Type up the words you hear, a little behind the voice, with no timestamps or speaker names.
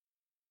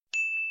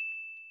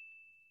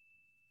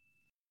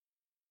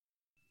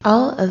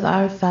All of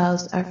our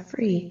files are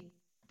free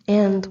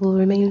and will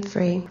remain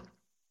free.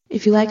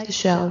 If you like the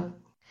show,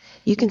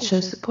 you can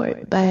show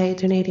support by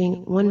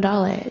donating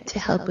 $1 to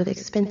help with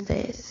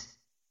expenses.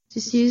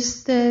 Just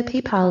use the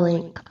PayPal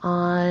link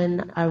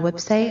on our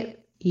website,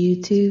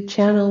 YouTube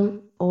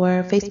channel,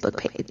 or Facebook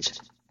page.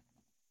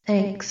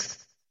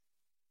 Thanks.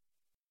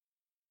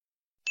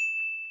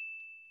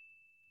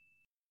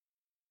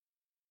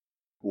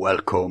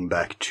 Welcome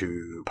back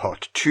to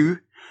part 2.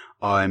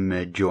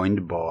 I'm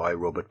joined by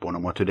Robert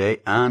Bonomo today,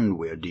 and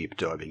we're deep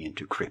diving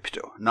into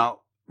crypto.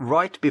 Now,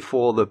 right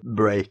before the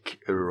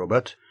break,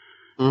 Robert,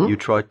 you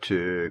tried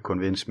to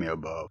convince me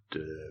about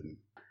the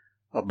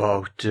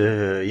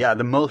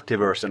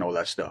multiverse and all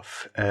that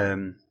stuff.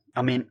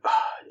 I mean,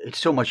 it's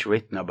so much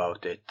written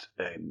about it,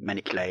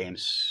 many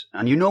claims,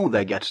 and you know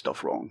they get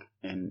stuff wrong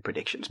in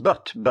predictions.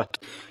 But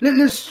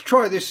let's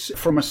try this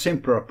from a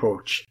simpler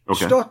approach.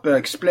 Okay. Start by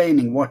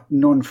explaining what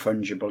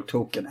non-fungible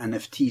token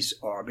NFTs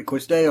are,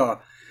 because there's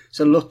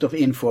a lot of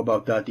info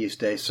about that these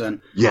days.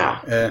 And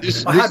I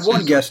had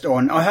one guest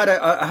on. I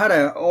had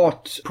an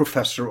art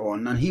professor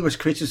on, and he was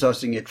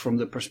criticizing it from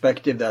the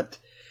perspective that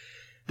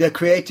they're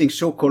creating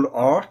so-called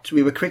art.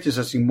 We were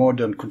criticizing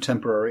modern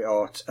contemporary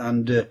art,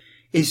 and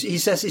he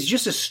says it's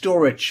just a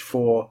storage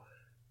for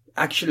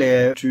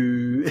actually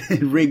to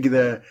rig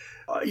the,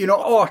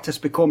 art has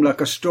become like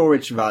a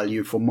storage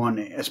value for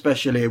money,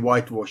 especially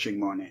whitewashing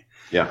money.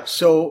 Yeah.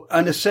 So,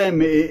 and the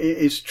same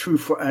is true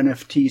for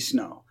NFTs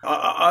now.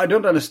 I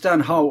don't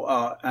understand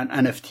how an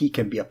NFT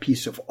can be a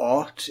piece of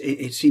art.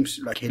 It seems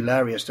like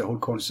hilarious, the whole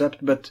concept,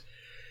 but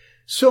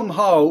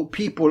somehow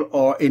people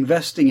are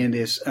investing in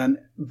this, and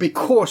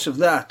because of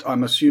that,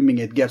 I'm assuming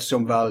it gets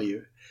some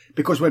value.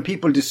 Because when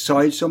people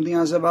decide something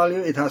has a value,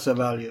 it has a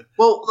value.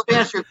 Well, let me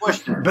ask you a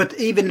question. But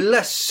even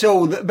less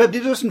so, but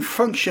it doesn't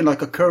function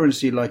like a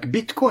currency like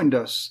Bitcoin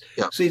does.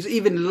 Yeah. So it's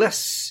even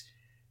less,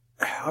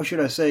 how should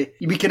I say?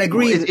 We can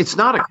agree. Well, it's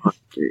not a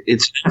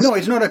currency. No,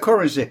 it's not a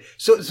currency.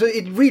 So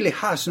it really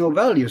has no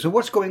value. So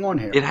what's going on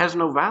here? It has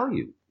no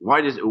value.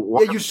 Why does it?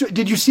 Yeah,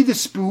 did you see the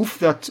spoof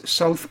that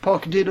South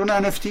Park did on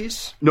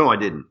NFTs? No, I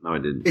didn't.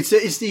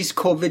 It's these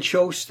COVID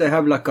shows. They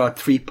have like a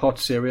 3-part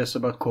series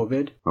about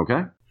COVID.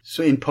 Okay.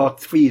 So in part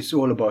 3, it's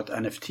all about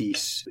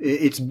NFTs.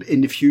 It's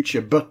in the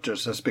future,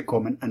 Butters has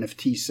become an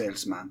NFT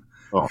salesman.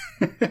 Oh.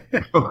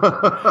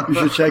 You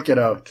should check it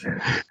out.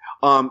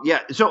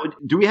 Yeah. So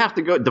do we have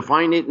to go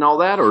define it and all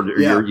that, or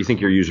you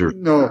think your user?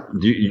 No.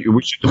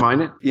 We should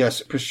define it?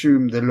 Yes.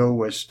 Presume the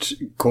lowest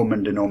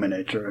common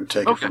denominator and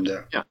take it from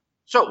there. Yeah.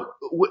 So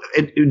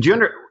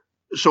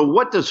so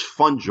what does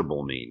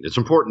fungible mean? It's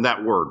important,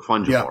 that word,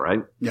 fungible,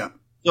 right? Yeah.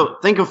 So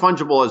think of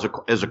fungible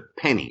as a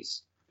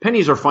pennies.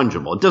 Pennies are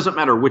fungible. It doesn't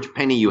matter which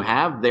penny you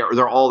have.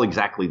 They're all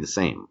exactly the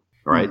same,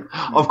 right?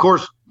 Mm-hmm. Of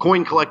course,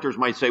 coin collectors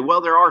might say,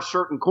 well, there are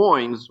certain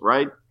coins,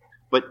 right?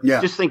 But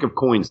just think of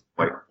coins.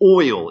 Like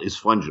oil is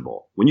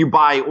fungible. When you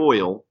buy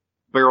oil,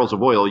 barrels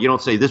of oil, you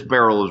don't say this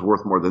barrel is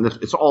worth more than this.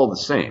 It's all the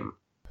same.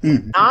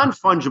 Mm-hmm.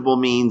 Non-fungible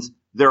means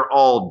they're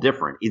all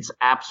different. It's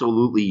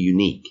absolutely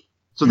unique.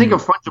 So think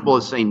of fungible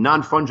as saying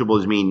non-fungible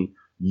as meaning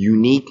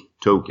unique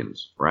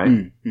tokens, right?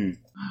 Mm-hmm.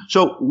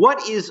 So what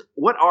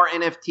are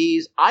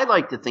NFTs? I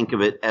like to think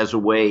of it as a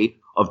way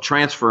of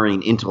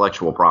transferring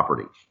intellectual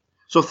property.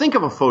 So think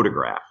of a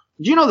photograph.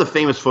 Do you know the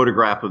famous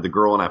photograph of the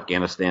girl in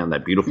Afghanistan,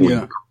 that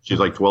beautiful, she's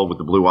like 12 with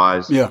the blue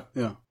eyes? Yeah.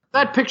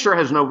 That picture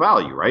has no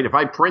value, right? If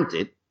I print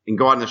it and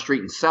go out in the street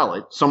and sell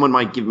it, someone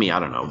might give me, I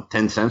don't know,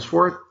 10 cents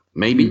for it,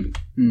 maybe.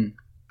 Mm-hmm.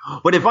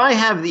 But if I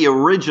have the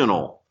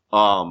original,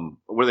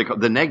 what do they call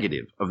the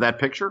negative of that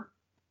picture?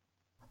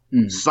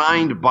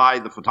 Signed by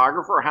the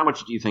photographer, how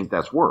much do you think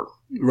that's worth?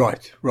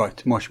 Right.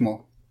 Much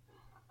more.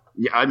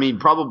 Yeah, I mean,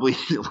 probably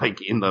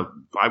like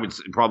I would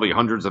say probably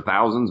hundreds of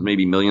thousands,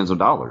 maybe millions of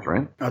dollars,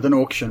 right? At an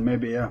auction,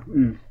 maybe, yeah.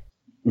 Mm.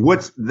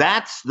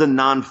 That's the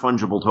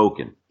non-fungible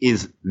token,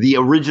 is the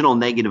original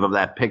negative of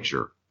that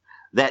picture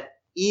that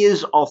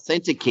is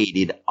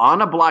authenticated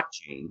on a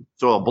blockchain.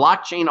 So a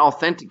blockchain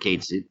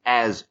authenticates it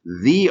as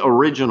the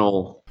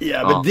original.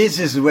 Yeah, but this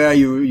is where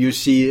you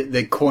see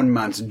the con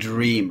man's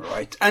dream,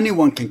 right?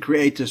 Anyone can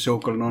create a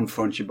so-called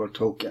non-fungible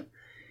token.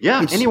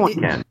 Yeah, anyone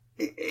can.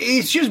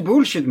 It's just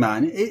bullshit,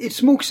 man. It's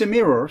smokes and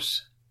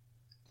mirrors.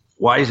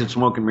 Why is it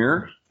smoke and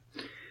mirrors?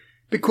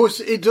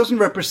 Because it doesn't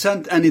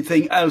represent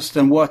anything else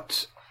than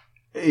what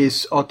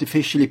is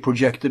artificially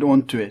projected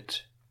onto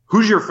it.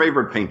 Who's your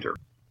favorite painter?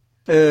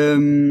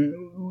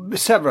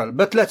 Several,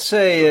 but let's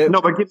say...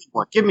 no, but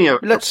give me a...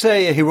 Let's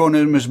say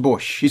Hieronymus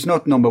Bosch. He's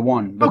not number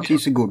one, but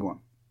he's a good one.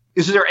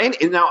 Is there any...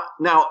 Now,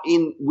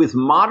 with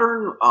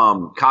modern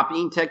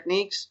copying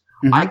techniques,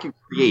 I could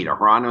create a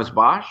Hieronymus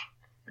Bosch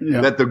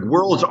that the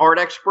world's art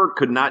expert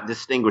could not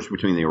distinguish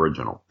between the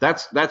original.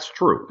 That's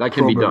true. That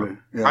can be done.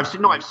 Yeah.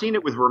 I've seen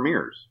it with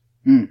Vermeers,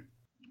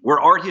 where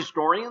art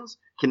historians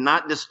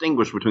cannot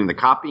distinguish between the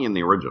copy and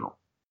the original.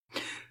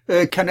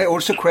 Can I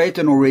also create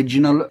an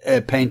original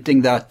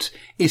painting that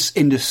is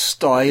in the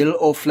style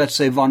of, let's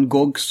say, Van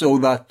Gogh, so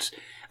that,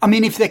 I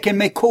mean, if they can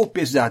make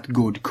copies that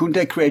good, couldn't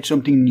they create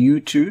something new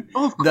too?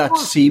 That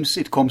seems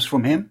it comes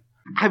from him?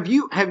 Have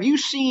you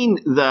seen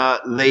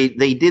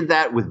they did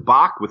that with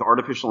Bach with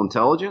artificial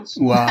intelligence?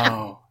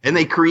 Wow. And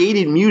they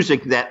created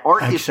music that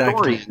art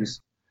Exactly.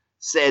 historians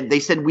said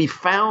we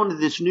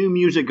found this new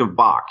music of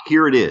Bach.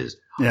 Here it is.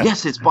 Yeah.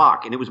 Yes, it's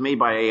Bach, and it was made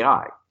by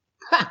AI.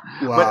 Wow.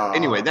 But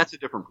anyway, that's a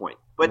different point.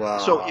 But Wow.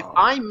 so if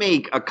I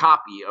make a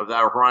copy of that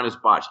Hieronymus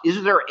Bosch,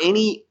 is there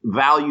any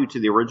value to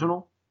the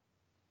original?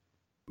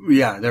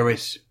 Yeah, there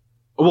is.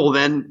 Well,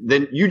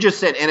 then you just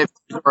said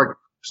NFTs are.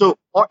 So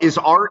is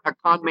art a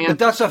con man? But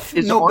that's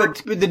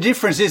but the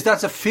difference is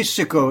that's a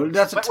physical.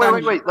 That's a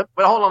wait.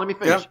 But hold on, let me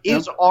finish.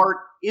 Yeah,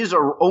 Is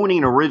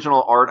owning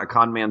original art a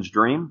con man's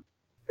dream?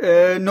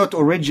 Not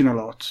original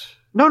art.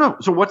 No.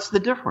 So what's the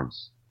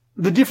difference?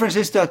 The difference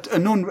is that a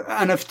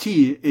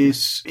non-NFT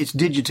it's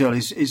digital,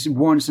 is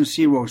ones and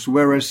zeros,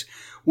 whereas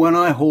when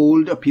I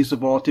hold a piece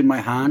of art in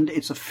my hand,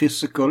 it's a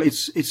physical.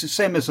 It's the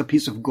same as a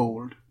piece of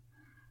gold.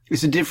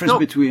 It's a difference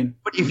between.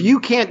 But if you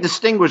can't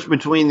distinguish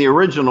between the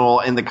original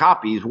and the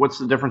copies, what's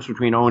the difference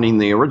between owning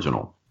the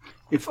original?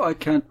 If I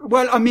can't,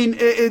 well, I mean,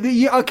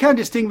 I can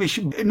distinguish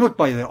not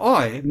by the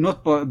eye,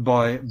 not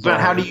by. But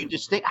how do you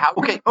distinguish?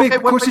 Okay,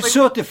 because it's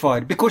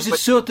certified. Because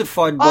it's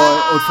certified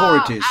by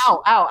authorities.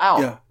 Ow!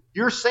 Yeah.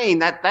 You're saying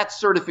that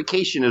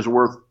certification is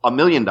worth $1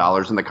 million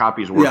and the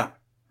copy is worth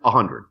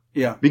 100.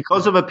 Yeah.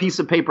 Because of a piece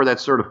of paper that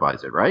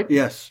certifies it, right?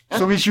 Yes.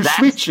 So we should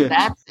switch it.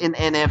 That's an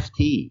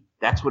NFT.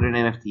 That's what an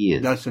NFT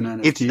is. That's an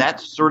NFT. It's that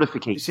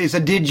certification. It's a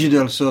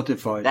digital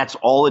certified. That's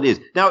all it is.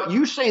 Now,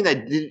 you're saying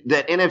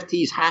that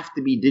NFTs have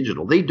to be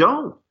digital. They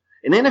don't.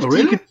 An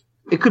NFT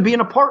could be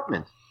an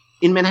apartment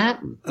in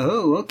Manhattan.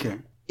 Oh, okay.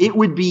 It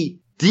would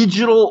be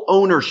digital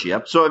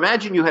ownership. So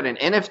imagine you had an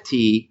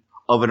NFT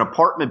of an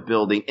apartment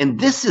building, and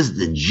this is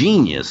the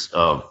genius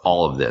of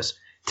all of this.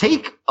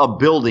 Take a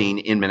building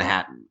in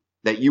Manhattan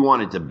that you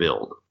wanted to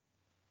build.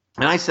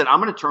 And I said, I'm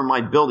going to turn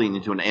my building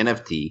into an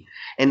NFT,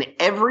 and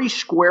every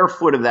square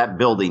foot of that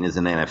building is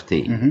an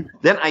NFT. Mm-hmm.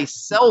 Then I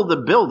sell the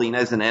building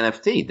as an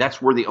NFT.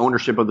 That's where the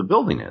ownership of the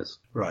building is.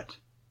 Right.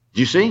 Do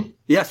you see?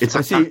 Yes,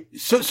 I see.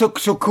 So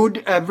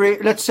could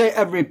let's say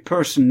every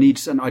person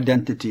needs an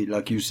identity,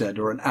 like you said,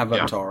 or an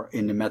avatar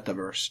in the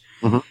metaverse.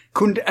 Mm-hmm.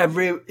 Couldn't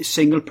every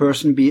single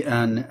person be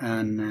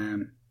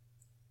an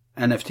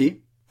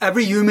NFT?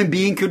 Every human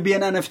being could be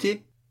an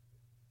NFT?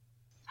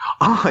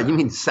 Oh, you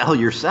mean sell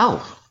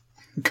yourself?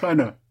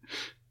 Kind of.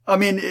 I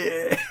mean,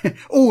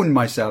 own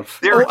myself.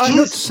 There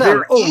is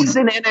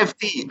an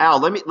NFT. Al,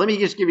 let me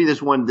just give you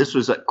this one. This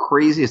was the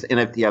craziest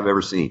NFT I've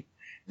ever seen.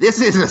 This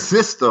is a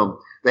system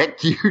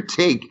that you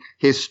take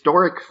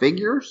historic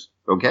figures,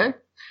 okay?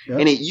 Yep.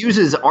 And it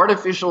uses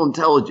artificial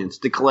intelligence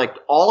to collect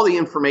all the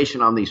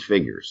information on these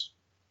figures.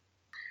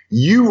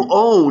 You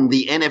own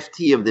the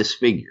NFT of this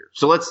figure.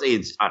 So let's say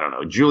it's, I don't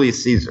know,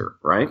 Julius Caesar,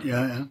 right?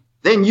 Yeah.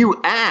 Then you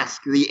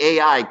ask the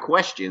AI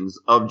questions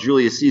of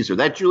Julius Caesar.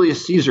 That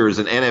Julius Caesar is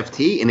an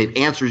NFT, and it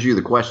answers you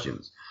the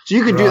questions. So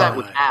you could do that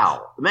with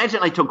Al. Imagine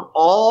I took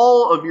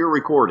all of your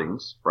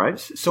recordings, right?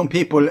 Some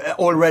people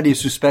already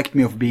suspect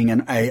me of being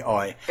an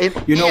AI.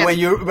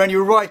 When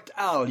you write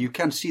Al, you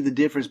can see the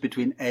difference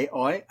between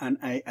AI and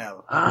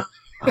AL.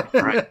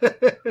 Right.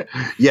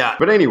 Yeah,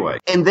 but anyway,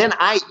 and then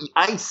I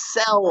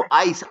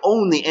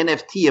own the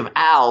NFT of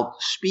Al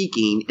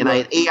speaking, and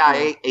an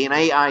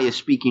AI is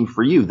speaking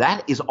for you.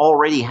 That is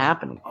already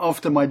happening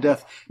after my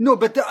death. No,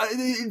 but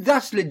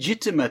that's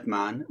legitimate,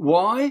 man.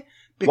 Why?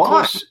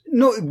 Because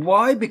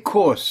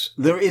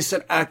there is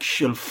an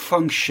actual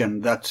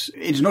function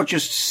it's not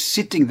just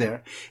sitting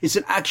there. It's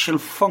an actual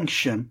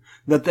function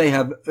that they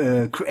have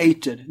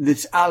created,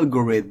 this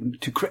algorithm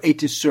to create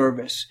this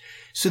service.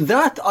 So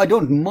that I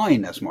don't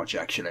mind as much,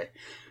 actually.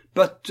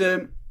 But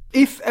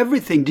if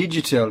everything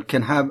digital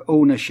can have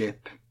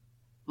ownership,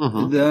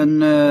 mm-hmm.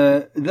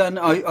 then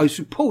I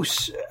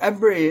suppose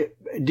every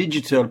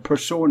digital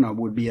persona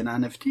would be an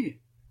NFT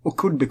or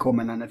could become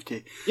an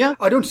NFT. Yeah,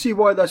 I don't see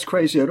why that's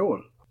crazy at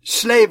all.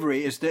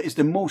 Slavery is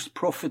the most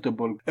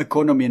profitable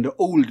economy in the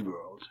old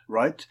world,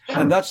 right?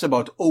 Yeah. And that's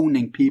about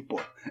owning people.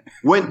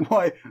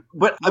 Why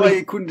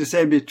couldn't the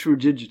same be true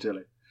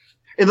digitally?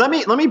 And let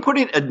me put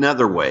it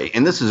another way,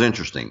 and this is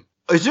interesting.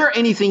 Is there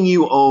anything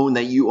you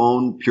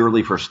own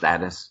purely for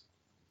status?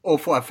 Or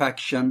for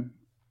affection?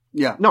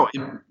 Yeah. No.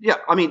 Yeah.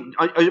 I mean,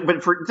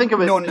 think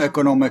of it.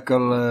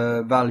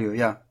 Non-economical value.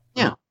 Yeah.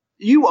 Yeah.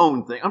 You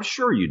own things. I'm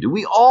sure you do.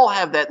 We all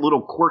have that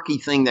little quirky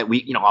thing that we,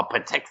 a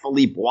Patek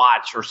Philippe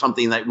watch or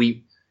something that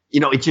we,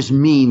 it just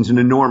means an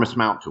enormous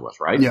amount to us,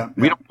 right? Yeah.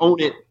 We don't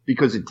own it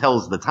because it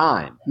tells the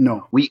time.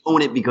 No. We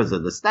own it because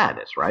of the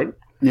status, right?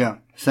 Yeah.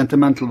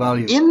 Sentimental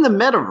value. In the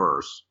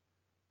metaverse,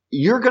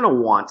 you're going to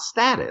want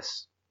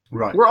status.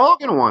 Right. We're all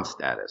going to want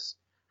status.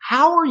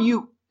 How are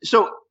you?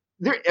 So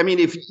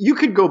if you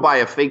could go buy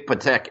a fake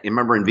Patek,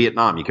 remember in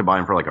Vietnam, you could buy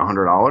them for like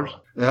 $100.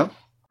 Yeah.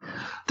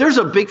 There's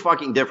a big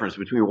fucking difference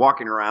between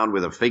walking around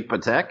with a fake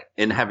Patek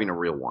and having a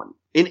real one.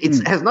 And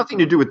it has nothing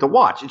to do with the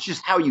watch. It's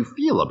just how you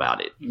feel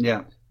about it.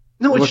 Yeah.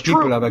 No, it's what true.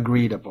 People have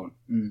agreed upon.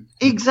 Mm.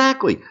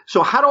 Exactly.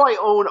 So how do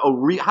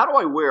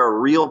I wear a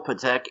real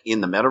Patek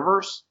in the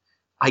metaverse?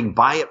 I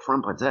buy it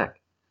from Patek.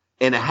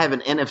 and have an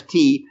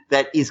NFT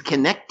that is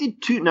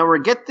connected to, now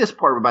get this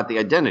part about the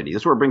identity.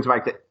 This is where it brings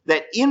back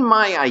that in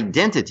my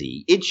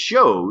identity, it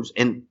shows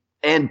and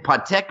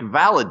Patek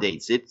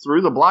validates it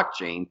through the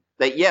blockchain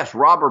that yes,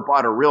 Robert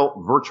bought a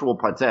real virtual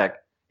Patek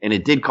and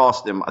it did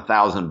cost him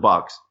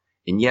 $1,000.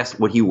 And yes,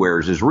 what he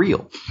wears is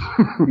real.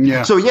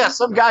 Yeah. So yes,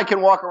 some guy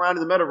can walk around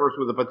in the metaverse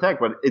with a Patek,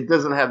 but it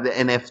doesn't have the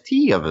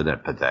NFT of a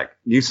Patek.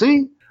 You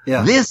see?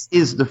 Yeah. This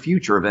is the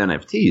future of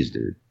NFTs,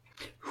 dude.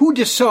 Who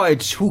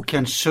decides who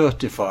can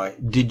certify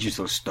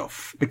digital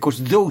stuff?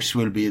 Because those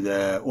will be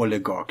the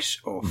oligarchs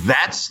of...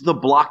 That's the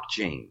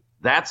blockchain.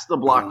 That's the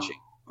blockchain.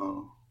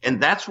 And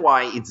that's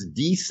why it's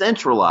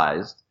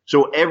decentralized.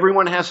 So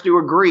everyone has to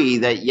agree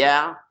that,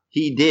 yeah,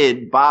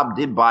 Bob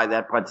did buy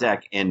that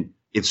Patek, and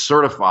it's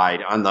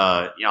certified on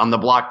the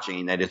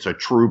blockchain that it's a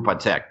true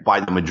Patek by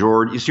the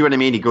majority. You see what I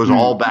mean? It goes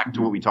all back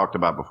to what we talked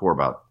about before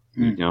about,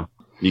 you know,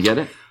 you get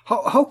it?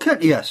 How can,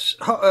 yes,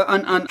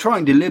 and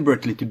trying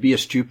deliberately to be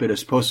as stupid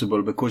as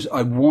possible because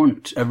I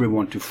want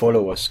everyone to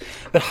follow us.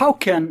 But how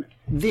can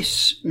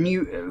this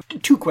new,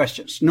 two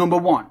questions. Number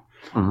one,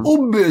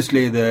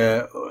 obviously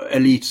the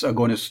elites are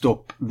going to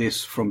stop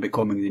this from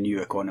becoming the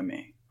new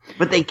economy.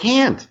 But they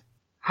can't.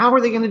 How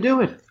are they going to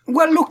do it?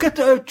 Well, look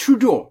at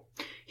Trudeau.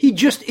 He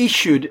just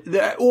issued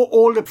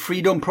all the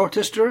freedom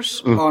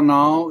protesters are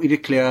now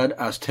declared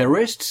as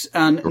terrorists.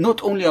 And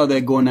not only are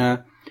they going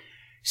to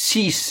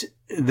seize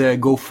the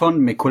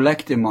GoFundMe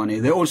collective money,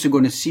 they're also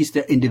going to seize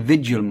the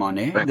individual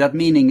money. Right. That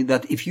meaning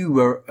that if you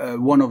were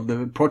one of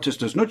the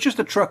protesters, not just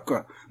a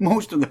trucker,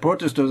 most of the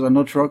protesters are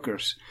not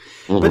truckers,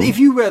 but if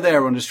you were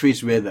there on the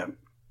streets with them,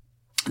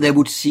 they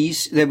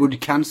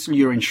would cancel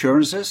your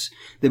insurances,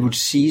 they would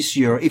seize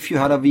if you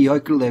had a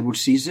vehicle, they would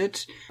seize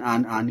it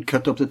and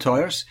cut up the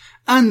tires,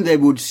 and they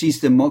would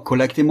seize the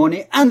collective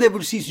money, and they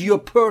would seize your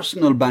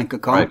personal bank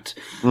account.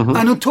 Right.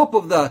 And on top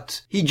of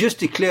that, he just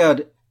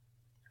declared,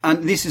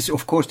 and this is,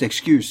 of course, the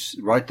excuse,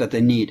 right, that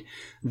they need,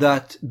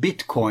 that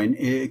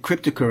Bitcoin,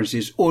 cryptocurrency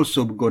is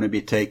also going to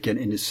be taken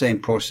in the same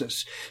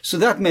process. So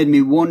that made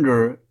me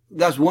wonder,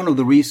 that's one of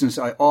the reasons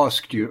I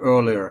asked you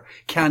earlier,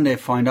 can they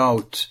today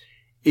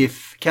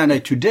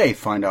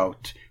find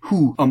out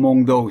who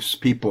among those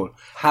people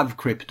have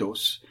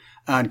cryptos?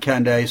 And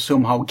can they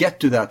somehow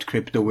get to that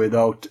crypto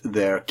without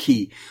their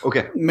key?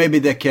 Okay. Maybe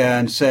they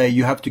can say,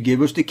 you have to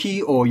give us the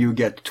key or you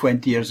get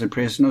 20 years in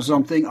prison or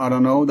something. I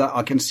don't know. That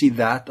I can see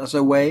that as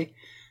a way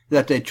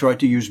that they try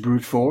to use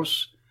brute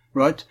force,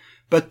 right?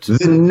 But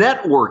the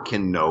network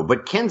can know,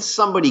 but can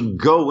somebody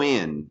go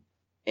in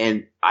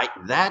and I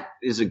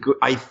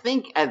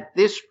think at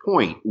this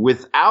point,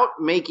 without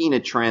making a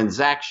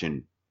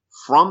transaction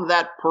from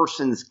that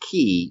person's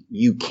key,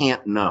 you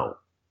can't know.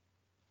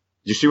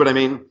 Do you see what I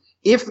mean?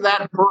 If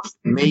that person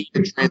made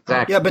a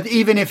transaction. Yeah, but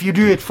even if you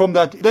do it from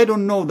that, they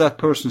don't know that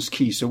person's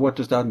key. So what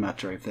does that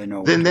matter if they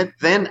know?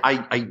 Then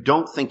I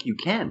don't think you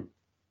can.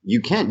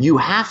 You can. You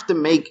have to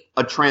make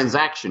a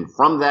transaction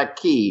from that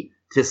key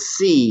to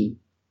see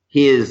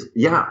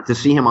to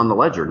see him on the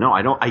ledger. No,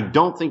 I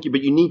don't think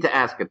but you need to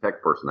ask a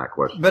tech person that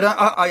question. But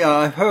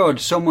I heard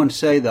someone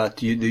say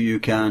that you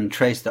can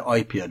trace the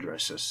IP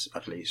addresses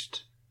at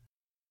least.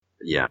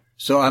 Yeah.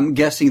 So I'm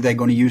guessing they're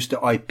going to use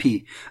the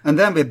IP. And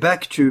then we're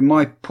back to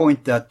my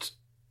point that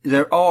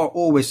there are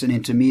always an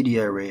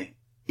intermediary,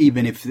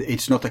 even if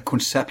it's not a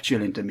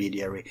conceptual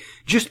intermediary,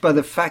 just by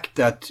the fact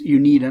that you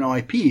need an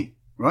IP,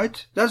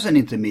 right? That's an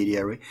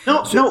intermediary.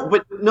 But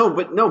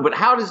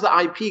how does the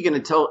IP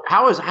going to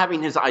how is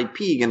having his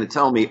IP going to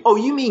tell me, oh,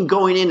 you mean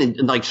going in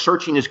and like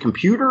searching his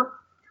computer?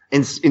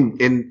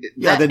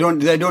 Yeah, they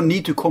don't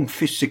need to come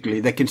physically.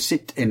 They can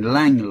sit in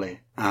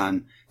Langley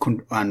and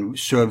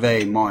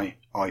survey my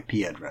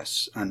IP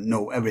address and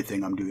know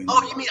everything I'm doing.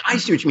 Oh, you mean, I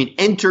see what you mean.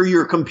 Enter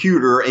your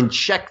computer and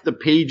check the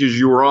pages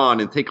you were on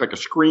and take like a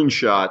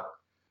screenshot.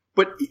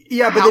 But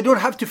they don't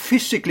have to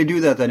physically do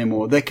that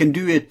anymore. They can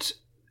do it.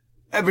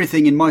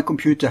 Everything in my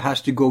computer has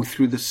to go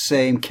through the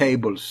same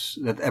cables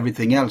that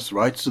everything else,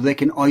 right? So they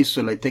can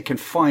isolate. They can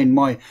find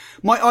my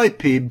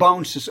IP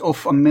bounces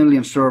off a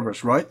million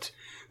servers, right?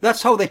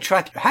 That's how they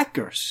track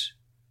hackers.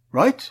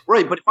 Right?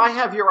 Right, but if I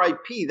have your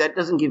IP, that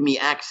doesn't give me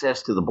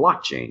access to the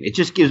blockchain. It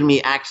just gives me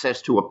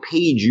access to a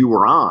page you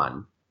were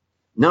on.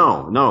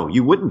 No,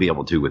 you wouldn't be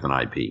able to with an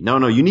IP.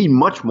 No, you need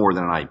much more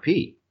than an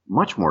IP.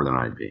 Much more than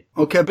an IP.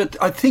 Okay, but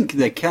I think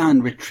they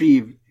can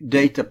retrieve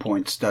data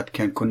points that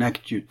can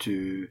connect you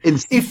to...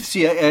 If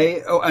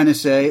CIA or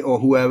NSA or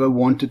whoever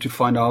wanted to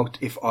find out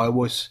if I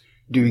was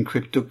doing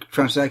crypto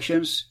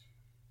transactions,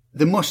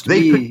 there must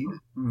be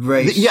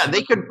ways... Yeah,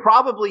 they could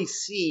probably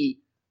see...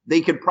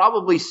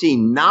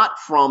 not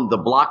from the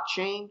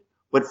blockchain,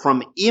 but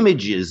from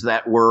images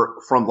that were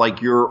from like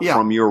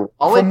from your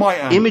wallet. From my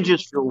end.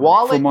 Images from your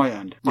wallet. From my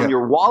end. From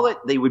your wallet,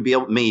 they would be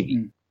able,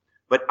 maybe.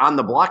 But on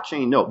the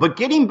blockchain, no. But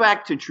getting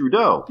back to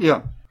Trudeau.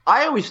 Yeah.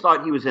 I always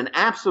thought he was an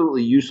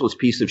absolutely useless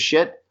piece of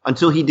shit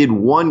until he did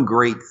one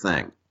great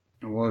thing.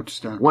 What's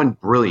that? One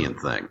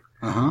brilliant thing.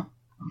 Uh-huh.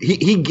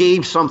 He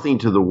gave something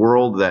to the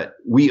world that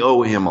we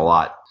owe him a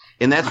lot.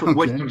 And that's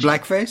what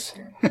blackface?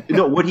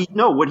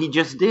 what he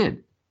just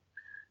did.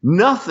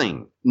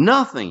 Nothing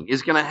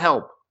is going to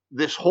help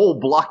this whole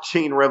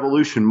blockchain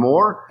revolution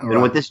more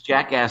than what this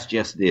jackass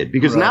just did.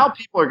 Because now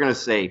people are going to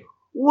say,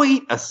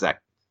 wait a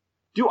second.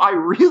 Do I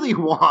really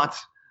want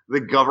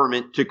the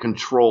government to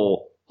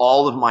control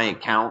all of my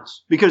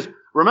accounts? Because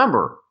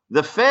remember,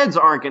 the feds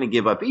aren't going to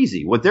give up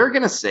easy. What they're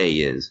going to say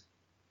is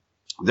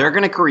they're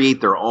going to create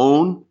their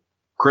own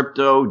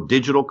crypto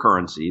digital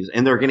currencies,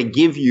 and they're going to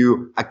give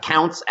you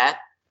accounts at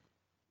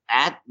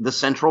the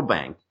central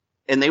bank,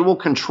 and they will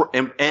control,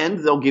 and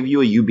they'll give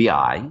you a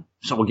UBI.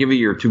 So we'll give you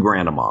your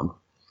 $2,000 a month,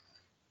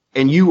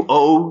 and you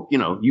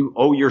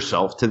owe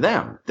yourself to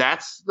them.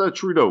 That's the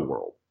Trudeau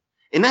world.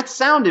 And that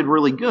sounded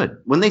really good.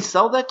 When they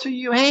sell that to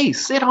you, hey,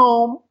 sit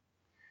home,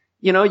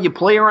 you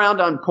play around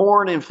on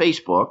porn and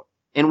Facebook,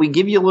 and we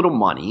give you a little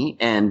money.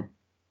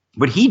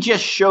 But he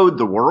just showed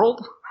the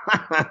world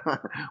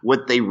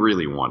what they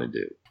really want to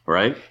do,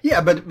 right?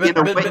 Yeah, but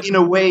in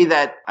a way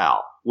that,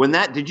 Al,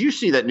 did you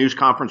see that news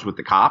conference with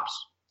the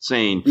cops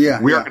saying we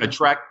are going to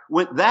track?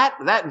 When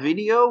that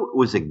video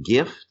was a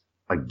gift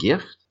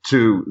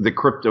to the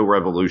crypto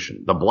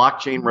revolution, the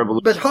blockchain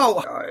revolution. But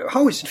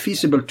how is it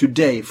feasible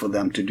today for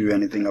them to do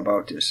anything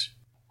about this?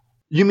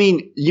 You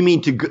mean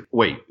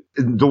wait?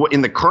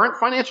 In the current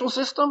financial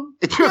system?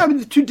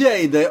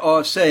 Today they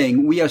are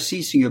saying we are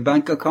seizing your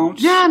bank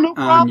accounts and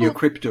your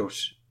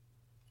cryptos.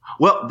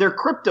 Well, they're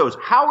cryptos.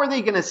 How are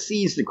they going to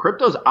seize the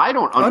cryptos? I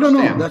don't understand. I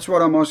don't know. That's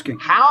what I'm asking.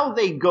 How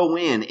they go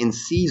in and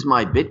seize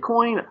my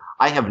Bitcoin,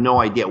 I have no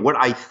idea. What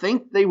I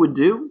think they would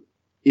do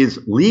is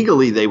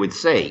legally they would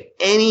say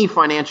any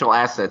financial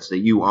assets that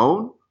you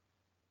own,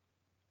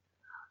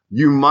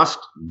 you must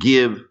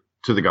give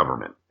to the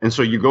government. And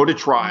so you go to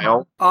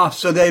trial.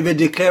 So they will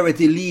declare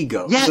it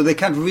illegal. Yeah. So they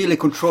can't really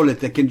control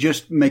it. They can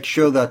just make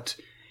sure that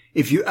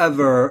if you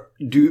ever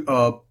do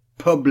a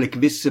public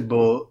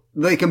visible,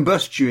 they can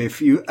bust you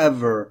if you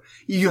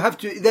have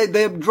to,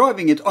 they're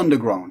driving it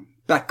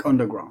back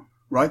underground,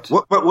 right?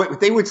 What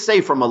they would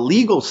say from a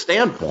legal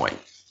standpoint,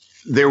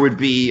 there would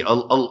be a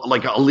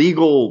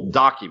legal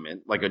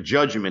document, like a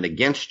judgment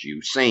against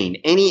you saying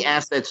any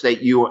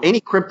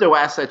crypto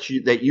assets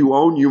that you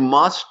own, you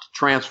must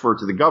transfer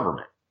to the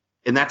government.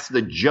 And that's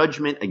the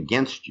judgment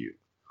against you.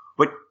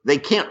 But they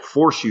can't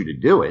force you to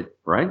do it,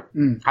 right?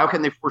 How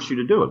can they force you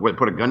to do it? What,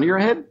 put a gun to your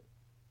head?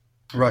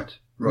 Right.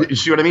 You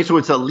see what I mean? So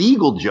it's a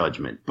legal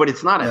judgment, but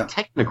it's not a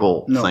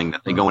technical thing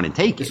that they go in and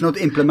take it. It's not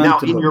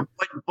implementable.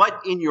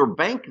 Now, in your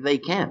bank, they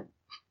can.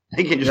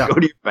 They can just go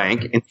to your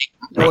bank and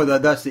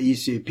that's the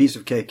easy piece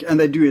of cake. And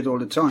they do it all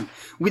the time.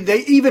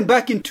 Even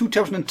back in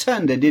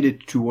 2010, they did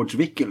it towards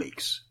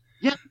WikiLeaks.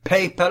 Yeah.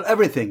 PayPal,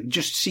 everything.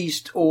 Just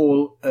seized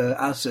all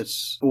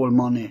assets, all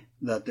money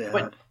that they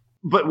had.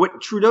 But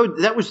what Trudeau,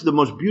 that was the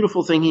most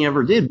beautiful thing he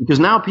ever did, because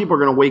now people are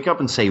going to wake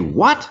up and say,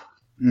 what?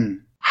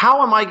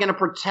 How am I going to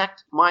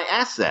protect my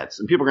assets?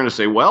 And people are going to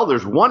say, well,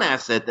 there's one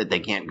asset that they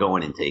can't go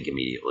in and take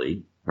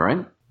immediately,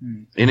 right?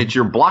 And it's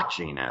your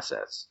blockchain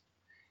assets.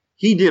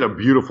 He did a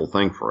beautiful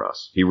thing for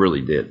us. He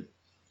really did.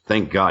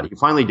 Thank God. He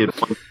finally did.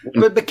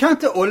 But can't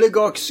the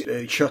oligarchs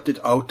shut it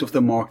out of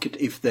the market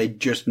if they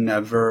just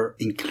never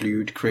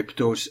include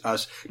cryptos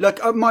as... Like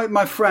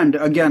my friend,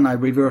 again, I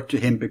revert to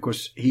him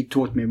because he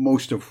taught me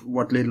most of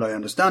what little I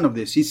understand of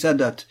this. He said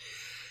that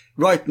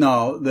right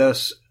now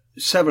there's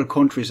several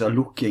countries are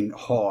looking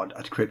hard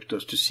at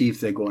cryptos to see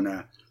if they're going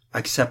to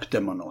accept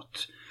them or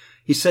not.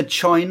 He said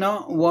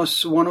China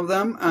was one of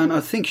them, and I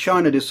think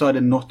China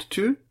decided not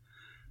to.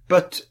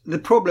 But the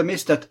problem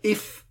is that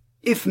if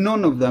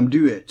none of them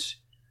do it,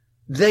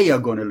 they are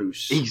going to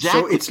lose.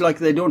 Exactly. So it's like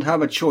they don't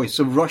have a choice.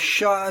 So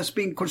Russia has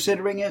been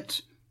considering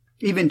it,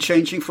 even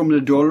changing from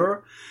the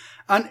dollar.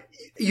 And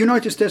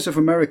United States of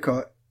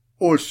America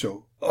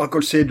also are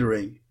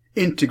considering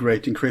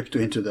integrating crypto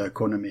into the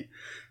economy.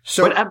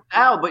 So, but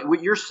Al, but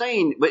what you're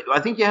saying, but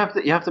I think you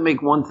have to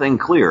make one thing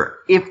clear.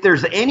 If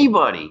there's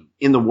anybody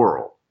in the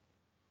world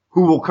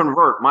who will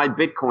convert my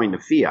Bitcoin to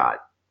fiat,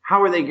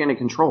 how are they going to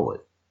control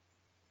it?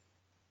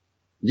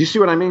 You see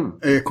what I mean?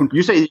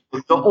 You say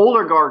the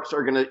oligarchs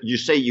are you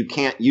say you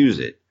can't use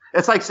it.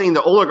 It's like saying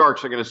the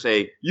oligarchs are going to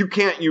say, you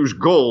can't use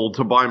gold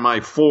to buy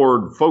my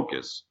Ford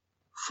Focus.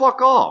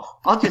 Fuck off.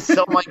 I'll just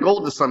sell my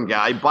gold to some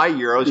guy, buy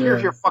euros. Yeah.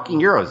 Here's your fucking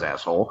euros,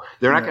 asshole.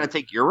 They're not going to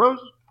take euros?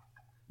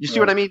 You see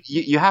what I mean?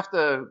 You have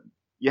to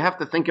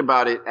think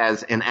about it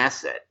as an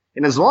asset.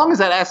 And as long as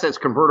that asset's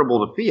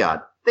convertible to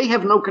fiat, they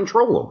have no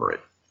control over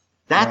it.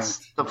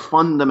 That's the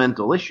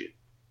fundamental issue.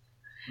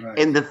 Right.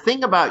 And the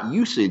thing about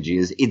usage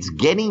is it's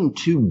getting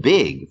too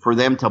big for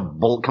them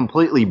to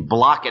completely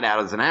block it out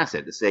as an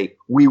asset, to say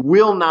we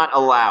will not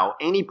allow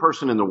any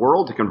person in the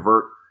world to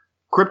convert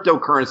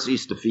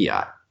cryptocurrencies to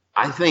fiat.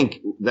 I think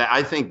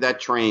that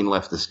train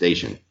left the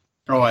station.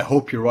 Oh, I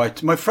hope you're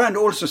right. My friend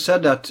also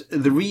said that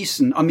the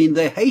reason, I mean,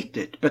 they hate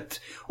it, but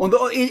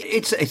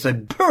it's a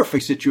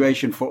perfect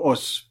situation for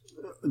us,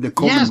 the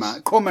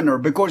commoner,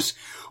 because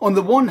on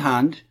the one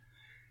hand,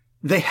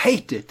 they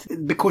hate it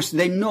because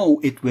they know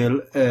it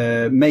will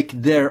make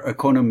their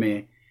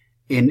economy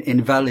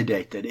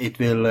invalidated. It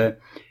will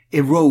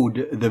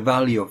erode the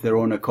value of their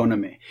own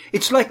economy.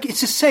 It's the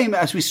same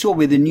as we saw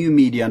with the new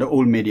media and the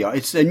old media.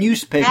 It's the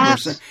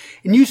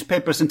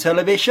newspapers and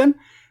television.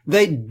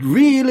 They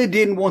really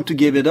didn't want to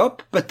give it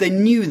up, but they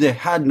knew they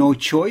had no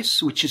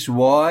choice, which is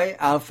why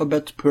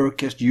Alphabet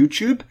purchased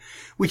YouTube,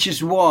 which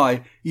is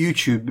why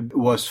YouTube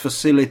was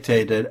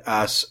facilitated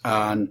as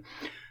an,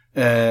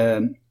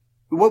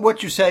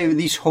 what you say,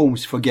 these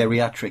homes for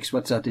geriatrics,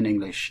 what's that in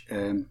English?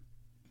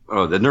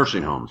 The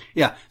nursing homes.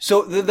 Yeah,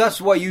 so that's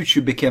why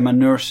YouTube became a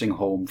nursing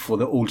home for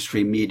the old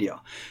stream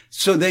media.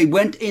 So they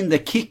went in there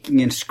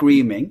kicking and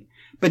screaming,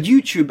 but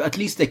YouTube, at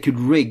least they could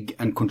rig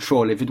and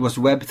control. If it was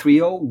Web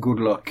 3.0, good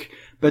luck.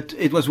 But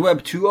it was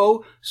Web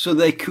 2.0, so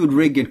they could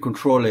rig and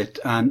control it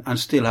and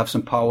still have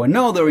some power.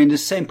 Now they're in the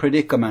same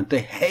predicament.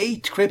 They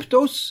hate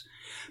cryptos.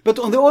 But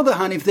on the other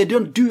hand, if they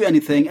don't do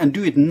anything and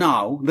do it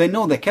now, they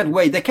know they can't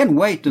wait. They can't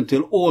wait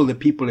until all the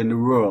people in the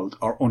world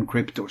are on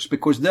cryptos,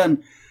 because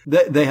then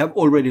they have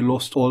already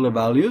lost all the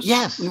values.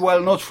 Yes.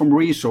 Well, not from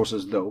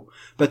resources though,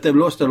 but they've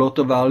lost a lot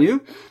of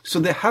value. So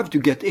they have to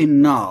get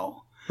in now.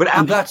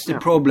 And that's the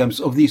problems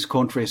of these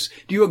countries.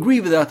 Do you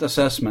agree with that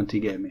assessment he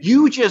gave me?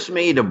 You just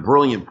made a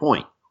brilliant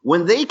point.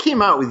 When they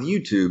came out with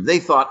YouTube, they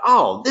thought,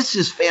 oh, this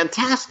is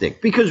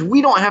fantastic because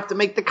we don't have to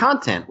make the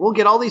content. We'll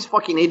get all these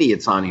fucking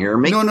idiots on here.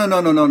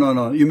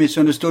 No. You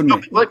misunderstood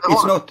me.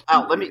 It's not.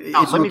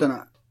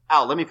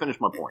 Al, let me finish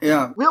my point.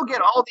 Yeah. We'll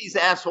get all these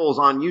assholes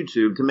on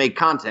YouTube to make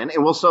content,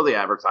 and we'll sell the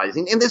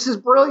advertising, and this is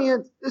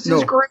brilliant. This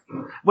is great.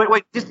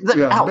 Wait.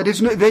 Al. But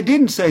it's no, they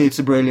didn't say it's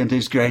brilliant,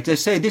 it's great. They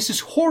say this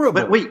is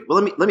horrible. But wait,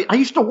 well, let me. I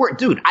used to work,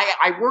 dude.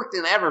 I worked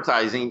in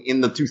advertising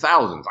in the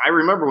 2000s. I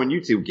remember when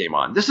YouTube came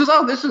on. This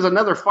is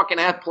another fucking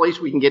app place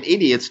we can get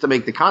idiots to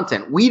make the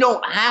content. We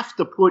don't have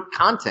to put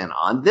content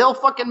on. They'll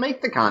fucking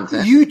make the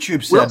content.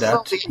 YouTube said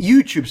that.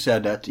 YouTube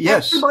said that.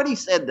 Yes. Everybody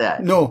said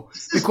that. No,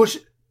 because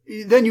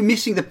then you're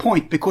missing the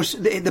point, because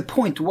the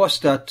point was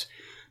that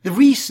the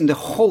reason the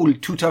whole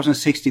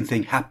 2016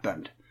 thing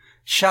happened,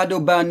 shadow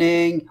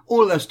banning,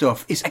 all that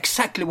stuff, is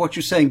exactly what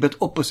you're saying, but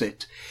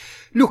opposite.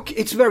 Look,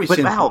 it's very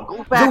simple. Val,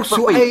 go back,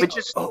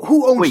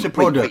 who owns the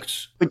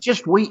products? But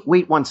just wait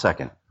 1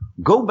 second.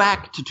 Go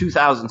back to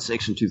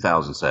 2006 and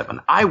 2007.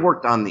 I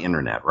worked on the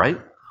internet, right?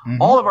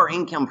 Mm-hmm. All of our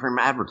income from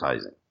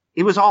advertising.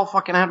 It was all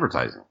fucking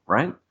advertising,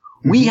 right?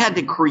 Mm-hmm. We had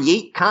to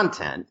create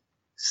content,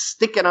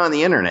 stick it on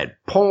the internet,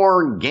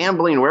 porn,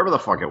 gambling, wherever the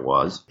fuck it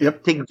was,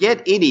 to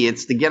get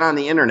idiots to get on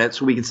the internet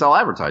so we could sell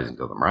advertising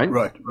to them, right?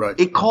 Right.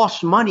 It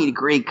costs money to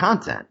create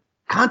content.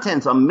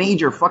 Content's a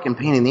major fucking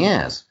pain in the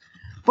ass.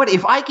 But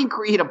if I can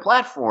create a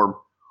platform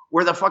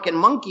where the fucking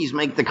monkeys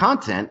make the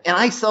content and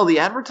I sell the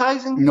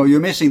advertising... No,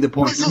 you're missing the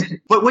point.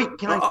 But wait,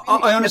 can I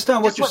finish? I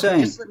understand what you're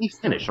saying. Just let me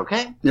finish,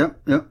 okay? Yeah.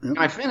 Can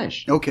I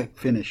finish? Okay,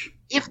 finish.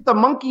 If the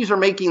monkeys are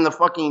making the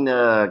fucking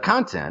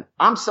content,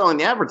 I'm selling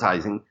the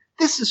advertising...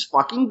 This is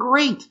fucking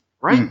great,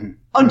 right? Mm-hmm.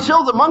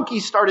 Until the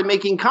monkeys started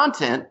making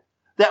content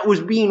that was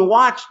being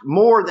watched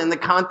more than the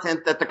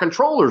content that the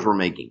controllers were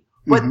making.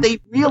 But they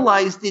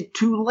realized it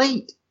too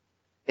late.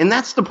 And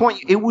that's the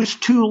point. It was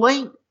too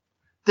late.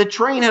 The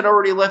train had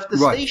already left the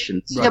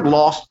station. They had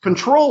lost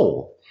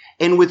control.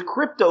 And with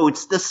crypto,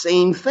 it's the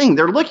same thing.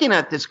 They're looking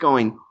at this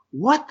going,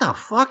 what the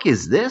fuck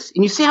is this?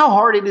 And you see how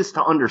hard it is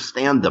to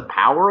understand the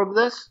power of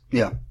this?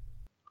 Yeah.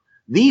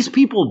 These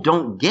people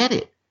don't get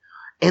it.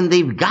 And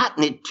they've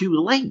gotten it too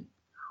late.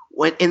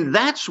 And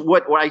that's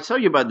what I tell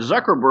you about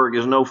Zuckerberg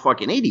is no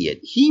fucking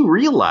idiot. He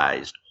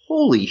realized,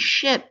 holy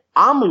shit,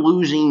 I'm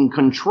losing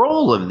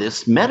control of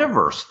this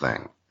metaverse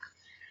thing.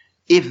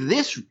 If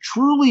this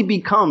truly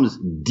becomes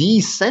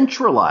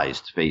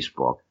decentralized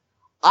Facebook,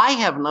 I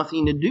have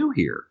nothing to do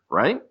here,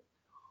 right?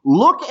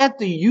 Look at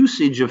the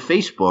usage of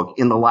Facebook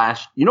in the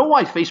last, you know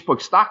why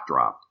Facebook stock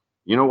dropped?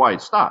 You know why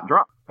it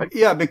dropped?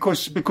 Yeah,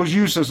 because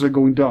users are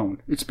going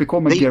down. It's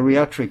become a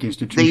geriatric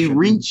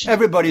institution.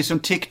 Everybody's on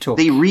TikTok.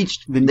 They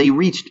reached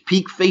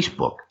peak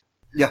Facebook.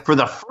 Yeah. For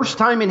the first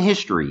time in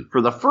history,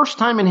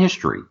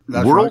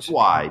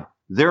 worldwide,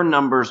 their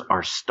numbers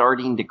are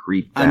starting to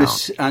creep down.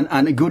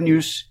 And good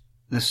news,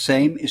 the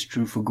same is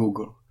true for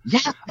Google.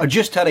 Yeah. I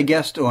just had a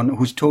guest on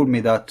who's told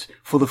me that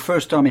for the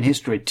first time in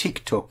history,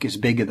 TikTok is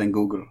bigger than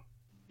Google.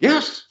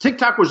 Yes.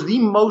 TikTok was the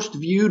most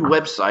viewed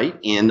website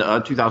in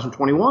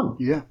 2021.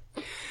 Yeah.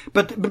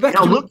 But back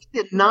now look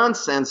at the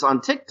nonsense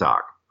on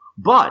TikTok.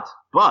 But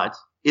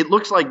it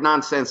looks like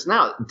nonsense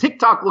now.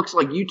 TikTok looks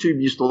like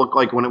YouTube used to look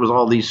like when it was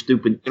all these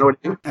stupid, you know what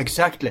I mean?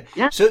 Exactly.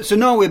 Yeah. So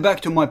now we're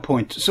back to my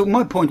point. So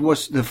my point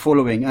was the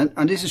following,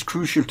 and this is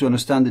crucial to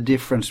understand the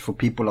difference for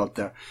people out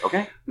there.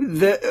 Okay.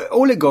 The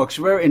oligarchs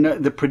were in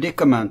the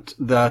predicament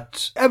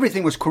that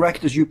everything was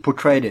correct as you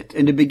portrayed it.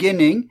 In the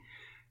beginning,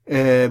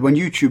 when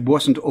YouTube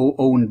wasn't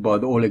owned by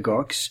the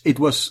oligarchs, it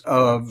was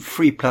a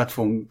free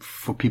platform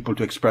for people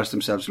to express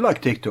themselves,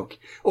 like TikTok.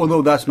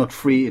 Although that's not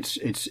free,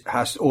 it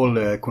has all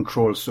the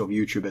controls of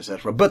YouTube,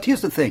 etc. But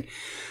here's the thing.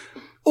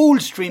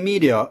 old stream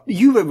media,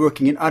 you were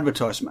working in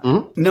advertisement.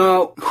 Mm-hmm.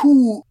 Now,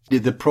 who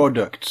did the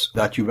products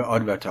that you were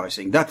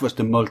advertising? That was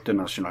the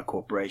multinational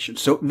corporation.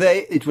 So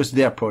it was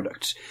their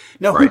products.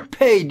 Now, who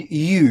paid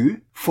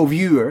you for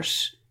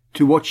viewers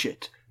to watch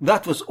it?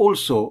 That was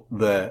also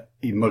the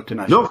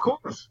multinational. No, of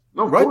course.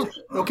 No, of right? course.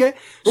 Okay.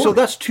 So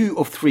that's 2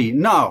 of 3.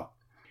 Now,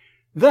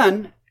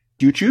 then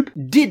YouTube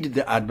did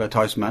the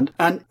advertisement,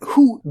 and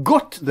who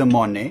got the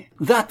money?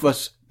 That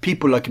was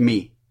people like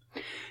me.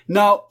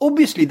 Now,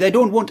 obviously, they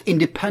don't want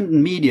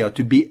independent media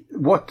to be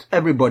what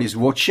everybody's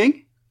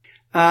watching,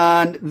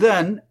 and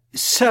then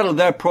sell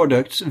their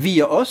products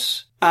via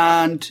us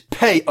and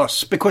pay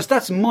us, because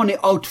that's money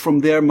out from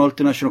their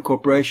multinational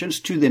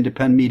corporations to the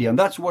independent media. And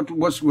that's what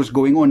was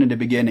going on in the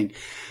beginning.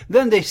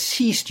 Then they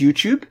seized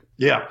YouTube.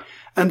 Yeah.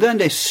 And then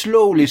they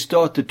slowly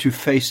started to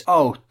phase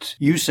out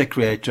user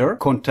creator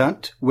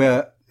content,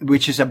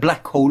 which is a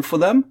black hole for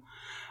them,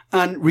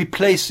 and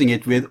replacing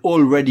it with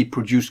already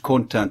produced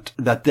content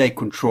that they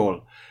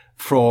control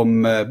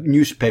from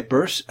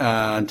newspapers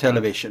and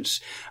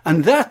televisions.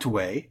 And that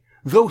way,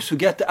 those who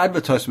get the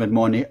advertisement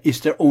money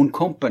is their own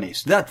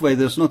companies. That way,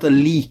 there's not a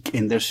leak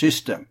in their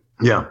system.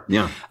 Yeah,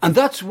 yeah. And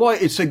that's why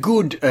it's a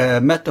good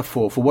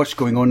metaphor for what's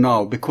going on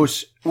now,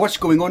 because what's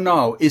going on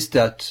now is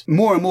that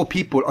more and more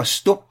people are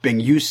stopping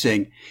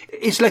using.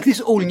 It's like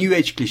this old New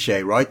Age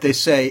cliche, right? They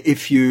say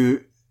if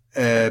you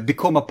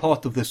become a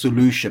part of the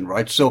solution,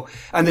 right? So,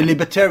 and the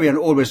libertarian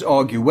always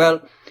argue,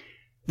 well,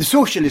 the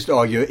socialists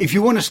argue, if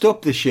you want to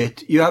stop the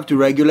shit, you have to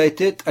regulate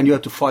it and you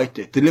have to fight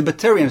it. The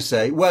libertarians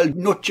say, well,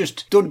 don't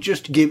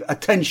just give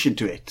attention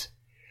to it.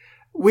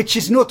 Which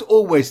is not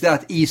always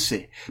that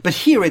easy. But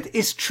here it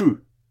is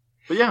true.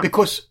 Yeah.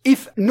 Because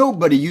if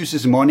nobody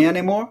uses money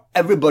anymore,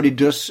 everybody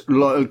does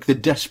like the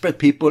desperate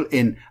people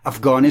in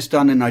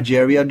Afghanistan and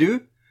Nigeria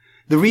do.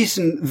 The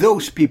reason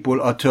those people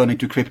are turning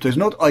to crypto is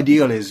not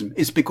idealism.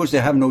 It's because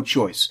they have no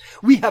choice.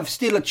 We have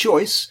still a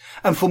choice.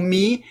 And for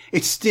me,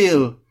 it's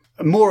still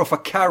more of a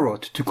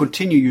carrot to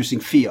continue using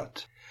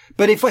fiat.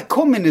 But if I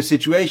come in a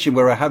situation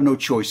where I have no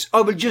choice,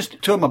 I will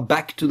just turn my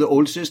back to the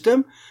old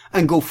system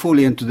and go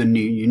fully into the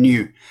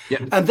new.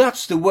 Yeah. And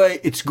that's the way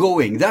it's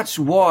going. That's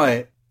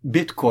why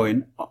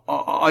Bitcoin,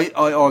 I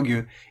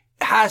argue,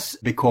 has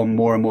become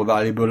more and more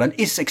valuable and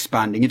is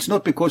expanding. It's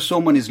not because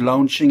someone is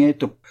launching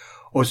it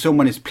or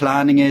someone is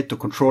planning it or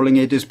controlling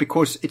it. It's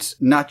because it's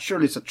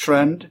natural. It's a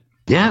trend.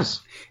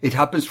 Yes. It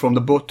happens from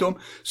the bottom.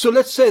 So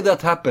let's say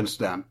that happens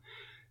then.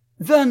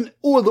 Then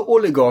all the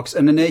oligarchs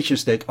and the nation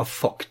state are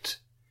fucked.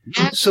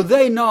 Yes. So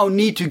they now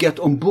need to get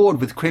on board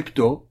with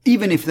crypto,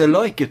 even if they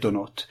like it or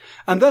not.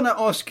 And then I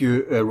ask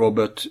you,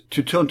 Robert,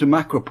 to turn to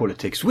macro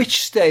politics.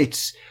 Which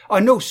states, I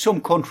know some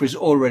countries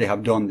already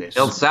have done this.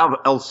 El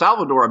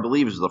Salvador, I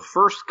believe, is the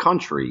first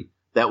country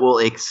that will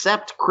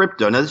accept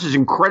crypto. Now, this is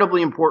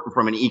incredibly important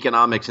from an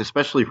economics,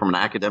 especially from an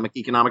academic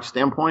economics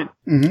standpoint.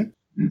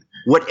 Mm-hmm.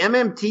 What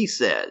MMT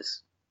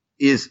says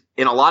is,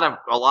 and a lot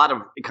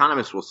of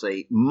economists will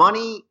say,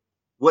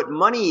 what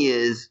money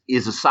is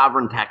a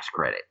sovereign tax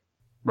credit.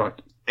 Right.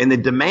 And the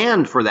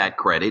demand for that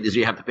credit is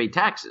you have to pay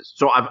taxes.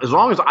 So as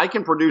long as I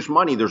can produce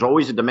money, there's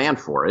always a demand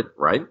for it,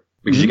 right?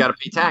 Because you got to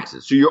pay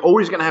taxes. So you're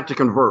always going to have to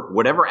convert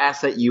whatever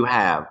asset you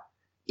have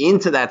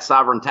into that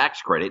sovereign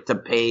tax credit to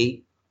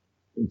pay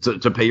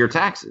your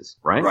taxes,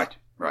 right?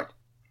 Right.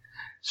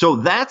 So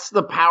that's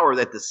the power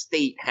that the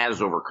state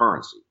has over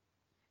currency.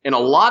 And a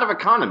lot of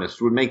economists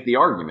would make the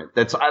argument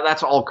that's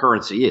all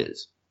currency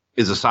is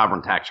a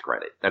sovereign tax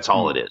credit. That's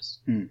all it is.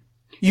 Mm.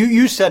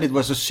 You said it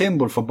was a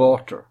symbol for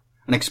barter.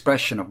 An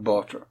expression of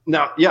barter.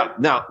 But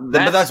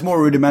that's more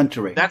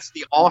rudimentary. That's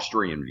the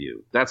Austrian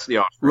view.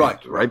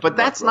 Right? But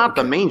that's not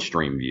the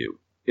mainstream view.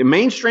 The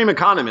mainstream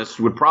economists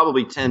would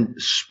probably tend,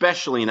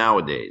 especially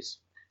nowadays,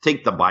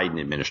 take the Biden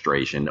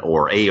administration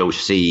or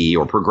AOC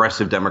or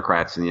progressive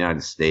Democrats in the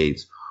United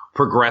States,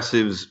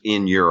 progressives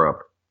in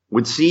Europe,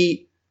 would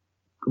see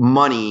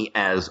money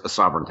as a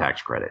sovereign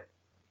tax credit.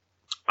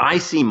 I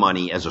see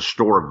money as a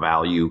store of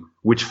value,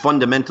 which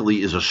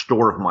fundamentally is a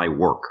store of my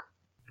work.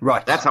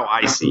 Right. That's how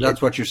I see it.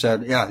 That's what you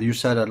said. Yeah, you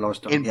said that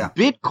last time. And yeah.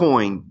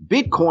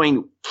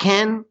 Bitcoin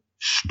can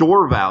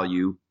store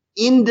value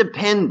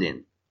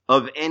independent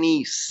of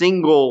any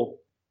single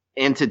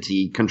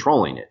entity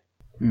controlling it.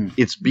 Mm.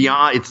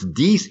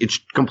 It's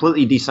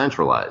completely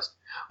decentralized.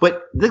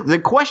 But the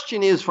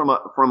question is from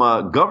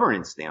a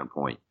governance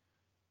standpoint,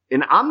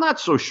 and I'm not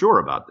so sure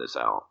about this,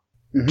 Al.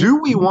 Mm-hmm.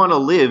 Do we want to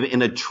live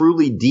in a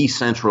truly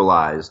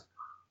decentralized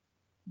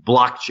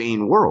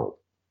blockchain world?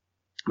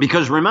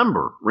 Because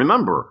remember,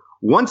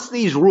 once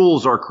these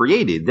rules are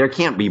created, they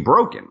can't be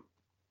broken.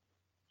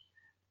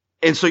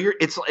 And so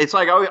it's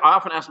like I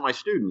often ask my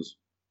students,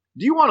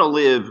 do you want to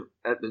live,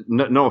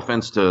 no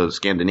offense to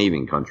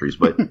Scandinavian countries,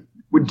 but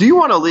do you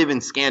want to live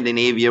in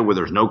Scandinavia where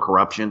there's no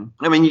corruption?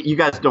 I mean, you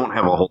guys don't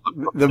have a whole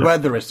lot. The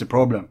weather is the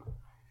problem.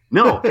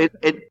 No,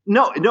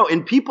 no.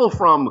 And people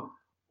from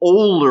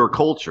older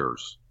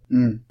cultures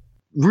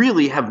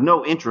really have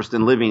no interest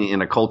in living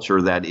in a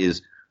culture that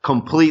is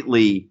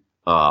completely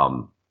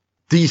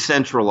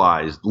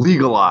decentralized,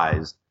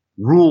 legalized,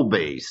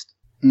 rule-based.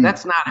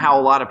 That's not how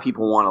a lot of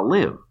people want to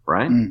live,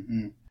 right?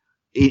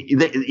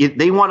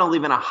 They want to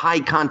live in a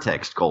high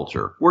context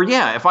culture where,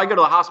 yeah, if I go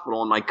to the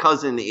hospital and my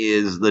cousin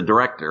is the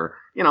director,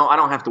 I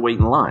don't have to wait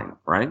in line,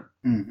 right?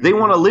 They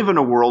want to live in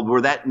a world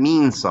where that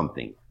means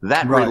something.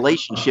 That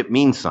relationship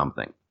means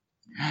something.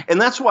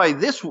 And that's why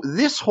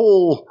this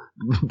whole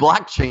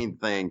blockchain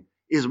thing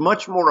is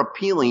much more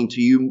appealing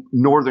to you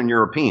Northern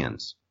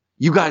Europeans.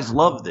 You guys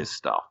love this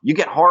stuff. You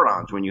get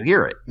hard-ons when you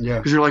hear it. Yeah.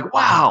 Because you're like,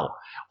 wow,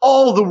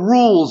 all the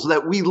rules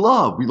that we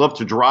love. We love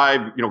to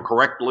drive,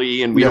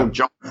 correctly, and we don't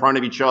jump in front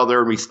of each other,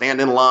 and we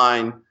stand in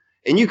line.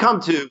 And you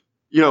come to,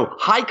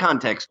 high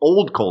context,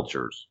 old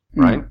cultures,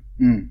 right?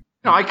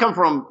 I come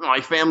from my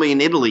family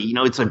in Italy.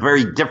 It's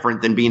very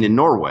different than being in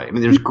Norway. I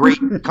mean, there's great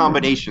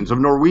combinations of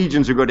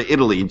Norwegians who go to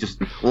Italy and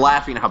just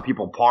laughing at how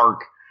people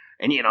park.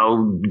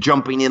 And,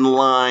 jumping in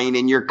line,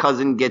 and your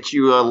cousin gets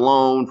you a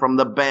loan from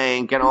the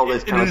bank and all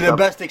this kind of stuff. The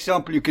best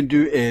example you can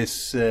do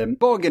is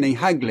bargaining,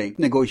 haggling,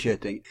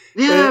 negotiating.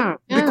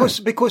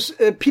 Because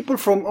people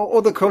from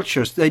other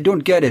cultures, they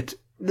don't get it.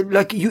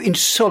 Like, you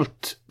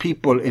insult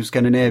people in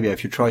Scandinavia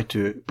if you try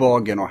to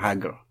bargain or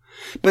haggle.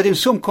 But in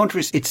some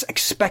countries, it's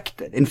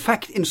expected. In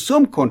fact, in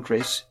some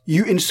countries,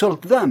 you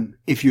insult them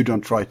if you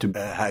don't try to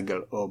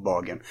haggle or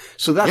bargain.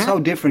 So that's how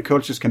different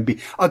cultures can be.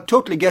 I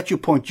totally get your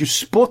point. You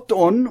spot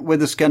on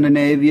with the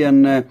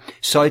Scandinavian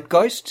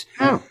zeitgeist.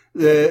 Yeah.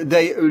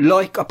 They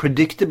like a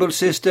predictable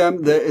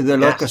system. They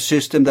like a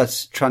system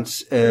that's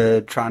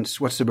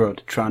what's the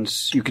word?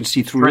 You can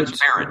see through it.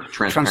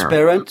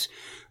 Transparent.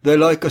 They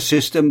like a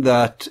system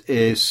that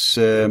is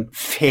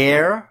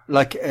fair,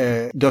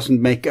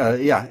 doesn't make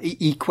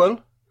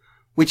equal,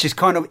 which is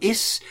kind of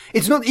it's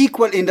not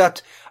equal in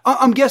that.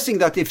 I'm guessing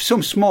that if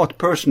some smart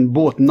person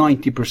bought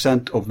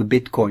 90% of the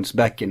bitcoins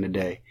back in the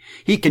day,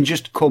 he can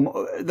just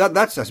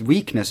that's a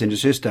weakness in the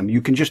system. You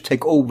can just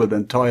take over the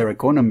entire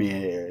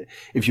economy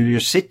if you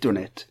just sit on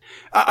it.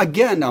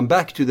 Again, I'm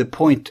back to the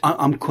point.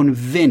 I'm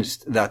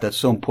convinced that at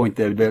some point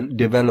they will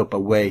develop a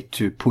way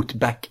to put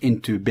back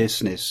into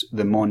business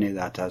the money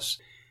that has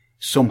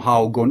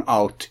somehow gone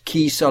out.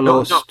 Keys are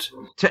lost.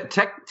 No.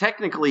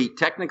 Technically,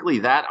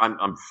 that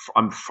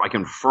I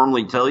can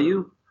firmly tell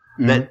you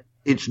that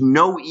it's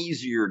no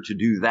easier to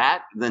do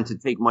that than to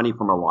take money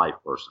from a live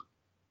person.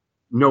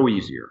 No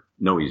easier.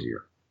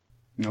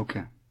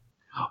 Okay.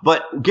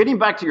 But getting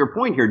back to your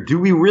point here, do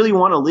we really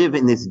want to live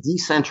in this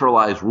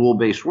decentralized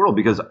rule-based world?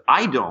 Because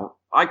I don't.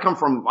 I come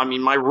from,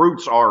 my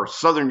roots are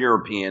Southern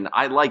European.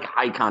 I like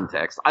high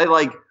context. I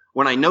like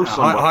when I know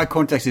someone. High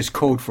context is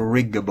code for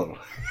riggable.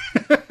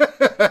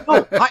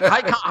 No,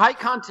 high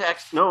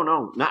context.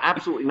 No,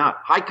 absolutely not.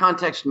 High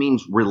context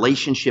means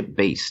relationship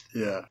based.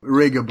 Yeah,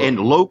 riggable. And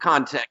low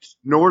context,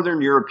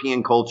 Northern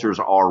European cultures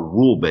are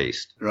rule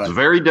based. Right. It's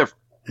very different.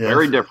 Yes.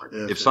 Very different.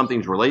 Yes, if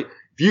something's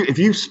if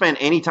you spend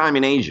any time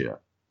in Asia,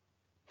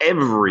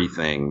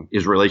 everything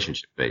is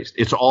relationship based.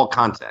 It's all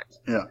context.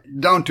 Yeah,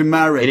 down to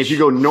marriage. And if you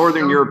go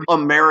Northern Europe,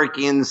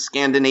 Americans,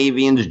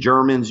 Scandinavians,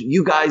 Germans,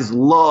 you guys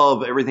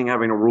love everything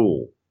having a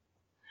rule.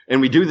 And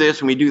we do this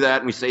and we do that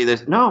and we say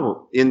this.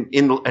 No, in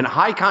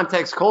high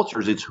context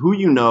cultures, it's who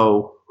you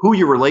know, who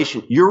you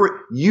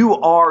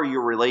are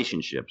your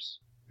relationships.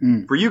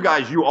 For you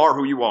guys, you are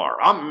who you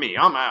are. I'm me.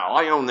 I'm Al.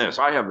 I own this.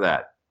 I have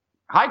that.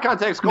 High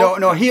context culture.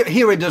 No.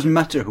 Here it doesn't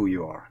matter who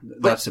you are.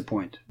 That's the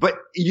point. But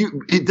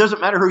it doesn't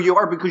matter who you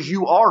are because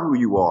you are who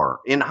you are.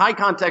 In high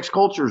context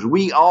cultures,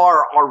 we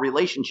are our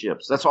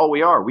relationships. That's all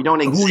we are. We don't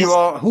exist.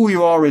 Who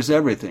you are is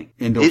everything.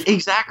 In those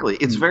exactly.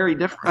 It's very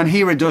different. And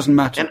here it doesn't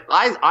matter. And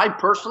I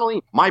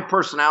personally, my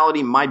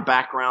personality, my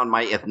background,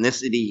 my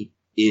ethnicity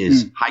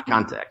is high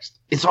context.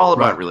 It's all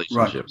about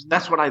relationships. Right.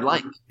 That's what I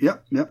like.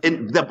 Yep.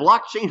 And the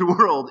blockchain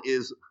world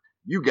is.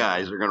 You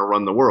guys are going to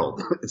run the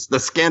world. It's the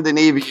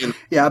Scandinavian.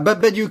 Yeah,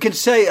 but you can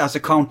say as a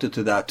counter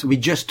to that, we're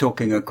just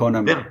talking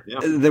economy.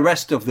 Yeah. The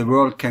rest of the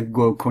world can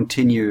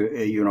continue,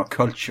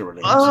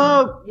 culturally.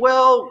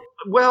 Well,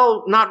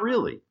 not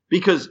really,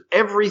 because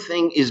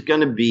everything is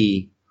going to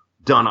be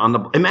done on the.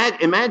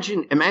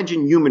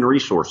 Imagine human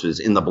resources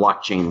in the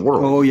blockchain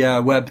world. Oh yeah,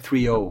 Web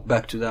 3.0.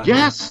 Back to that.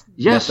 Yes.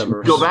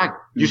 Metaverse. Go back.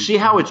 You see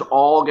how it's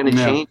all going to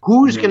change?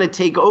 Who's going to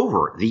take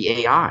over?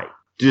 The AI.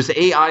 Does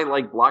AI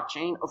like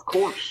blockchain? Of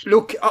course.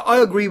 Look, I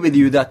agree with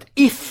you that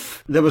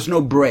if there was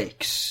no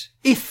breaks,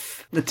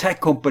 if the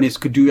tech companies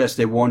could do as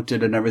they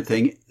wanted and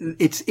everything,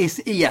 it's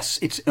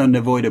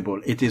unavoidable.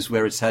 It is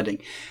where it's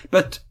heading.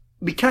 But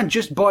we can't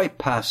just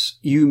bypass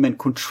human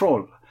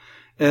control.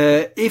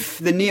 If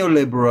the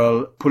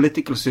neoliberal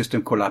political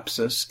system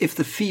collapses, if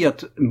the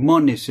fiat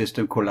money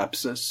system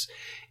collapses,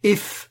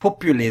 if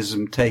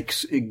populism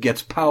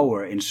gets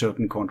power in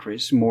certain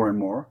countries more and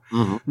more,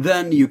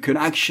 then you can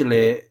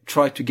actually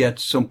try to get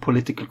some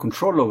political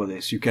control over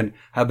this. You can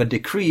have a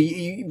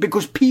decree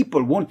because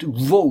people want to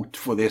vote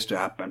for this to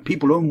happen.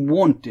 People don't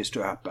want this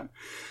to happen.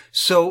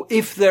 So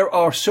if there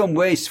are some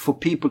ways for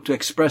people to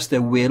express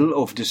their will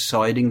of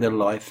deciding their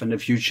life and the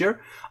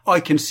future, I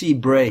can see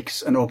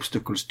breaks and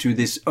obstacles to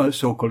this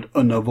so-called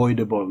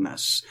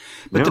unavoidableness.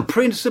 But the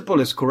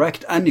principle is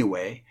correct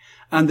anyway.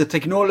 And the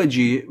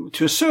technology,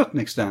 to a certain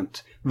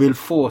extent, will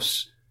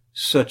force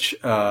such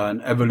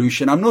an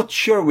evolution. I'm not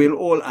sure we'll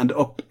all end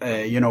up,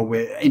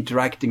 with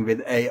interacting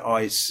with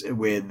AIs,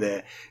 with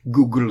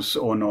Googles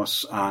on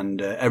us,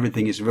 and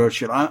everything is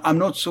virtual. I'm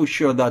not so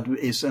sure that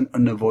is an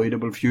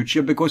unavoidable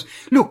future, because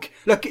look,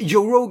 like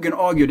Joe Rogan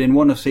argued in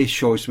one of his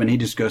shows when he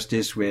discussed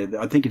this with,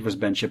 I think it was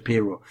Ben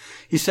Shapiro.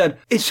 He said,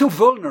 it's so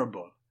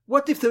vulnerable.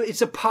 What if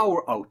it's a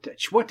power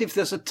outage? What if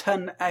there's a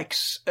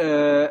 10x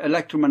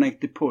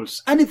electromagnetic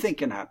pulse? Anything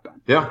can happen.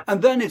 Yeah.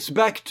 And then it's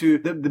back to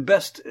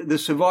the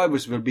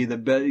survivors will be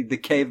the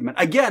cavemen.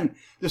 Again,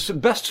 the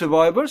best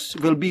survivors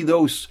will be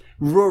those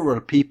rural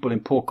people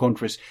in poor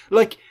countries.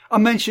 Like I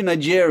mentioned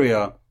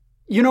Nigeria.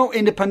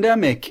 In the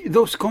pandemic,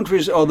 those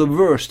countries are the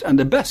worst and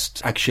the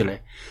best, actually.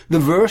 The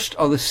worst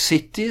are the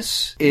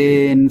cities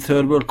in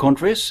third world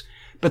countries,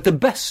 but the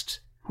best,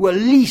 who are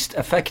least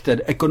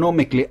affected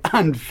economically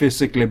and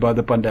physically by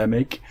the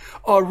pandemic,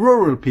 are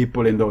rural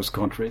people in those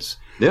countries.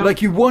 Yeah.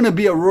 Like you want to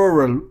be a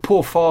rural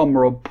poor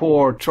farmer or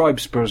poor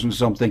tribesperson or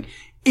something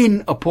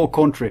in a poor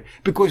country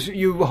because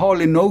you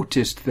hardly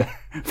noticed the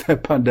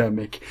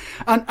pandemic.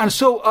 And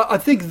so I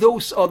think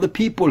those are the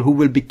people who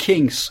will be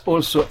kings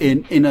also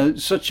in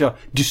such a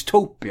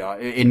dystopia,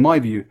 in my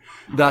view.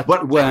 That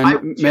I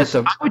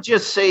would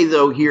just say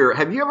though here,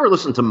 have you ever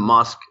listened to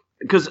Musk?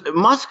 Because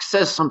Musk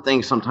says some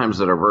things sometimes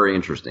that are very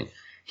interesting.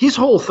 His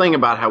whole thing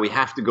about how we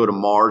have to go to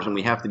Mars and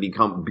we have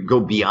to go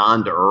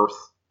beyond Earth.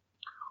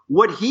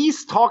 What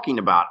he's talking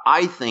about,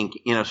 I think,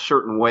 in a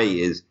certain way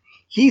is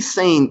he's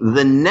saying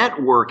the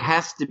network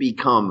has to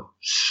become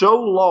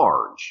so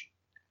large,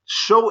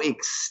 so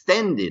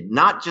extended,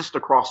 not just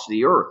across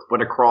the Earth,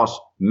 but across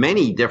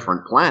many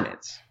different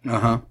planets.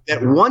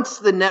 That once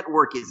the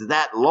network is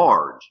that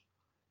large,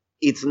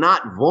 it's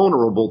not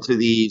vulnerable to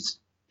these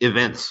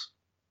events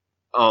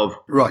of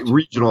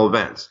regional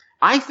events.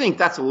 I think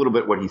that's a little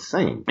bit what he's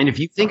saying. And if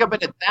you think of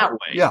it that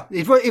way. Yeah,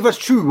 it was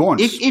true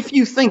once. If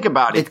you think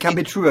about it. It can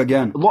be true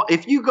again.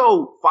 If you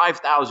go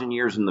 5,000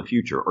 years in the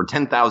future or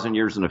 10,000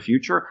 years in the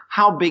future,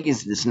 how big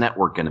is this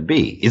network going to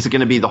be? Is it going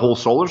to be the whole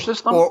solar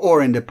system?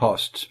 Or in the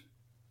past.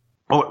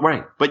 Oh,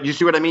 right. But you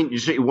see what I mean? You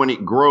see when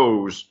it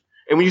grows.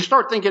 And when you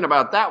start thinking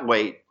about that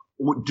way,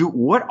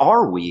 what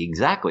are we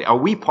exactly? Are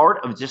we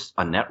part of just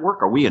a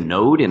network? Are we a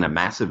node in a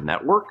massive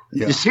network?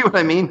 Yeah. You see what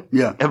I mean?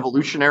 Yeah.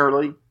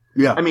 Evolutionarily?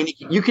 Yeah. I mean,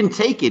 you can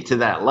take it to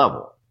that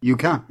level. You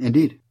can,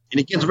 indeed.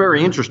 And it gets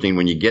very interesting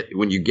when you get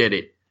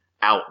it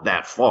out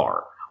that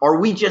far.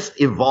 Are we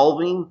just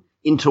evolving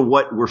into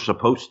what we're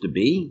supposed to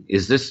be?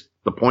 Is this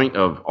the point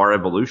of our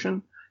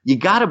evolution? You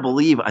got to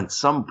believe at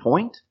some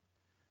point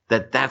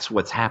that that's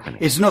what's happening.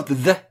 It's not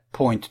the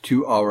point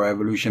to our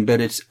evolution,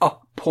 but it's a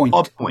point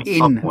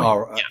in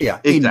our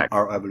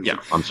evolution.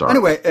 Yeah, I'm sorry.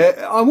 Anyway,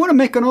 I want to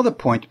make another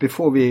point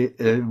before we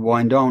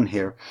wind down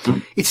here. Mm-hmm.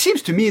 It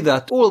seems to me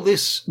that all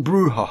this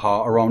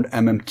brouhaha around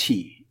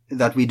MMT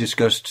that we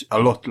discussed a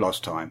lot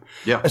last time,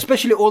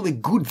 especially all the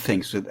good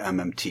things with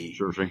MMT,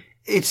 sure.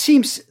 It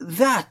seems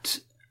that,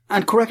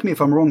 and correct me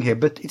if I'm wrong here,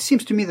 but it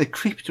seems to me that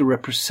crypto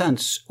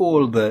represents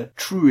all the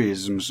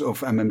truisms of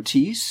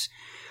MMTs,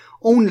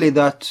 only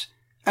that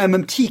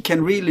MMT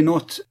can really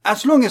not,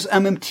 as long as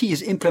MMT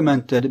is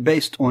implemented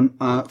based on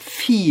a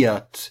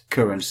fiat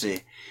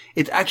currency,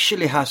 it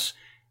actually has,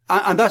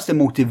 and that's the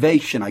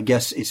motivation, I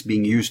guess, is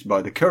being used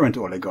by the current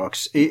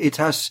oligarchs. It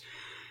has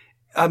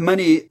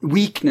many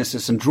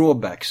weaknesses and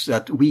drawbacks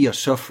that we are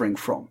suffering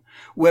from.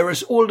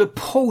 Whereas all the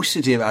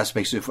positive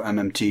aspects of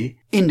MMT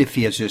in the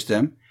fiat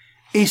system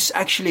is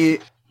actually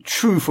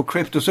true for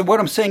crypto. So what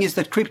I'm saying is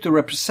that crypto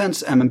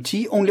represents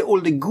MMT, only all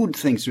the good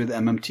things with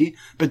MMT,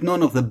 but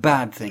none of the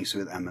bad things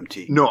with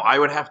MMT. No, I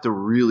would have to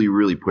really,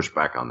 really push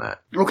back on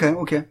that.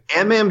 Okay.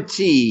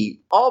 MMT,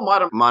 all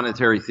modern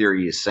monetary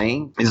theory is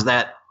saying is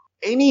that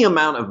any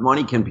amount of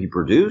money can be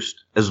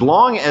produced as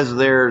long as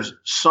there's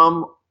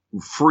some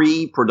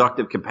free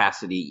productive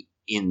capacity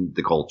in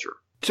the culture.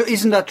 So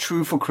isn't that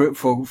true for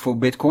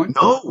Bitcoin?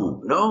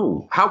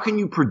 No. How can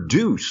you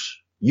produce?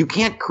 You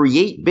can't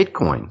create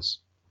Bitcoins.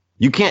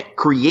 You can't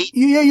create.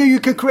 Yeah. You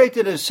can create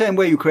it the same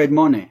way you create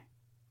money.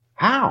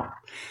 How?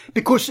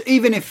 Because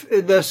even if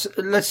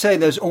let's say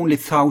there's only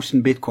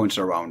 1,000 Bitcoins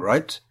around,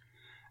 right?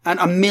 And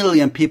 1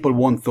 million people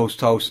want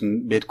those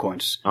 1,000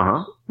 Bitcoins.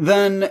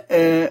 Then,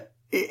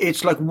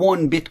 it's like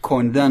 1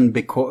 Bitcoin then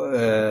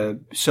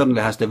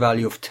suddenly has the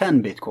value of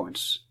 10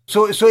 Bitcoins.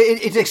 So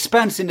it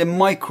expands in the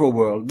micro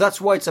world. That's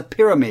why it's a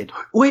pyramid.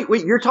 Wait,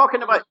 you're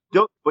talking about,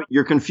 but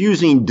you're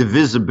confusing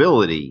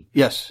divisibility.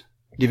 Yes.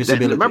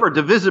 Divisibility. Remember,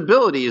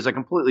 divisibility is a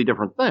completely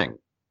different thing.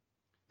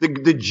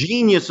 The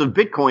genius of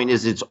Bitcoin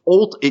is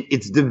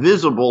it's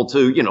divisible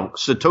to,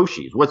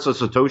 Satoshis. What's a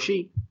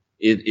Satoshi?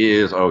 It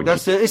is,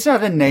 it's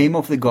not the name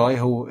of the guy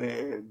who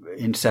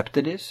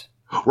incepted this.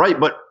 Right,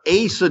 but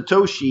a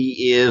Satoshi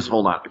is,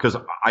 hold on, because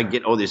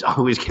I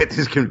always get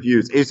this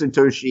confused. A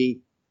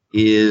Satoshi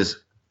is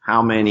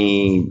how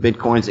many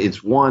Bitcoins?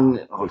 It's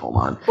one, hold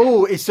on.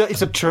 Oh, it's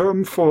a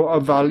term for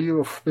a value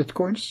of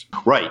Bitcoins?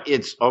 Right,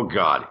 it's, oh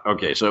God.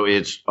 Okay, so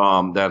it's,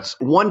 that's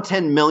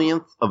 1/10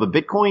 millionth of a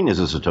Bitcoin is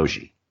a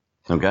Satoshi.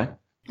 Okay.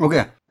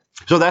 Okay.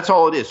 So that's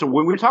all it is. So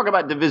when we talk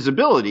about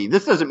divisibility,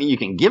 this doesn't mean you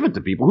can give it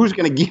to people. Who's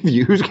going to give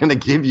you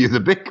the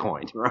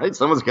Bitcoin, right?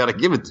 Someone's got to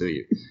give it to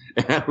you.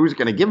 Who's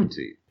going to give it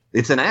to you?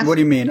 It's an asset. What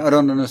do you mean? I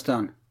don't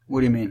understand. What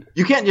do you mean?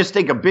 You can't just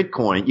take a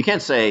Bitcoin. You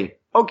can't say,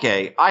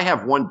 okay, I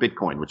have one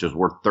Bitcoin, which is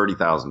worth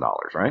 $30,000,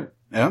 right?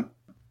 Yeah.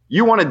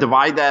 You want to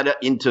divide that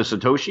into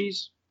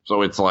Satoshis?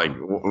 So it's like,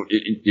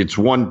 it's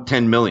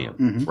 10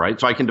 million, right?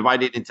 So I can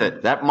divide it into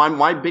that.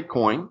 My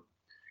Bitcoin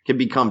can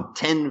become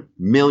 10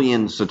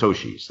 million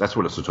Satoshis. That's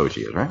what a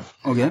Satoshi is, right?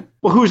 Okay.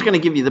 Well, who's going to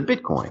give you the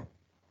Bitcoin?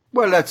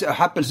 Well, that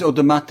happens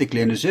automatically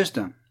in the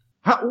system.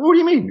 What do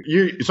you mean?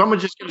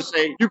 Someone's just going to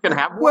say, you can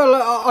have one?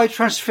 Well, I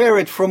transfer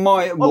it from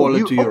my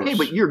wallet to yours. Okay,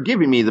 but you're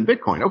giving me the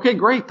Bitcoin. Okay,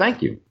 great.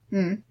 Thank you.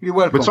 You're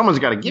welcome. But someone's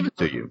got to give it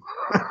to you,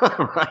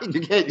 right?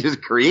 You can't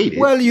just create it.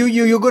 Well,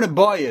 you're going to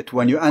buy it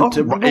when you enter.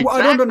 Exactly.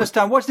 I don't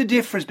understand. What's the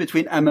difference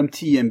between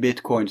MMT and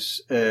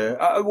Bitcoins?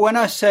 When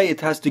I say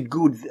it has the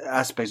good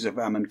aspects of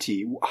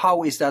MMT,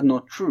 how is that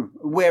not true?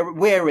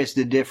 Where is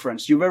the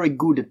difference? You're very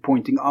good at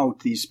pointing out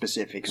these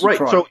specifics. Right.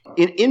 So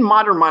in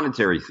modern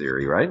monetary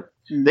theory, right,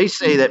 they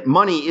say that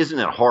money isn't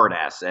a hard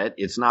asset.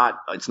 It's not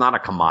a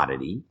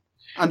commodity.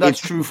 And that's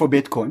true for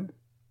Bitcoin.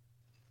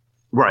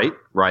 Right.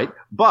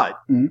 But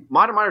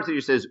modern monetary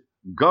theory says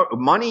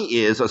money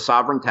is a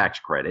sovereign tax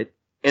credit,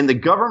 and the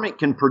government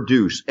can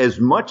produce as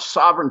much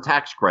sovereign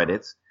tax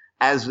credits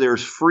as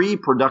there's free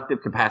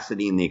productive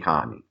capacity in the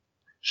economy.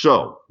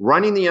 So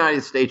running the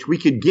United States, we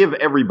could give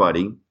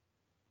everybody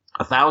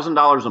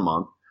 $1,000 a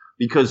month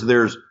because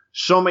there's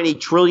so many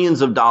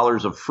trillions of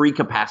dollars of free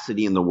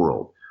capacity in the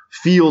world.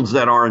 Fields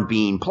that aren't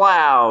being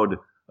plowed,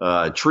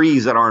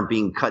 trees that aren't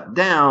being cut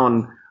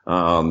down,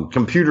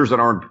 factories that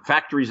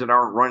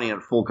aren't running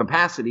at full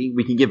capacity.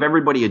 We can give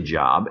everybody a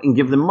job and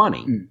give them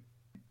money.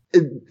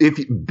 If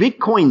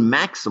Bitcoin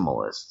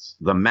maximalists,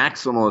 the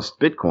maximalist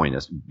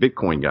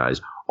Bitcoin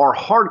guys, are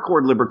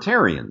hardcore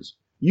libertarians,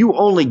 you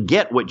only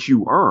get what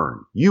you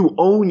earn. You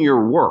own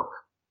your work.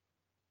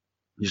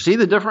 You see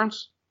the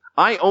difference?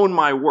 I own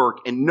my work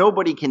and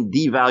nobody can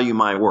devalue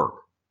my work.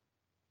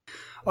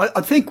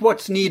 I think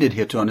what's needed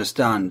here to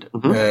understand,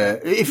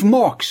 if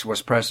Marx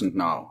was present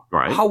now,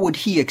 right, how would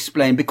he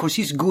explain, because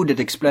he's good at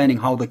explaining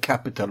how the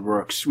capital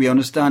works. We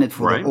understand it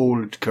for the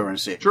old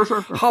currency.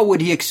 Sure. How would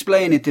he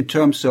explain it in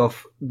terms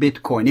of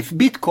Bitcoin? If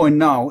Bitcoin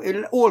now,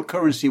 all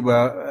currency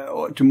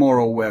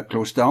tomorrow were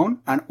closed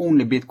down and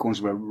only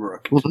Bitcoins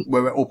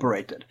were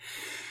operated.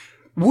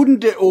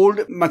 Wouldn't the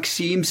old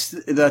maxims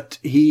that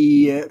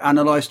he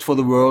analyzed for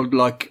the world,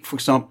 like, for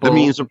example, the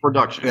means of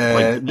production,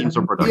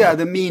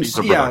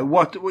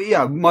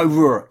 my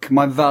work,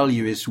 my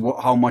value is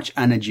how much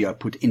energy I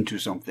put into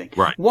something.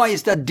 Right. Why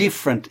is that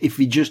different if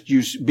we just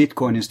use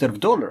Bitcoin instead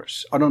of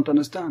dollars? I don't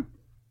understand.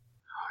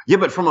 Yeah,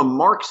 but from a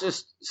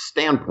Marxist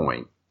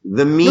standpoint,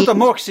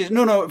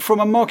 from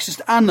a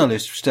Marxist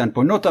analyst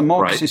standpoint, not a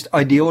Marxist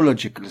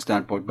ideological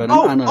standpoint, but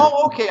an analyst.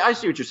 Oh, okay, I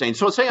see what you're saying.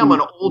 So say I'm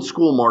an old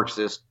school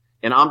Marxist.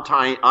 And I'm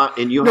tying,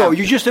 you're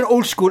just an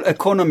old school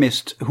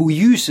economist who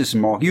uses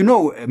Marx. You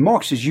know,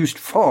 Marx is used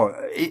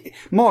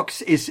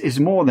Marx is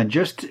more than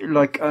just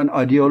like an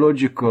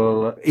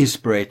ideological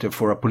inspirator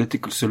for a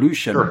political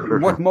solution.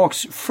 What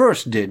Marx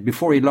first did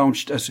before he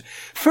launched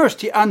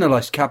first he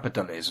analyzed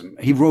capitalism.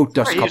 He wrote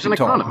Das Kapital.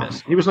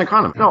 He was an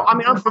economist. No, I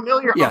mean, I'm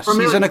familiar. Yes,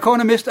 he's an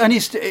economist and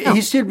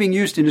he's still being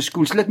used in the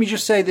schools. Let me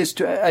just say this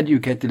to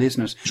educate the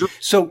listeners. Sure.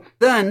 So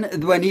then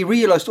when he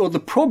realized all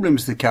the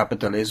problems with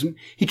capitalism,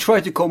 he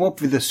tried to come up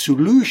with a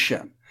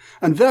solution.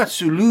 And that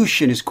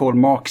solution is called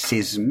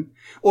Marxism,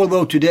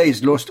 although today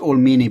it's lost all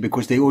meaning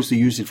because they also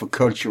use it for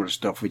cultural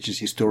stuff, which is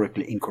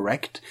historically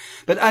incorrect.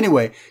 But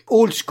anyway,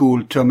 old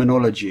school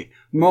terminology.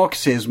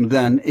 Marxism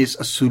then is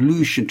a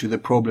solution to the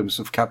problems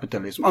of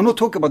capitalism. I'm not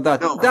talking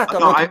about that.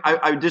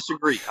 I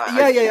disagree.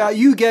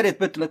 You get it,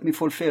 but let me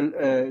fulfill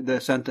the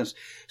sentence.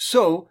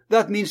 So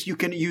that means you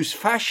can use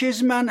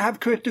fascism and have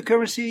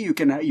cryptocurrency. You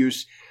can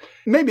use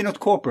maybe not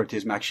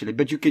corporatism actually,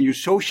 but you can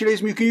use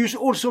socialism. You can use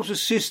all sorts of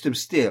systems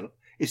still.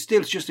 It's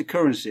still just a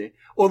currency,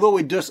 although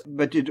it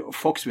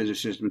fucks with the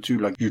system too,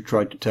 like you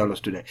tried to tell us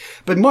today.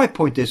 But my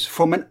point is,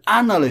 from an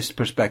analyst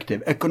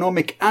perspective,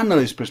 economic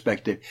analyst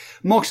perspective,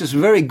 Marx is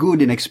very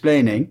good in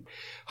explaining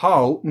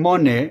how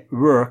money,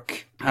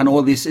 work, and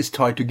all this is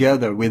tied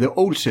together with the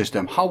old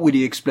system. How would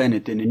he explain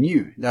it in the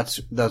new?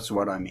 That's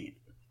what I mean.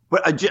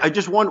 But I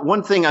just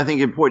one thing I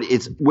think important.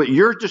 It's what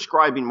you're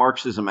describing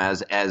Marxism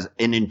as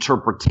an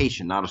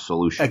interpretation, not a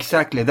solution.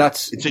 Exactly.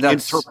 That's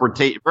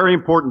interpretation. Very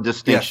important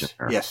distinction.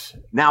 Yes.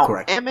 Now,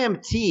 correct.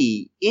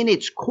 MMT in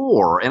its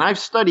core, and I've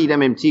studied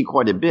MMT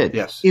quite a bit,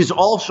 is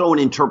also an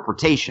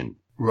interpretation.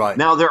 Right.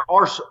 Now, there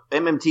are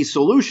MMT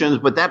solutions,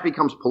 but that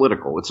becomes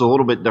political. It's a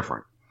little bit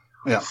different.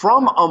 Yeah.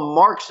 From a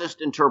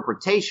Marxist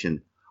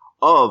interpretation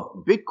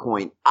of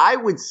Bitcoin, I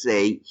would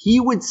say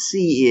he would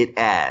see it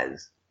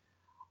as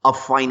a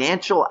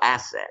financial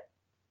asset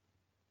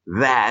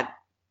that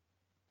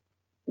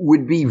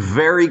would be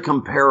very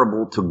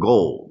comparable to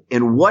gold.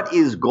 And what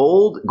is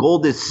gold?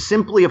 Gold is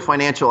simply a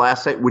financial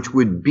asset which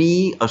would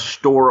be a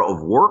store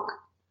of work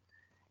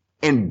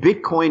and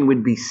Bitcoin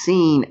would be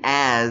seen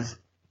as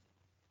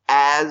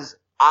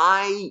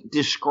I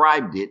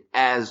described it,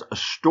 as a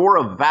store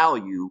of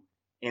value,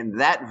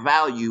 and that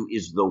value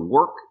is the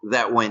work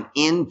that went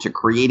into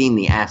creating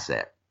the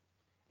asset.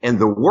 And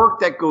the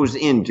work that goes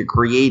into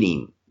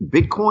creating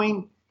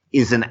Bitcoin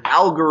is an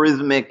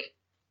algorithmic,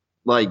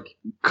 like,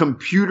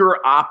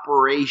 computer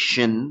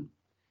operation,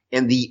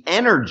 and the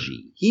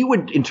energy, he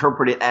would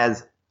interpret it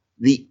as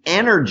the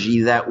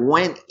energy that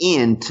went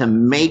in to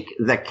make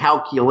the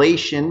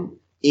calculation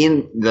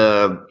in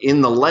the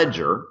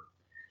ledger.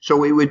 So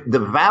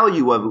the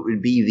value of it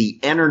would be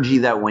the energy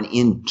that went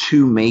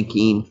into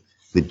making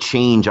the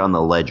change on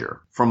the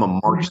ledger from a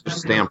Marxist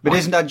standpoint. But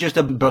isn't that just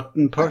a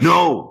button push?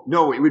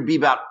 No, it would be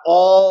about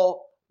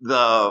all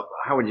the,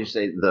 how would you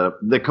say,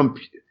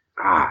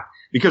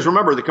 because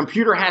remember, the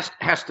computer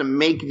has to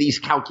make these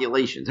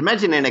calculations.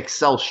 Imagine an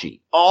Excel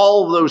sheet.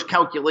 All those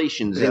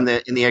calculations in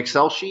the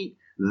Excel sheet,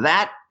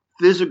 that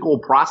physical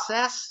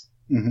process,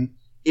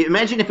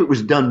 imagine if it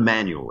was done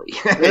manually.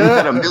 And you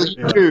had a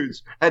million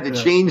dudes had to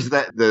change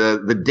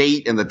the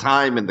date and the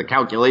time and the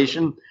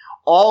calculation.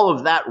 All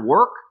of that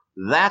work,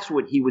 that's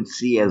what he would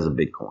see as a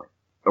Bitcoin.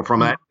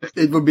 From that,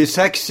 it would be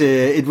sexy.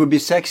 It would be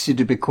sexy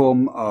to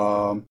become.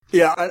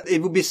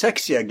 It would be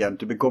sexy again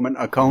to become an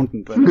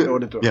accountant and an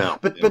auditor.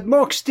 But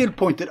Marx still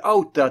pointed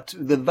out that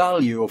the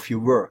value of your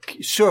work,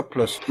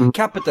 surplus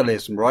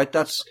capitalism, right?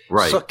 That's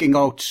sucking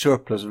out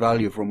surplus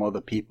value from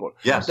other people.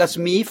 Yes, that's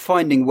me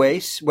finding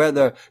ways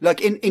whether,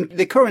 like in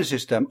the current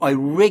system, I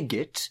rig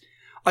it.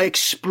 I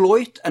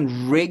exploit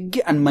and rig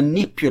and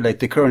manipulate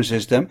the current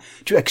system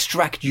to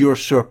extract your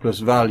surplus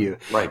value.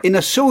 Right. In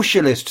a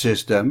socialist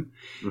system,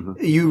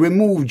 you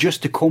remove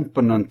just the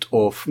component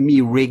of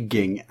me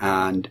rigging,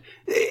 and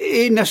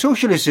in a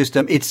socialist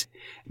system, it's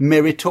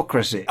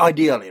meritocracy,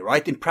 ideally,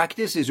 right? In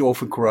practice, it's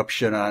often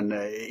corruption and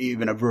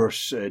even a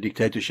worse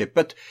dictatorship.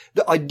 But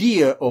the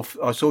idea of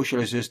a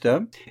socialist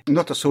system,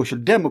 not a social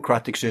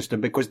democratic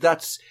system, because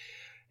that's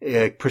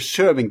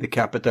preserving the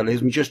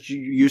capitalism, just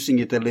using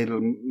it a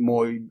little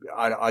more,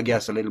 I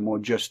guess, a little more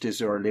justice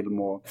or a little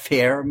more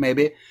fair,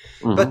 maybe.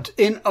 But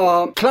in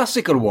a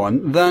classical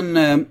one,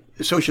 then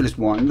socialist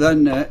one,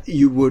 then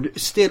you would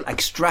still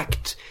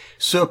extract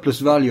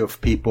surplus value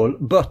of people,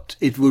 but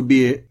it would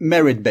be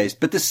merit-based.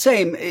 But the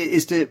same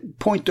is the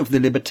point of the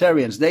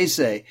libertarians. They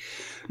say,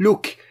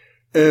 look,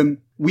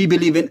 we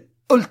believe in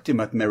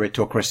ultimate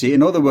meritocracy.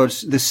 In other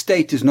words, the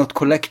state is not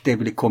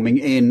collectively coming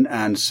in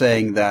and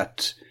saying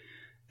that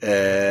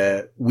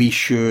we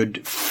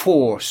should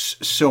force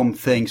some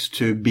things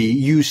to be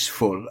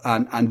useful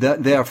and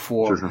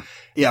therefore,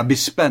 be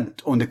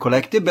spent on the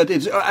collective. But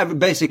it's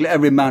basically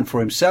every man for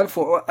himself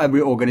or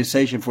every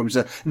organization for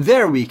himself.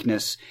 Their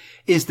weakness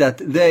is that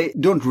they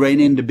don't rein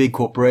in the big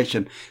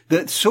corporation.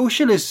 The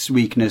socialists'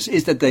 weakness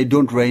is that they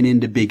don't rein in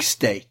the big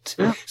state.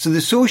 Yeah. So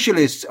the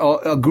socialists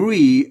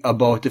agree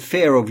about the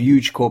fear of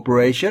huge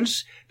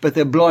corporations, but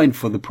they're blind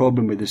for the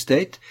problem with the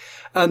state.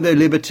 And the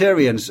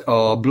libertarians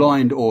are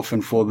blind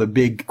often for the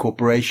big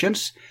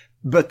corporations,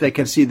 but they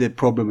can see the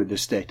problem with the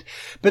state.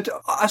 But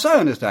as I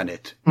understand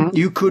it,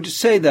 you could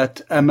say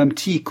that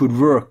MMT could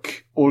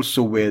work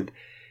also with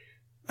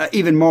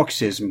even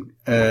Marxism.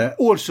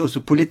 All sorts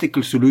of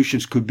political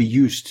solutions could be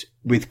used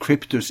with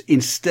cryptos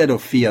instead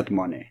of fiat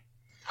money.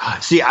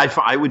 See,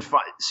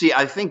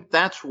 I think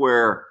that's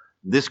where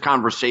this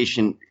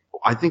conversation,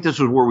 I think this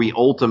is where we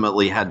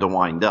ultimately had to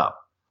wind up.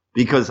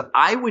 Because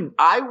I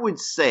would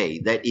say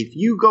that if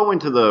you go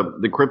into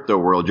the crypto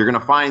world, you're going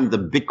to find the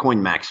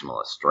Bitcoin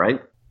maximalists, right?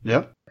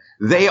 Yeah.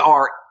 They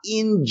are,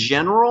 in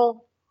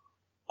general,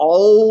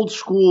 old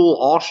school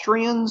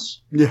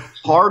Austrians,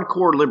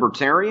 hardcore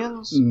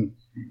libertarians,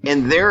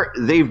 and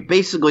they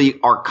basically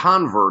are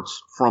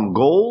converts from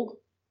gold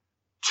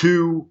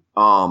to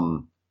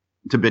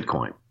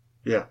Bitcoin.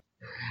 Yeah.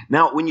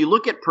 Now, when you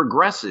look at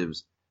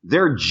progressives,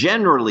 they're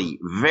generally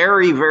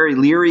very, very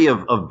leery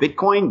of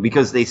Bitcoin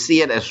because they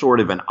see it as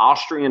sort of an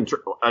Austrian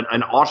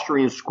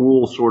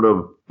school sort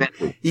of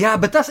method. Yeah,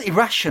 but that's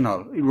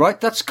irrational, right?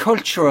 That's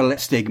cultural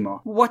stigma.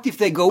 What if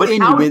they go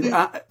in with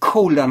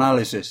cold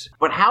analysis?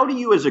 But how do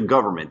you, as a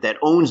government that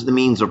owns the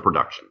means of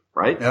production,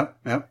 right?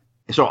 Yeah.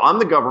 So I'm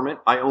the government.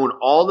 I own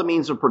all the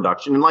means of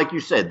production. And like you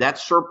said, that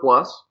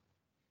surplus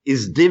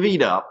is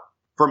divvied up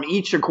from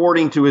each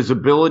according to his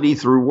ability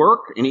through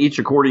work and each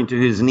according to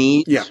his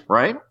needs,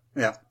 right?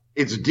 Yeah.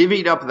 It's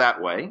divvied up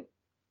that way.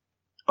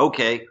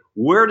 Okay.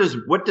 What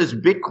does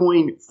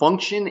Bitcoin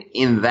function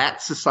in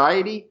that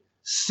society?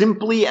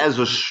 Simply as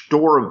a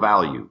store of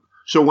value.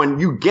 So when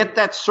you get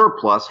that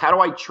surplus, how do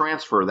I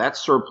transfer that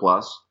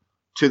surplus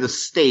to the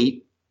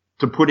state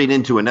to put it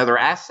into another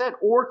asset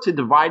or to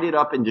divide it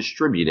up and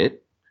distribute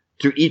it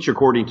to each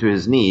according to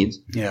his needs?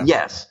 Yeah.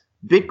 Yes,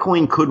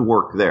 Bitcoin could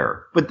work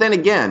there. But then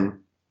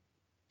again,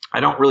 I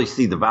don't really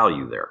see the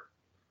value there.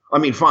 I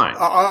mean, fine.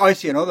 I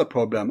see another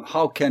problem.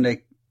 How can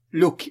they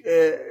look,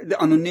 the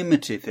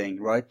anonymity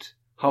thing, right?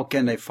 How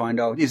can they find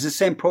out? It's the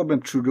same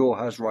problem Trudeau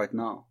has right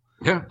now.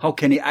 Yeah. How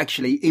can he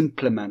actually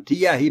implement?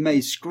 Yeah, he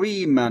may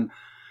scream and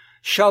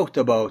shout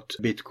about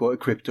Bitcoin,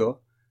 crypto,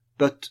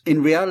 but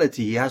in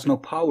reality he has no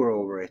power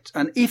over it.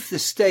 And if the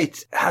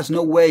state has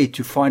no way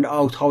to find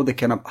out how they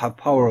can have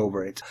power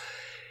over it,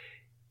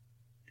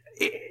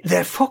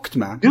 they're fucked,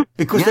 man.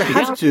 Because they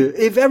have to.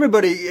 If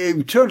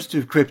everybody turns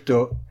to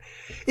crypto,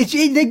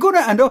 they're going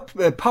to end up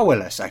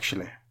powerless,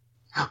 actually.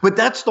 But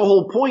that's the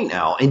whole point,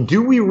 Al. And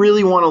do we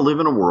really want to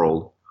live in a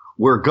world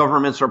where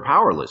governments are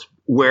powerless,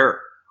 where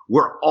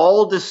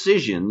all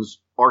decisions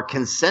are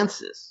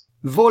consensus?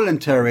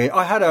 Voluntary.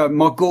 I had a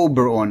Mark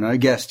Gober on, I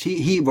guess.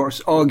 He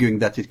was arguing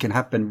that it can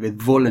happen with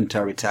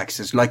voluntary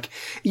taxes. Like,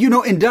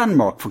 in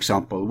Denmark, for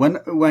example,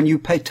 when you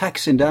pay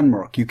tax in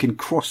Denmark, you can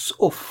cross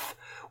off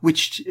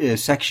which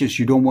sections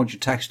you don't want your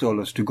tax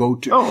dollars to go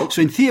to. Oh.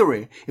 So in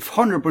theory, if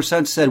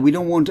 100% said we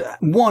don't want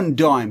one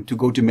dime to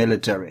go to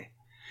military,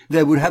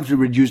 they would have to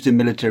reduce the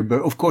military.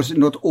 But of course,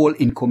 not all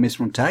income is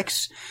from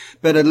tax,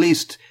 but at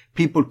least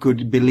people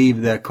could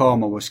believe their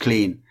karma was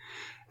clean.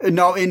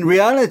 Now, in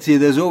reality,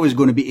 there's always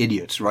going to be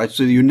idiots, right?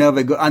 So you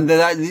never go, and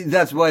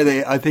that's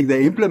why I think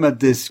they implement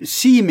this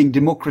seeming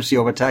democracy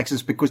over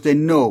taxes, because they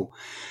know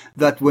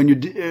that when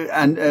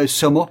you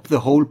sum up the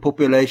whole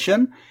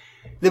population,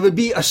 there will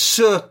be a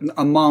certain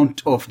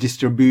amount of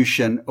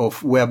distribution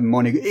of where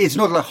money, it's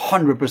not like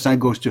 100%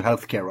 goes to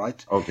healthcare,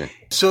 right? Okay.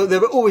 So there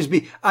will always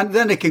be, and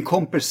then they can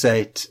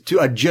compensate to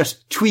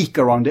adjust, tweak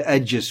around the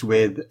edges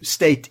with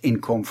state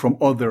income from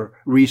other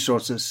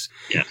resources.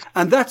 Yes.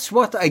 And that's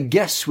what I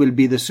guess will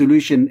be the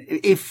solution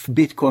if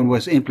Bitcoin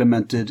was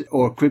implemented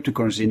or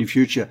cryptocurrency in the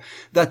future,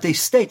 that the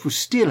state would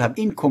still have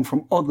income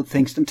from other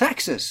things than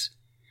taxes.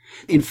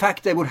 In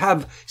fact, they would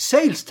have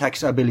sales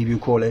tax, I believe you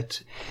call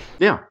it.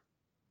 Yeah.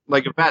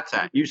 Like a VAT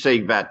tax. You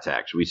say VAT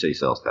tax. We say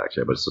sales tax.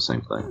 Yeah, but it's the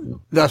same thing.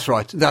 That's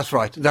right.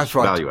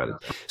 Value added.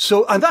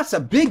 So, and that's a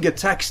bigger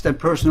tax than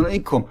personal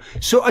income.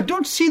 So I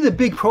don't see the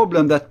big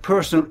problem that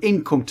personal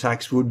income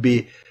tax would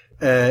be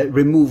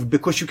removed,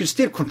 because you can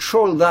still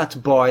control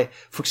that by,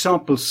 for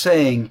example,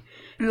 saying,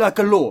 like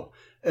a law,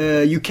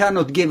 you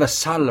cannot give a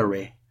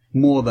salary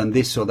more than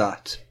this or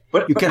that.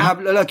 But you can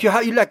have,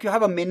 you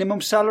have a minimum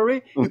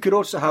salary. You could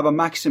also have a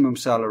maximum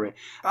salary.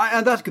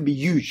 And that could be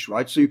huge,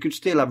 right? So you could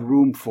still have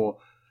room for,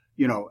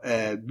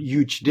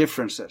 huge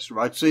differences,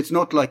 right? So it's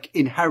not like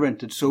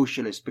inherited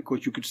socialist,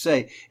 because you could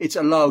say it's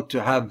allowed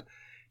to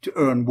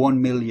earn $1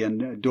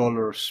 million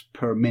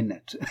per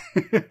minute,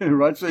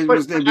 right? So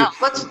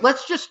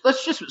let's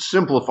just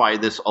simplify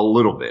this a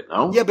little bit,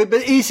 no? Yeah, but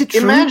is it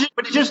true?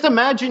 Just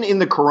imagine in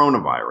the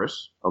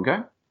coronavirus, okay?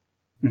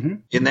 Mm-hmm.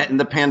 In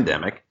the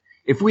pandemic,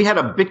 if we had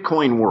a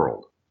Bitcoin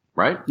world,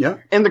 right? Yeah.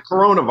 And the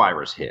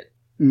coronavirus hit.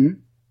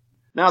 Mm-hmm.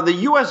 Now, the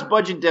U.S.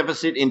 budget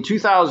deficit in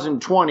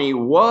 2020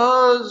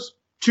 was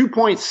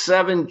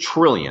 $2.7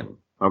 trillion.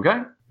 Okay.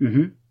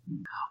 Mm-hmm.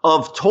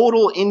 Of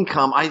total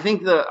income, I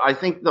think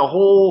the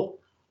whole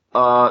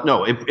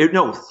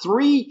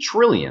 3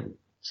 trillion.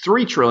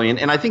 3 trillion,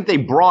 and I think they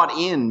brought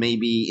in,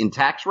 maybe in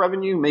tax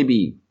revenue,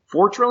 maybe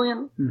 4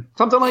 trillion,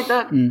 something like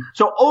that.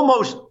 So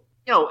almost,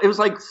 it was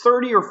like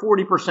 30 or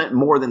 40%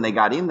 more than they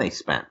got in, they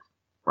spent,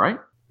 right?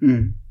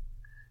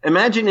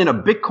 Imagine in a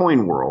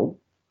Bitcoin world,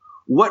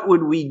 what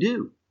would we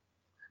do?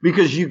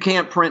 Because you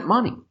can't print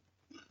money.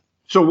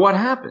 So what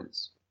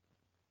happens?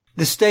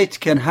 The state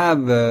can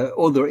have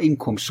other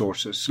income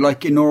sources.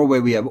 Like in Norway,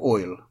 we have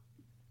oil.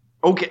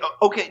 Okay.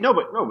 No,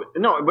 but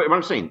what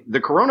I'm saying,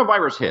 the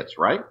coronavirus hits,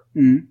 right?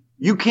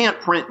 You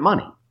can't print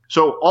money.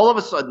 So all of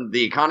a sudden,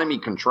 the economy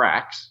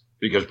contracts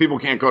because people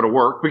can't go to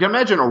work. We can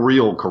imagine a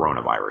real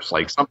coronavirus,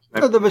 like something.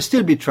 No, there will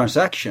still be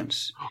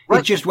transactions. Right.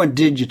 It just went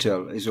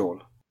digital, is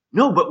all.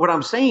 No, but what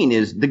I'm saying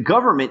is the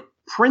government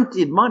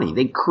printed money.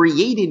 They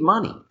created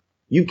money.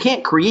 You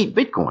can't create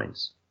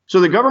Bitcoins. So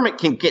the government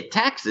can get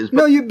taxes.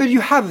 But but you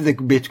have the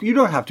Bitcoin. You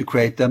don't have to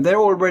create them. They're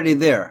already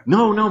there.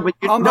 But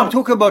I'm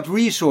talking about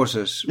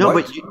resources. No,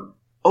 right?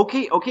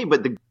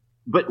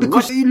 but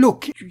because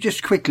look,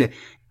 just quickly,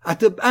 at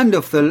the end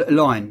of the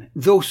line,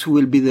 those who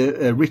will be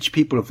the rich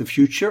people of the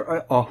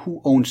future are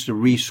who owns the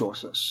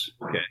resources.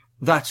 Okay.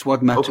 That's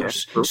what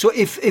matters. Okay. So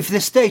if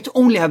the state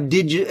only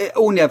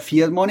have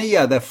fiat money,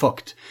 yeah, they're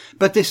fucked.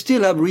 But they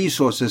still have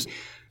resources.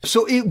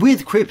 So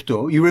with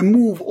crypto, you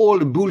remove all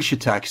the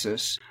bullshit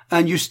taxes,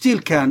 and the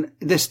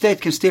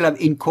state can still have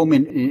income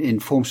in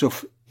forms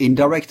of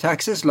indirect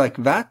taxes like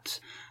VAT,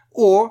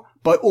 or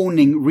by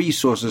owning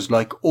resources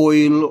like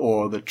oil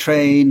or the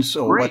trains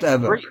or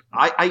whatever. Great.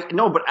 I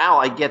know, but Al,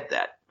 I get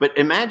that. But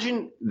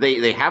imagine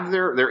they have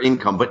their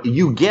income, but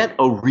you get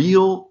a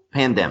real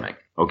pandemic,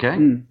 okay?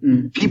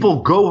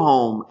 People go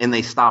home and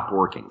they stop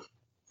working.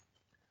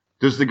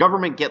 Does the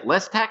government get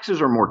less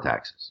taxes or more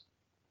taxes?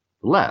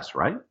 Less,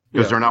 right?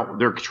 Because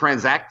they're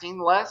transacting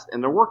less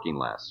and they're working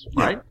less,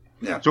 right?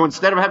 Yeah. So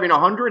instead of having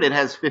 100, it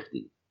has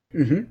 50.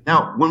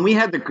 Now, when we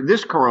had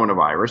this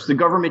coronavirus, the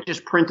government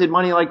just printed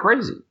money like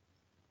crazy.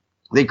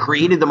 They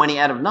created the money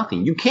out of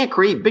nothing. You can't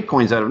create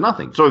Bitcoins out of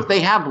nothing. So if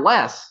they have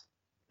less,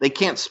 they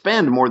can't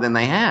spend more than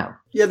they have.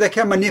 Yeah, they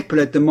can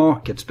manipulate the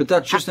markets, but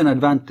that's just an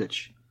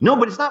advantage. No,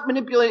 but it's not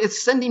manipulating.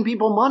 It's sending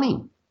people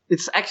money.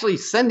 It's actually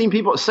sending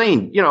people,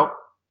 saying,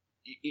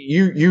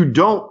 you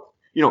don't,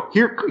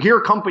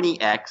 here company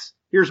X,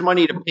 here's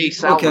money to pay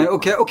salary.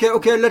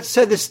 Okay. Let's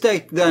say the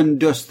state then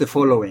does the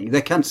following.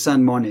 They can't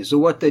send money. So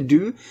what they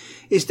do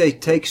is they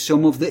take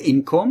some of the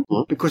income,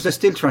 because there's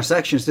still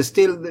transactions. They're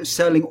still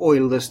selling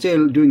oil. They're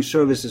still doing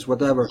services,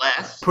 whatever.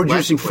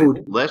 Producing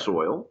food. Less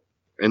oil.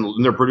 And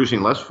they're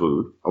producing less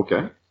food.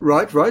 Okay.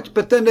 Right.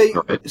 But then they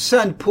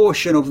send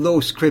portion of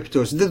those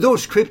cryptos.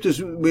 Those cryptos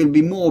will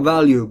be more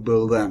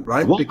valuable then,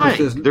 right? Why?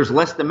 Because there's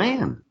less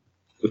demand.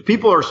 If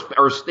people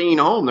are staying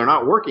home, they're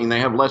not working,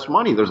 they have less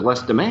money, there's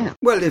less demand.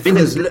 Well, if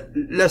there's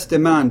less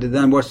demand,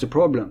 then what's the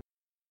problem?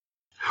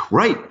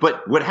 Right,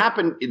 but what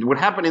happened in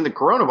the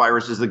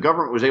coronavirus is the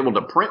government was able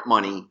to print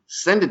money,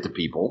 send it to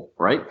people,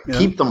 right? Yeah.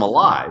 Keep them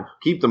alive,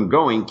 keep them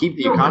going, keep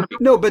the economy.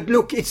 No, but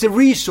look, it's the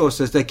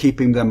resources that are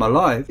keeping them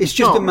alive. It's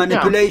just the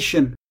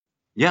manipulation.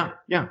 Yeah,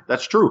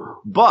 that's true.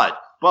 But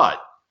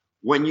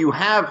when you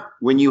have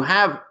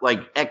like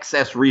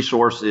excess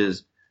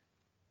resources,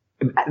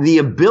 the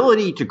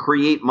ability to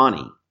create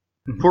money,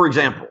 for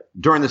example,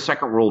 during the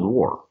Second World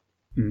War,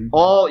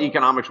 all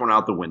economics went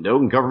out the window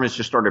and governments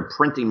just started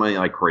printing money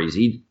like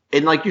crazy.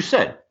 And like you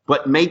said,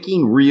 but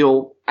making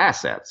real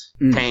assets,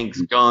 tanks,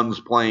 guns,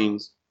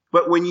 planes.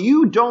 But when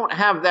you don't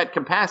have that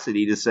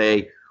capacity to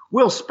say,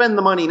 we'll spend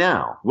the money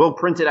now, we'll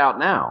print it out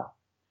now,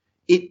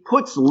 it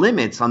puts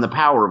limits on the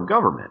power of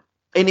government.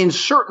 And in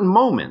certain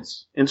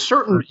moments, in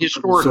certain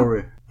historic...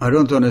 Sorry, I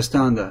don't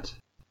understand that.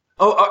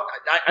 Oh,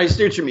 I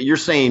see what you mean. You're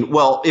saying,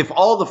 well, if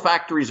all the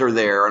factories are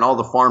there and all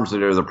the farms are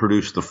there that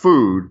produce the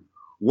food,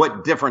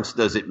 what difference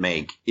does it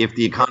make if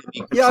the economy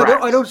contracts? Yeah,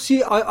 I don't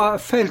see. I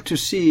fail to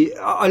see.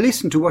 I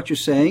listen to what you're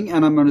saying,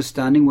 and I'm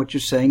understanding what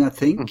you're saying, I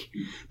think.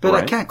 But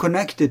I can't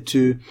connect it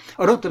to.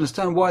 I don't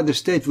understand why the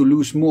state will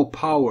lose more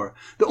power.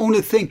 The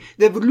only thing,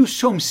 they would lose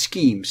some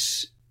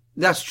schemes.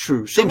 That's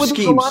true. Some schemes.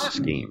 They would lose a lot of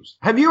schemes.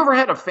 Have you ever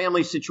had a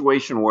family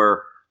situation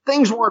where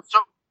things weren't so...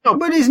 No.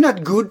 But isn't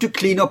that good to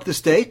clean up the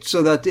state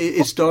so that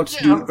it starts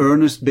doing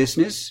earnest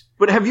business?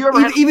 But have you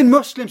ever even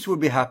Muslims would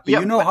be happy.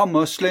 You know how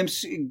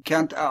Muslims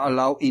can't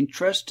allow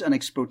interest and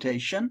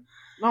exploitation?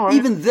 No,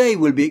 even they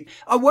will be.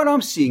 What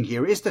I'm seeing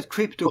here is that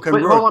crypto can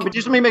work. Hold on, but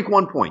just let me make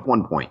one point.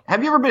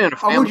 Have you ever been in a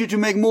family? I want you to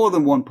make more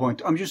than 1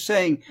 point. I'm just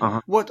saying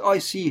what I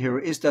see here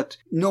is that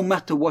no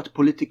matter what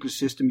political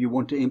system you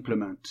want to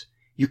implement,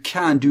 you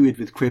can do it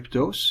with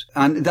cryptos,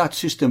 and that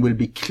system will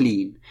be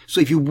clean.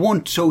 So if you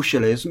want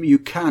socialism, you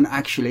can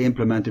actually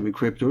implement it with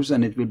cryptos,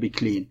 and it will be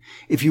clean.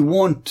 If you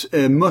want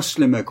a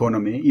Muslim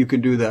economy, you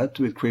can do that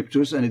with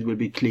cryptos, and it will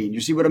be clean.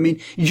 You see what I mean?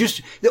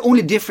 The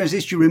only difference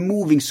is you're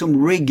removing some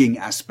rigging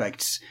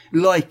aspects,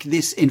 like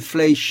this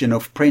inflation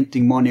of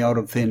printing money out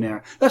of thin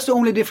air. That's the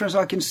only difference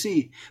I can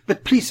see.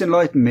 But please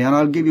enlighten me, and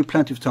I'll give you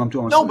plenty of time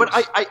to answer. No, but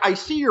I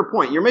see your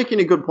point. You're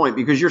making a good point,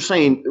 because you're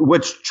saying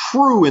what's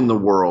true in the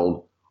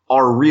world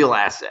are real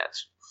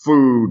assets,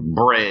 food,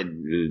 bread,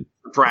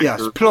 tractors.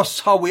 Yes, plus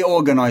how we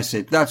organize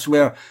it. That's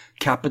where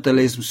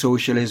capitalism,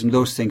 socialism,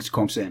 those things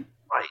comes in.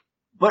 Right.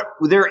 But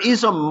there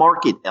is a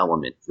market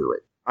element to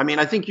it. I mean,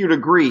 I think you'd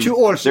agree. To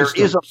all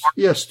systems.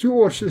 Yes, to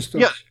all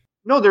systems. Yeah.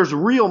 No, there's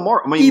real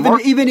market. I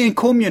mean, even in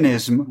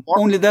communism,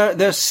 only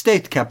there's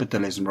state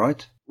capitalism,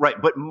 right? Right,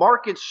 but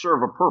markets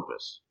serve a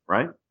purpose,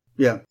 right?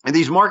 Yeah. And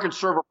these markets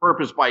serve a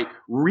purpose by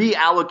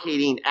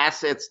reallocating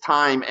assets,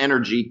 time,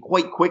 energy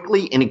quite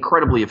quickly and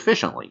incredibly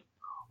efficiently.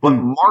 But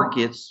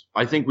markets,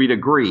 I think we'd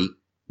agree,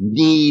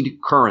 need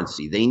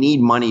currency. They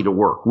need money to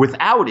work.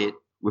 Without it,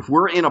 if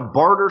we're in a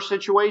barter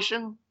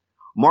situation,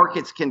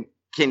 markets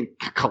can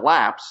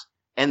collapse,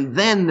 and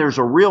then there's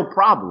a real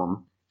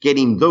problem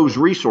getting those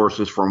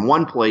resources from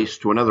one place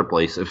to another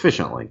place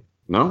efficiently.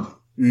 No?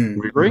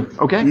 We agree?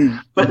 Okay.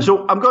 But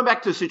so I'm going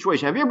back to the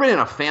situation. Have you ever been in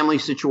a family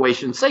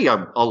situation, say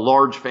a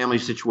large family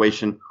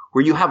situation,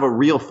 where you have a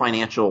real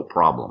financial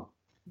problem?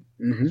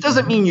 It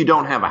doesn't mean you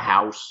don't have a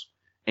house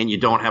and you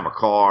don't have a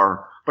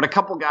car, but a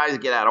couple guys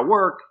get out of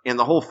work and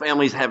the whole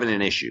family's having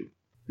an issue.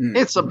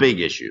 It's a big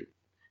issue.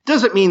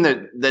 Doesn't mean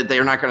that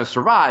they're not going to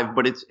survive,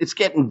 but it's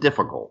getting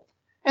difficult.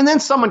 And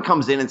then someone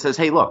comes in and says,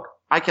 hey, look,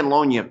 I can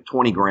loan you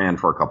 20 grand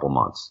for a couple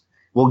months.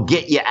 We'll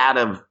get you out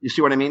of, you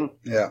see what I mean?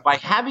 Yeah. By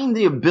having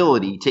the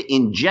ability to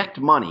inject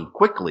money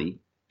quickly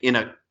in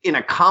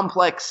a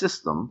complex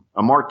system,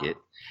 a market,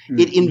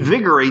 it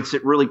invigorates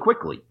it really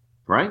quickly,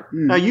 right?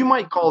 Now, you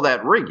might call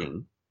that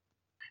rigging,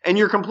 and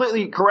you're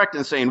completely correct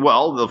in saying,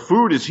 well, the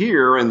food is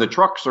here and the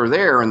trucks are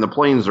there and the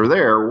planes are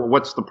there. Well,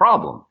 what's the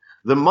problem?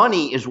 The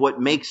money is what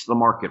makes the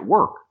market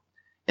work.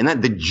 And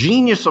that the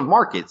genius of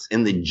markets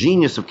and the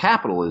genius of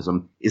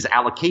capitalism is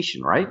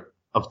allocation, right?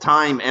 Of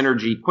time,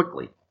 energy,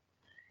 quickly.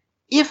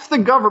 If the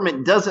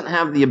government doesn't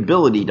have the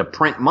ability to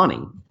print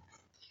money,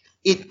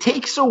 it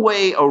takes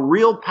away a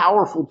real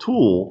powerful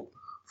tool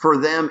for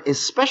them,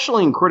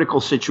 especially in critical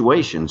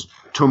situations,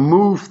 to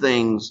move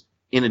things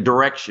in a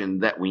direction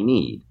that we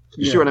need.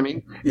 You see what I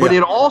mean? Yeah. But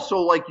it also,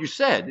 like you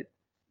said,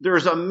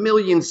 there's a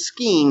million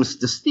schemes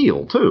to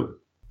steal too.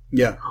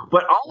 Yeah.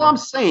 But all I'm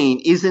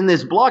saying is in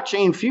this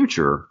blockchain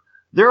future,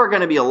 there are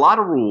going to be a lot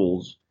of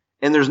rules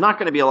and there's not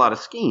going to be a lot of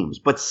schemes.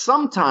 But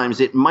sometimes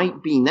it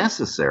might be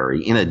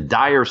necessary in a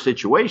dire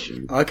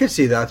situation. I can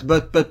see that,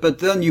 but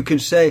then you can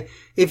say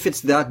if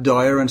it's that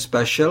dire and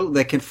special,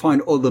 they can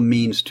find other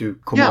means to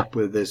come up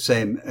with the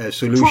same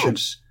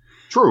solutions.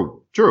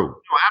 True. No,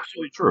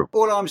 absolutely true.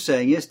 All I'm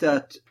saying is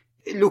that,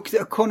 look,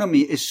 the economy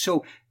is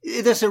so...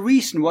 There's a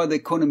reason why the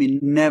economy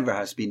never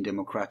has been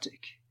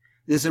democratic.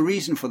 There's a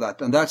reason for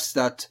that, and that's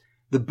that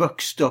the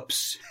buck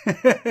stops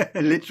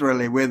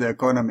literally with the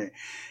economy.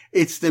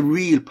 It's the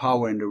real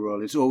power in the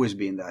world. It's always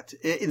been that.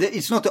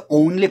 It's not the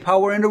only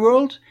power in the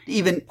world.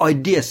 Even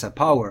ideas are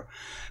power.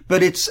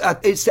 But it's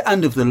the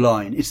end of the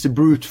line. It's the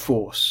brute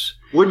force.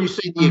 When you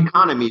say the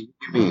economy,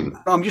 what do you mean?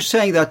 I'm just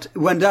saying that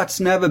when that's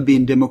never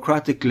been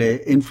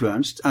democratically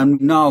influenced, and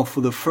now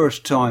for the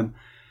first time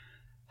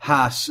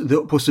has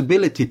the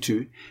possibility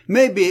to,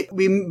 maybe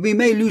we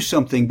may lose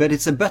something, but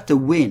it's a better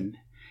win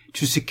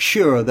to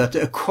secure that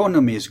the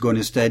economy is going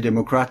to stay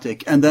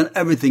democratic, and then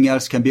everything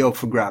else can be up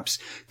for grabs.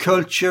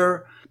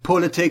 Culture,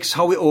 politics,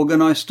 how we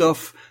organize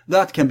stuff,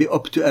 that can be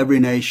up to every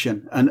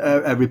nation and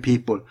every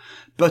people.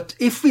 But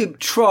if we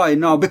try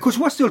now, because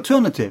what's the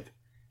alternative?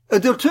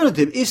 The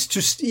alternative is to,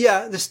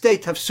 the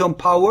state have some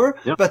power,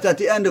 but at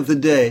the end of the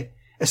day,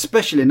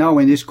 especially now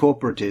in this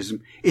corporatism,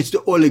 it's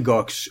the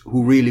oligarchs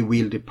who really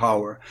wield the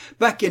power.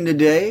 Back in the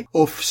day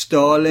of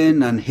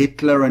Stalin and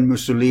Hitler and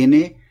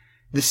Mussolini,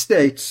 the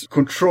states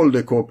control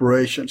the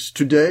corporations.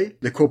 Today,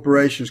 the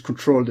corporations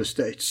control the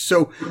states.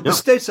 So the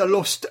states are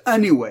lost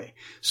anyway.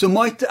 So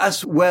might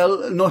as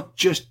well not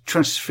just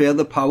transfer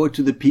the power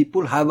to the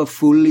people, have a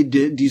fully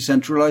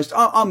decentralized.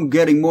 I'm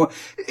getting more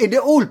in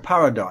the old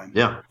paradigm.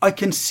 Yeah. I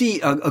can see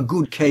a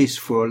good case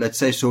for, let's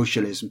say,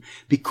 socialism,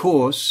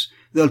 because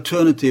the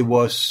alternative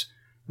was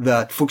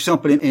that, for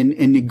example,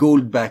 in the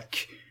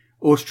Goldbach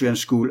Austrian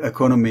school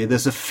economy,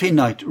 there's a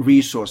finite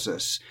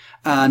resources,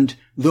 and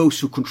those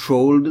who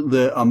controlled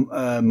the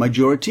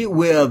majority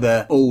were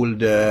the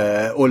old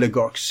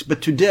oligarchs.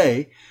 But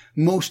today,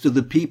 most of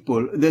the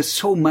people, there's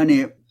so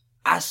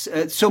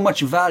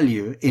much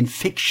value in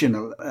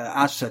fictional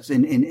assets.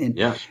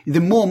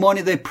 The more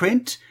money they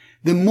print,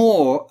 the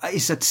more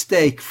is at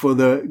stake for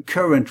the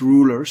current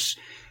rulers.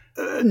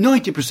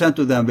 90%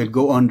 of them will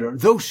go under.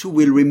 Those who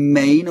will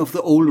remain of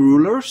the old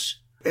rulers,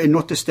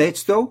 not the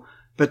states though,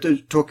 but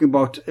talking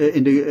about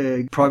in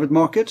the private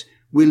market,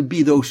 will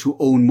be those who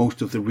own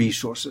most of the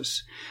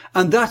resources.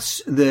 And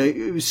that's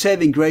the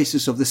saving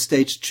graces of the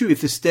states too.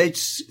 If the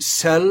states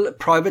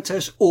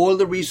privatize all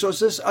the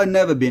resources, I've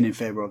never been in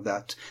favor of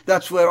that.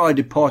 That's where I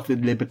depart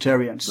with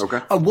libertarians.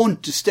 Okay. I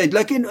want the state,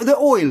 like in the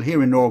oil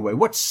here in Norway.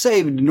 What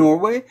saved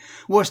Norway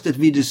was that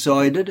we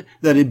decided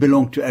that it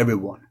belonged to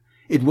everyone.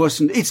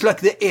 It's like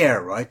the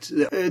air, right?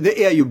 The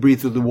air you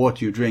breathe or the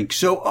water you drink.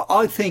 So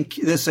I think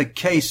there's a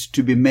case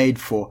to be made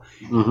for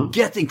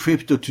getting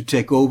crypto to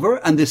take over,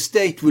 and the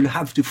state will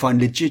have to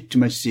find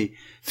legitimacy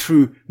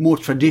through more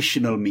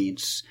traditional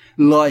means,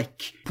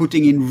 like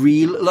putting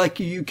in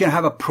like you can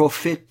have a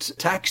profit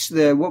tax,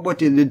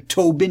 what is the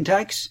Tobin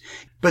tax?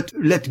 But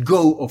let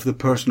go of the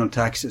personal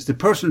taxes. The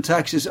personal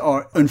taxes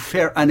are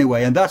unfair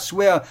anyway, and that's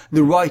where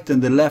the right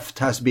and the left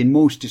has been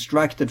most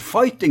distracted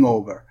fighting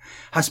over,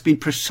 has been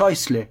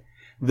precisely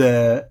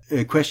the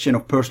question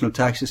of personal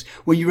taxes.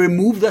 When you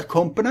remove that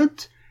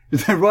component,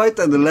 the right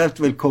and the left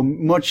will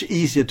come much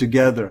easier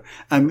together,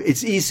 and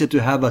it's easier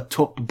to have a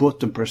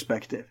top-bottom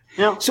perspective.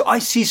 Yeah. So I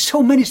see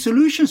so many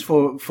solutions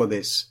for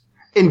this.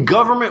 And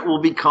government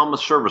will become a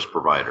service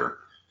provider.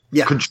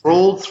 Yeah.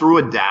 Controlled through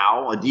a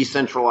DAO, a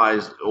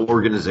decentralized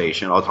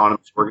organization,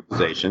 autonomous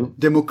organization.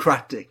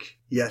 Democratic,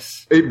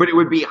 yes. But it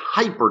would be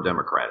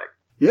hyper-democratic.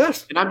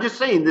 Yes. And I'm just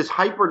saying, this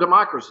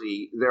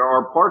hyper-democracy, there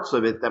are parts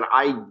of it that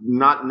I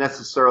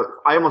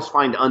almost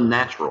find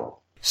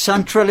unnatural.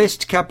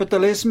 Centralist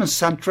capitalism and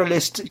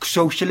centralist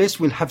socialists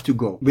will have to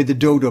go with the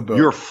dodo bird.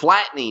 You're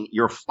flattening.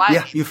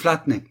 Yeah, you're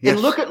flattening. Yes.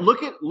 And look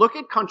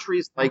at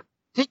countries like,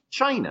 take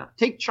China.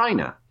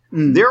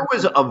 There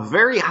was a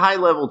very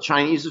high-level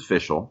Chinese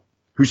official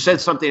who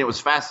said something that was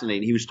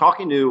fascinating. He was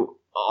talking to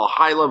a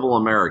high-level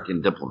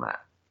American diplomat.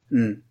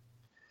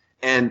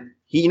 And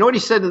you know what he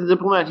said to the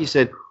diplomat? He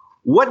said,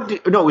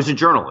 it was a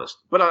journalist,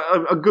 but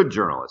a good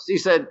journalist. He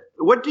said,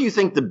 what do you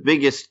think the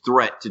biggest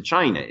threat to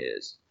China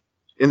is?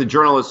 And the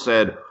journalist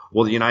said,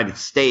 well, the United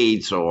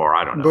States, or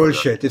I don't know.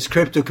 Bullshit. It's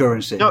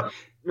cryptocurrency. No.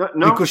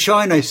 Because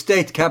China is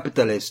state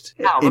capitalist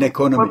in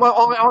economy.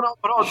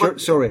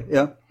 Sorry.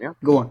 Yeah.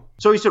 Go on.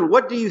 So he said,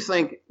 what do you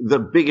think the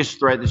biggest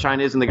threat to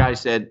China is? And the guy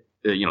said,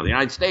 the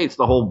United States,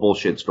 the whole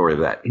bullshit story of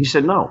that. He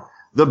said, no,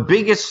 the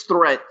biggest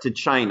threat to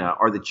China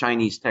are the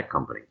Chinese tech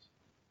companies.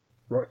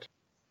 Right.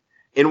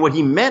 And what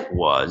he meant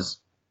was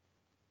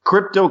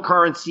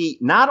cryptocurrency,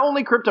 not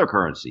only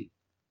cryptocurrency,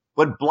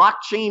 but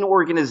blockchain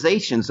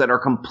organizations that are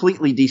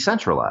completely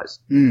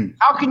decentralized.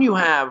 How can you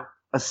have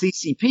a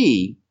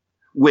CCP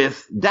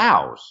with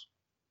DAOs?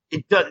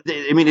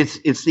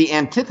 It's the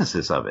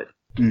antithesis of it.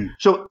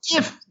 So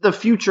if the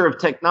future of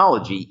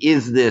technology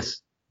is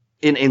this,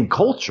 in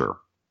culture,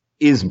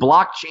 is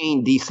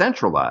blockchain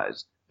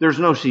decentralized, there's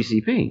no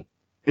CCP.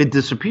 It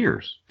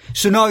disappears.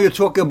 So now you're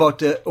talking about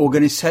the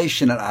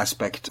organizational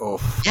aspect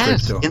of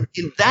crypto. And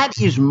that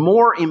is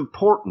more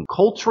important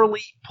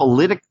culturally,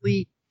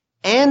 politically,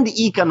 and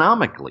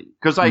economically.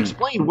 Because I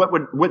explained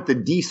what the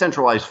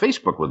decentralized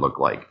Facebook would look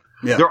like.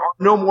 Yeah. There are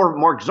no more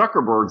Mark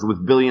Zuckerbergs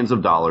with billions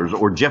of dollars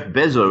or Jeff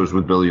Bezos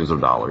with billions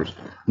of dollars.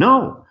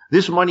 No,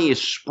 this money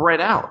is spread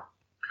out.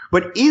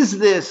 But is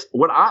this,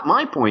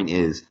 my point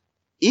is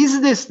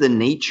this the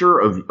nature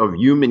of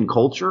human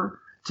culture?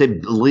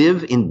 To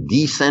live in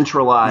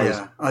decentralized.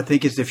 Yeah, I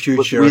think it's the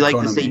future. We like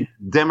to say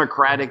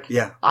democratic.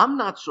 Yeah. I'm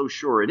not so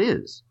sure it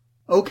is.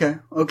 Okay.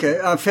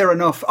 Fair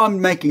enough. I'm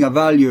making a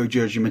value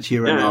judgment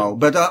here and now,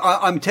 but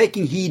I'm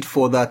taking heed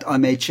for that. I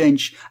may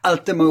change,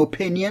 alter my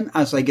opinion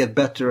as I get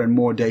better and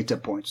more data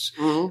points.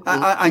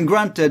 And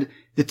granted,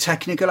 the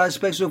technical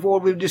aspects of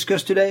what we've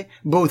discussed today,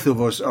 both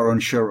of us are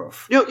unsure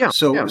of.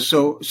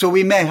 So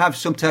we may have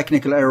some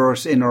technical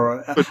errors in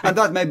our, and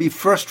that may be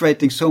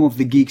frustrating some of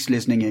the geeks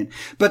listening in.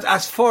 But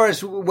as far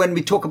as when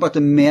we talk about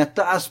the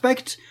meta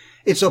aspect,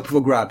 it's up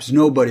for grabs.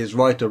 Nobody is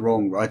right or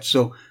wrong, right?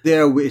 So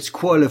there it's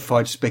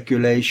qualified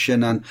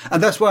speculation, and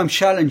that's why I'm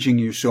challenging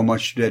you so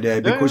much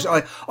today, because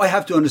I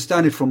have to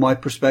understand it from my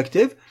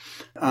perspective.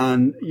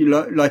 And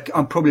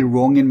I'm probably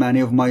wrong in many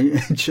of my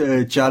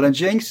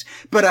challengings,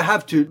 but I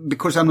have to,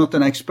 because I'm not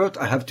an expert,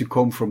 I have to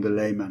come from the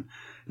layman.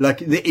 Like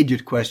the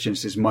idiot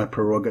questions is my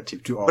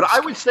prerogative to ask. But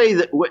I would say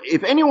that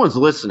if anyone's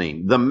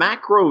listening, the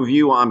macro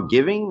view I'm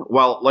giving,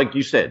 well, like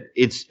you said,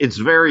 it's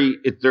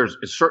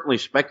certainly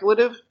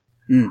speculative.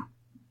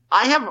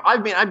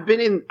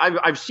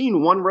 I've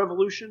seen one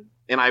revolution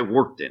and I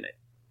worked in it.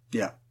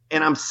 Yeah.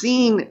 And I'm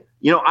seeing,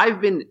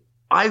 I've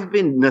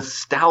been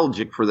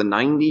nostalgic for the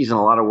 90s in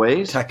a lot of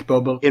ways. Tech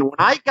bubble. And when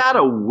I got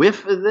a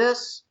whiff of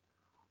this,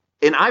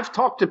 and I've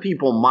talked to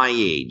people my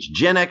age,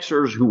 Gen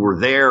Xers who were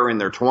there in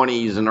their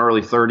 20s and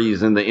early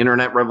 30s in the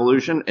internet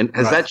revolution, and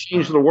has that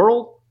changed the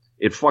world?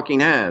 It fucking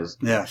has.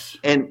 Yes.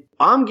 And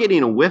I'm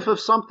getting a whiff of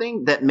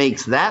something that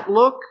makes that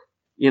look,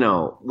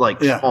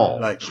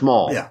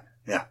 small. Yeah.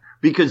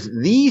 Because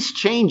these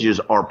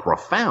changes are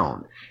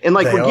profound. And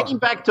we're getting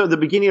back to the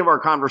beginning of our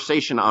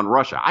conversation on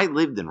Russia. I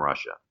lived in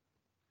Russia.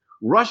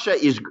 Russia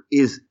is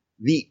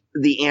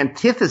the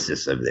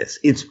antithesis of this.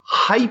 It's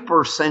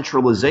hyper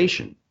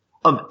centralization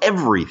of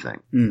everything,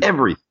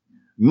 everything,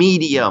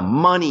 media,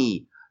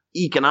 money,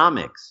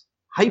 economics,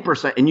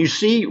 and you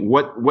see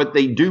what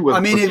they do with.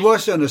 It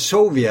was under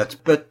Soviet,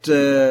 but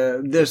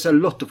there's a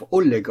lot of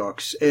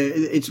oligarchs.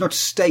 It's not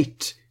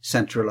state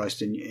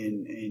centralized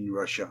in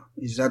Russia.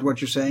 Is that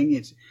what you're saying?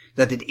 It's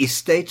that it is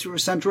state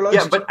centralized?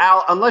 Yeah, but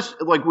Al, unless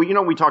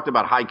we talked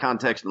about high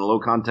context and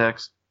low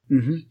context.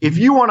 Mm-hmm. If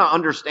you want to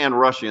understand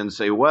Russia and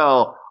say,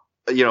 well,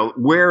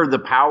 where the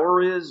power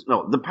is,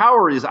 no, the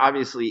power is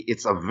obviously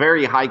it's a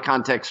very high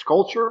context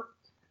culture,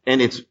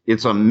 and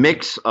it's a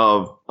mix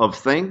of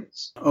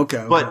things.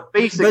 Okay. But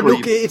basically,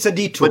 it's a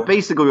detour. But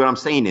basically, what I'm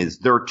saying is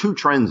there are two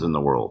trends in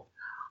the world: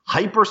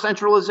 hyper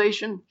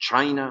centralization,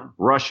 China,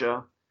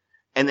 Russia,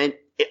 and then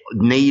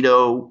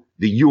NATO,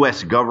 the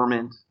U.S.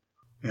 government.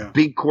 Yeah.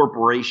 Big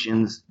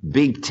corporations,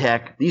 big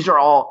tech. These are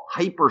all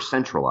hyper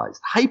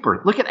centralized.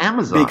 Look at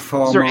Amazon. Big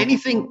pharma. Is there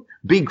anything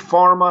big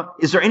pharma?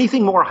 Is there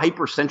anything more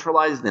hyper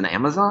centralized than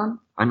Amazon?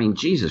 I mean,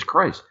 Jesus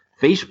Christ.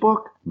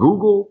 Facebook,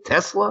 Google,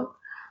 Tesla.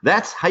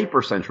 That's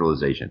hyper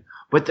centralization.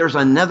 But there's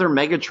another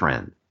mega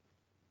trend.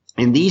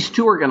 And these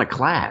two are going to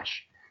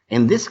clash.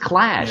 And this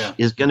clash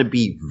is going to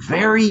be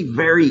very,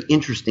 very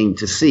interesting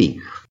to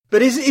see.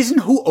 But isn't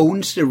who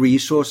owns the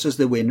resources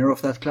the winner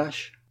of that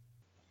clash?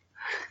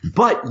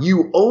 But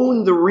you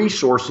own the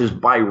resources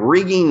by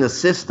rigging the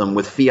system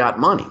with fiat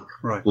money.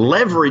 Right.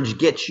 Leverage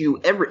gets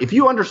you if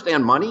you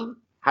understand money,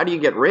 how do you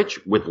get rich?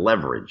 With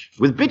leverage.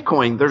 With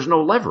Bitcoin, there's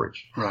no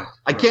leverage. Right.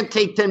 I can't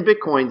take 10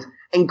 Bitcoins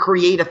and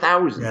create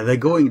 1,000. Yeah, they're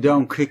going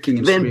down kicking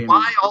and screaming. Then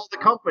buy all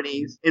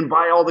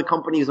the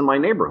companies in my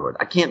neighborhood.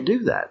 I can't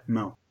do that.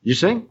 No. You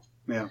see?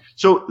 Yeah.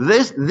 So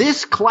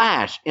this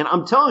clash, and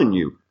I'm telling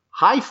you,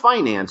 high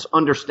finance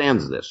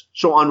understands this.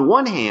 So on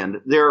one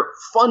hand, they're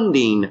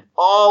funding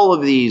all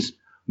of these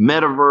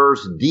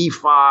metaverse,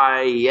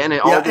 DeFi, and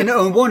and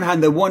on one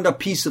hand, they want a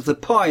piece of the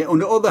pie. On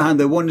the other hand,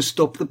 they want to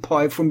stop the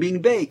pie from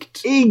being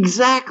baked.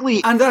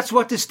 Exactly. And that's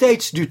what the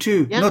states do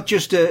too. Yeah. Not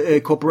just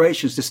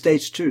corporations, the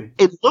states too.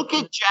 And look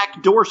at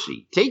Jack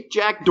Dorsey. Take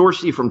Jack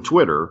Dorsey from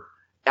Twitter.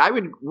 I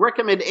would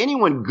recommend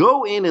anyone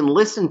go in and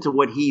listen to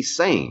what he's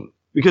saying.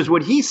 Because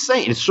what he's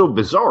saying is so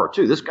bizarre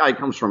too. This guy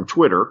comes from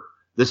Twitter.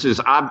 This is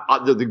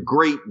the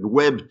great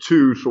Web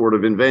 2 sort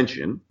of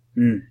invention.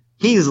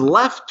 He's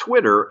left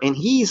Twitter and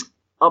he's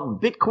a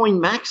Bitcoin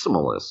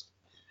maximalist.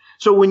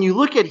 So when you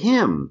look at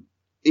him,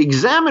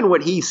 examine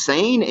what he's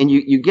saying and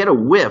you get a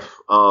whiff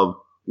of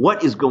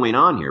what is going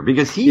on here.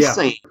 Because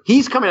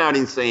he's coming out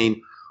and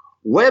saying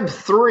Web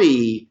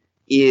 3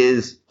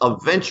 is a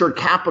venture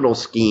capital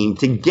scheme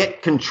to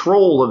get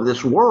control of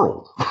this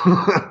world.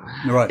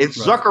 It's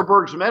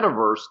Zuckerberg's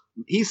metaverse.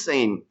 He's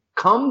saying,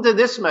 come to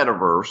this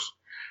metaverse.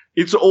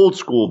 It's old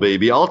school,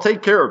 baby. I'll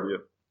take care of you,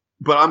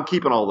 but I'm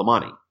keeping all the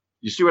money.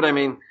 You see what I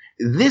mean?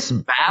 this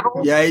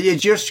battle. Yeah, you're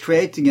just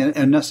creating an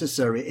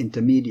unnecessary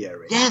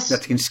intermediary. Yes.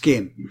 That can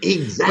skim.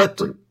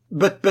 Exactly.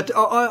 But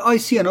I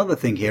see another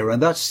thing here,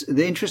 and that's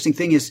the interesting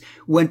thing is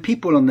when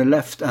people on the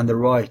left and the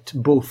right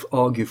both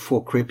argue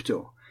for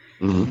crypto,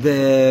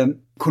 the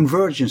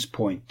convergence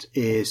point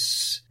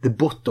is the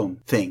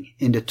bottom thing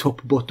in the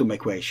top-bottom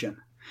equation.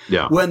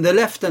 Yeah. When the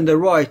left and the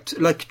right,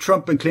 like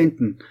Trump and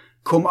Clinton,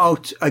 come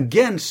out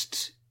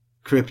against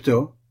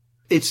crypto,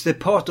 it's the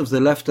part of the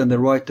left and the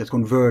right that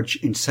converge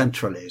in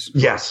centralism.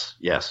 Yes.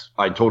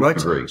 I totally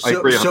agree. I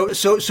agree.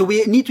 So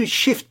we need to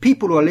shift.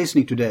 People who are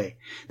listening today,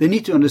 they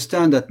need to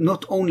understand that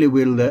not only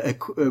will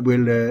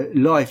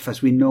life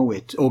as we know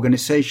it,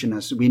 organization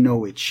as we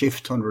know it,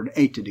 shift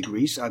 180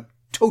 degrees. I'm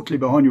totally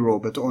behind you,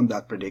 Robert, on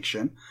that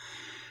prediction.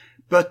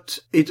 But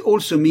it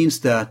also means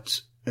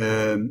that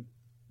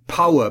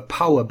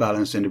power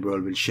balance in the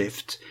world will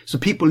shift. So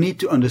people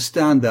need to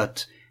understand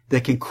that they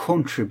can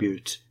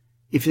contribute.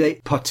 If they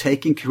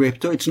partake in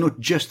crypto, it's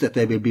not just that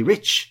they will be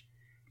rich,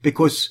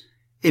 because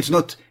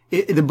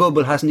the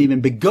bubble hasn't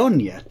even begun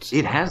yet.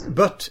 It hasn't.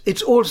 But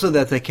it's also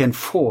that they can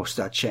force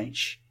that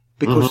change,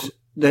 because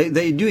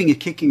they're doing it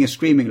kicking and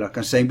screaming, like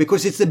I'm saying,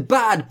 because it's the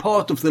bad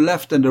part of the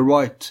left and the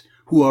right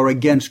who are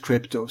against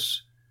cryptos.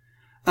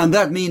 And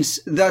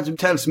that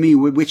tells me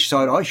which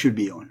side I should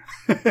be on,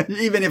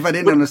 even if I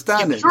didn't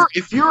understand it.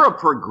 If you're a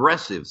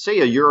progressive,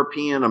 say a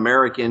European,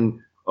 American,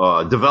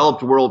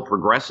 developed world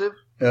progressive,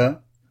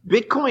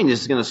 Bitcoin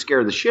is going to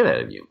scare the shit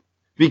out of you,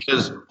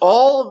 because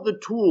all of the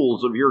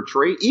tools of your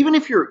trade, even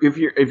if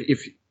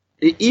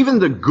even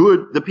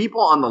the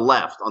people on the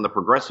left, on the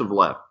progressive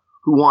left,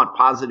 who want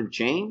positive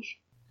change,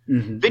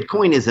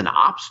 Bitcoin is an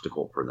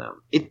obstacle for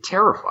them. It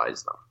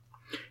terrifies them.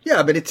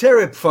 Yeah, but it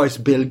terrifies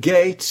Bill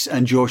Gates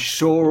and George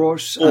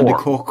Soros and the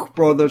Koch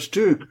brothers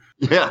too.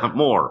 Yeah,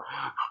 more.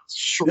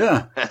 Sure.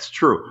 Yeah, that's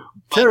true.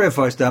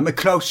 Terrifies them.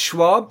 Klaus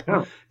Schwab,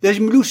 they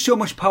lose so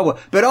much power.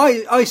 But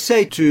I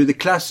say to the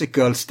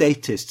classical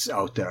statists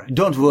out there,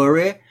 don't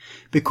worry,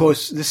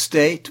 because the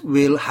state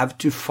will have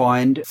to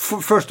find,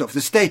 first off,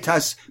 the state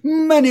has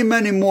many,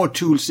 many more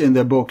tools in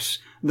their books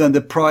than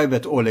the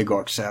private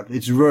oligarchs have.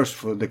 It's worse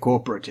for the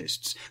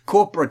corporatists.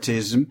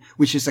 Corporatism,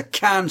 which is a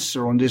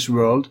cancer on this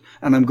world,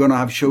 and I'm going to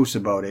have shows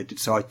about it,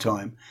 it's high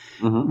time,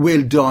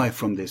 will die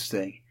from this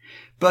thing.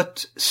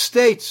 But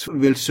states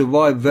will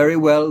survive very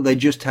well. They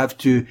just have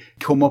to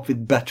come up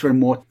with better and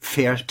more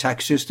fair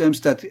tax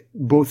systems that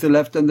both the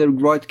left and the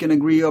right can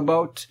agree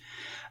about.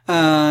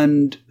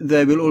 And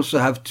they will also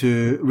have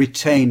to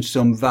retain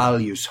some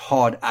values,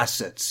 hard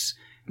assets,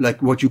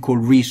 like what you call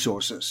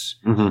resources.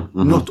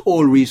 Not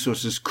all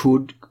resources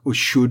could or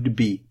should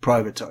be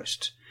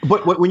privatized.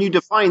 But when you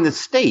define the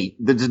state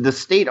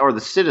are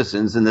the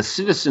citizens, and the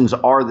citizens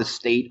are the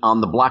state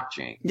on the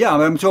blockchain. Yeah,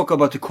 I'm talking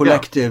about the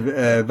collective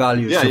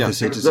values of the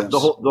citizens. The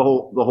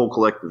whole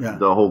collective. Yeah.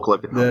 The whole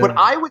collective. But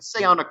I would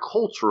say on a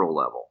cultural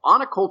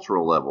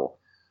level,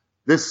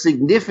 the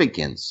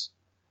significance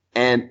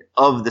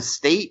of the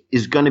state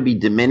is going to be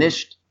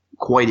diminished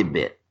quite a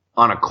bit.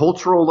 On a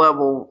cultural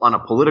level, on a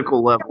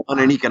political level, on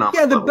an economic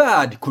level. Yeah, the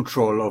bad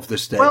control of the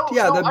state.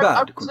 The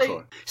bad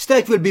control.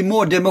 State will be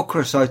more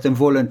democratized and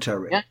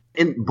voluntary. Yeah,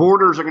 and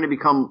borders are going to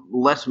become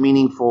less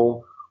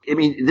meaningful. I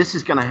mean, this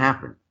is going to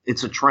happen.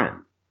 It's a trend.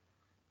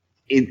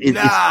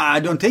 I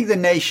don't think the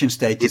nation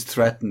state is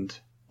threatened.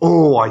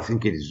 Oh, I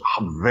think it is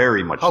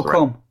very much threatened. How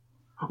come?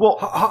 Well,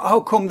 how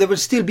come there will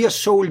still be a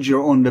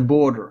soldier on the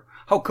border?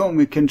 How come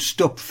we can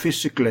stop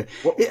physically?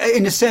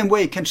 In the same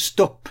way, it can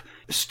stop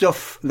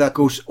stuff that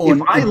goes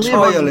on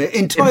entirely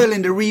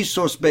in the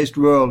resource-based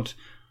world.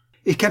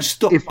 It can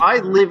stop. If I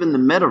live in the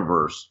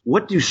metaverse,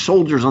 what do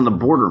soldiers on the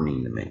border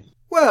mean to me?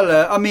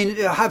 Well,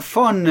 have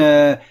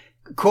fun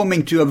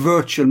coming to a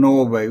virtual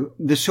Norway.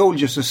 The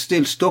soldiers are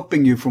still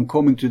stopping you from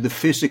coming to the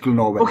physical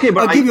Norway. Okay,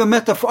 but I'll give you a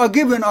metaphor. I'll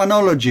give you an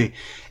analogy.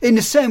 In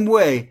the same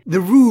way, the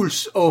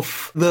rules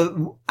of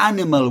the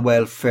animal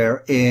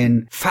welfare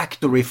in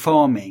factory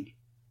farming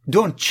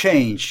don't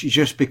change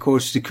just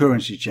because the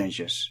currency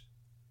changes.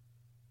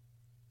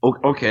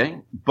 Okay,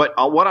 but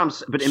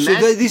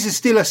this is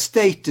still a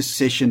state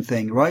decision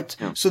thing, right?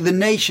 Yeah. So the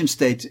nation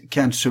state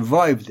can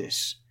survive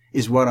this,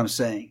 is what I'm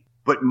saying.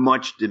 But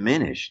much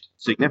diminished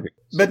significance.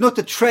 But not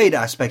the trade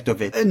aspect of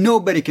it.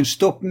 Nobody can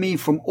stop me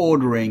from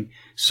ordering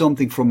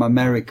something from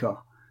America.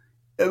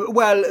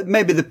 Well,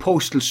 maybe the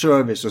postal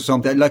service or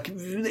something. Like,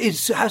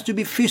 it has to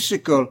be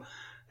physical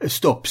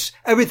stops.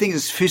 Everything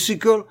is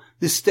physical.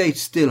 The state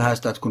still has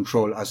that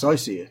control, as I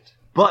see it.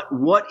 But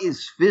what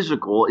is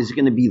physical is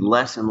going to be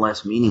less and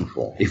less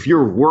meaningful. If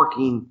you're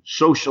working,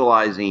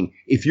 socializing,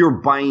 if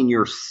you're buying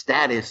your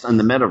status on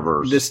the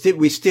metaverse.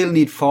 We still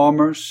need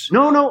farmers.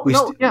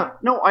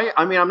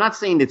 I mean, I'm not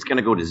saying it's going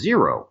to go to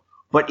zero,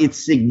 but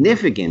its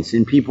significance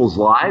in people's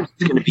lives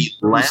is going to be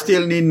less. We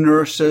still need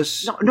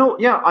nurses.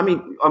 I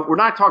mean, we're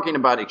not talking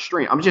about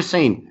extreme. I'm just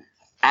saying,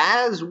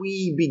 as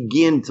we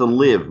begin to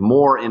live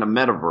more in a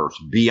metaverse,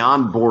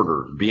 beyond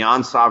borders,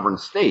 beyond sovereign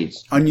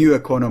states, a new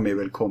economy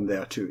will come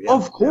there too. Yeah.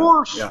 Of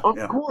course.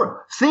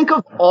 Think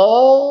of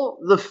all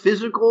the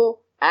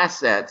physical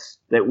assets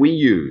that we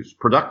use,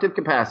 productive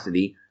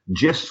capacity,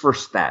 just for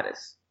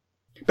status.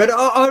 But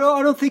I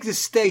don't think the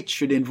state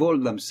should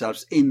involve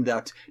themselves in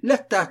that.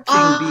 Let that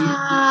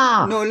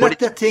thing let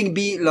that thing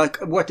be like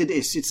what it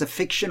is. It's a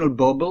fictional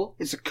bubble.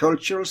 It's a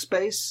cultural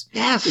space.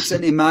 Yes. It's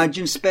an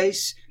imagined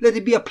space. Let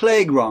it be a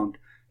playground.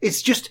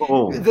 It's just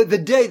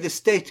the day the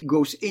state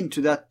goes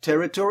into that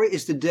territory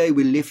is the day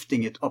we're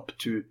lifting it up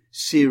to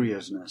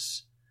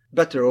seriousness.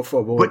 Better off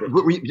avoid it.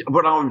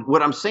 But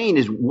what I'm saying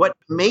is what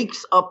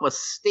makes up a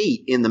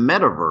state in the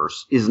metaverse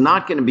is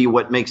not going to be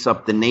what makes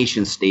up the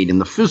nation state in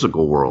the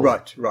physical world.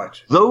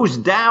 Right. Those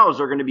DAOs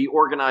are going to be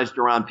organized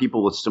around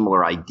people with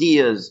similar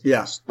ideas.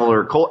 Yeah.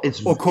 Similar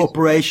or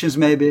corporations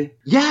maybe.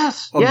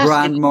 Yes. Or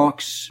brand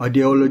marks,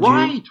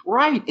 ideology.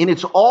 Right. And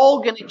it's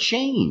all going to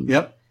change.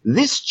 Yep.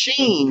 This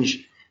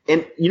change,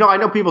 and I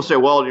know people say,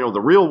 well,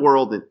 the real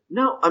world.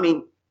 No, I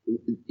mean,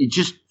 you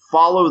just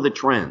follow the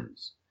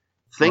trends.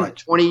 Think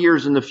 20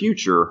 years in the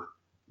future,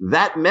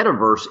 that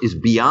metaverse is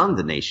beyond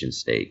the nation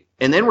state.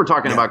 And then we're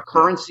talking about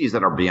currencies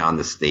that are beyond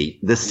the state.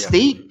 The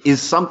state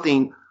is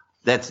something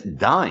that's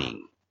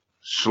dying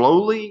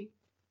slowly,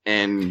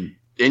 and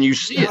you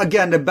see it.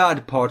 Again, the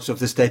bad parts of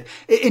the state.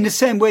 In the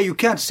same way, you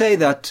can't say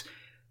that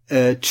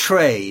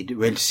trade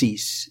will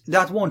cease.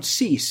 That won't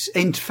cease.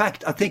 In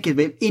fact, I think it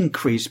will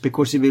increase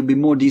because it will be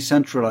more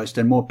decentralized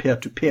and more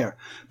peer-to-peer.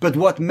 But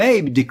what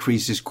may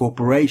decrease is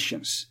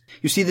corporations.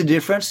 You see the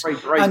difference?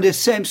 Right. And the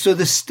same, so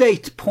the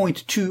state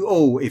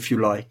 0.20, if you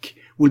like,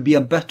 will be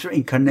a better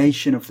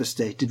incarnation of the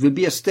state. It will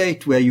be a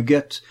state where you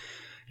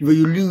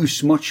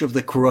lose much of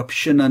the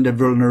corruption and the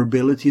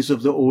vulnerabilities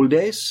of the old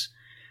days.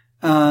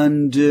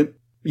 And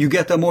you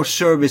get a more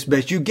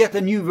service-based, you get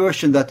a new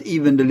version that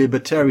even the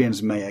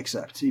libertarians may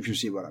accept, if you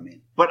see what I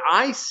mean. But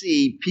I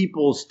see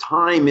people's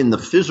time in the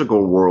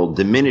physical world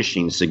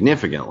diminishing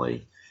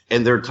significantly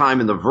and their time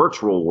in the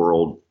virtual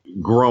world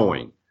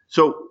growing.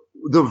 So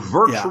the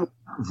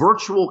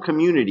virtual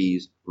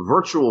communities,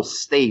 virtual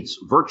states,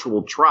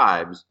 virtual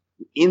tribes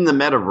in the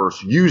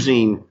metaverse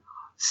using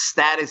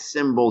status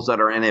symbols that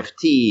are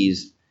NFTs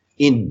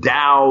in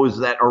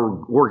DAOs that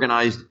are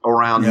organized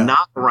around,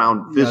 not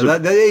around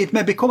physical. It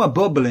may become a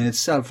bubble in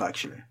itself,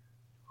 actually.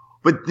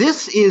 But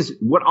this is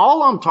what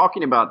all I'm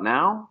talking about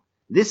now.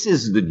 This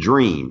is the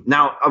dream.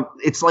 Now,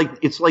 it's like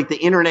the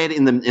internet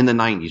in the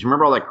 90s.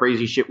 Remember all that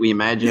crazy shit we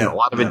imagined? Yeah, a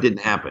lot of it didn't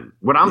happen.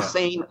 What I'm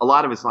saying, a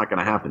lot of it's not going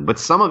to happen, but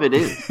some of it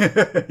is.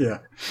 Yeah.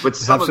 But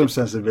some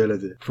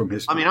sensibility from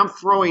history. I mean, I'm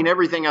throwing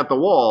everything at the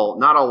wall.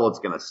 Not all of it's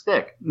going to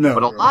stick. No.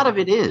 But a lot of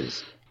it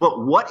is.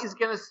 But what is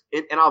going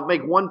to, and I'll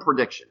make one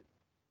prediction.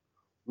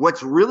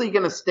 What's really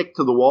going to stick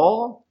to the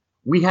wall,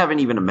 we haven't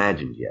even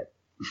imagined yet.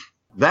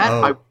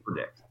 I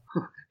predict.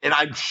 And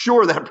I'm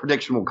sure that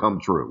prediction will come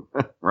true,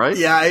 right?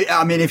 Yeah,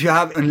 I mean, if you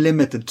have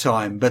unlimited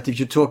time, but if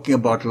you're talking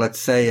about, let's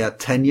say, a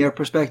 10-year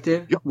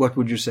perspective, what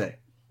would you say?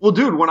 Well,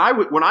 dude, when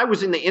I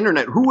was in the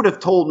internet, who would have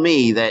told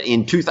me that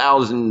in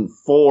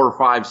 2004,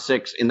 5,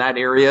 6, in that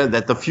area,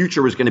 that the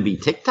future was going to be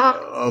TikTok?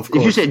 Of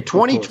course. If you said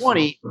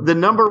 2020, the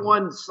number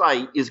one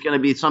site is going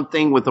to be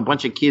something with a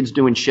bunch of kids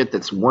doing shit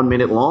that's 1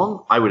 minute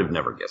long, I would have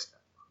never guessed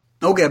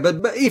that. Okay,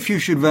 but if you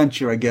should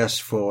venture a guess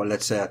for,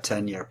 let's say, a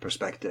 10-year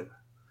perspective.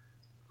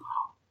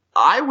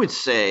 I would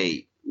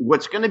say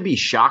what's going to be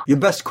shocking. Your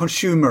best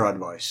consumer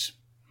advice.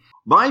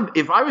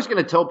 If I was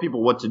going to tell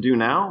people what to do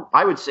now,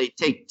 I would say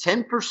take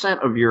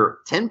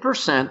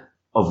 10%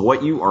 of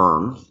what you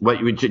earn, what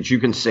you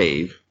can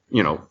save,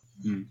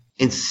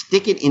 and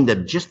stick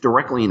it just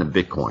directly into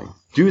Bitcoin.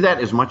 Do that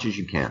as much as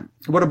you can.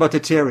 What about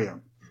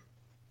Ethereum?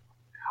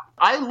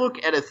 I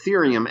look at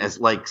Ethereum as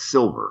like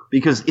silver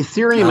because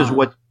Ethereum is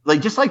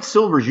just like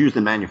silver is used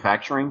in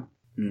manufacturing.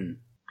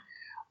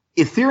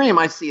 Ethereum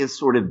I see as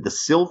sort of the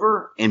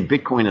silver and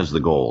Bitcoin as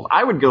the gold.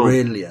 I would go.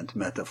 Brilliant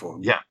metaphor.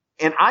 Yeah.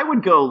 And I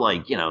would go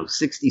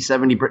 60,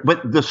 70,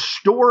 but the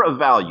store of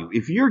value,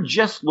 if you're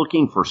just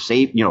looking for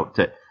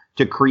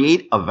to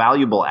create a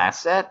valuable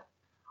asset,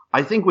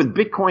 I think with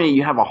Bitcoin,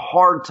 you have a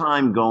hard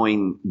time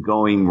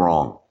going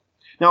wrong.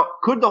 Now,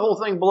 could the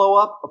whole thing blow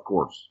up? Of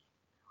course.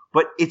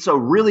 But it's a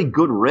really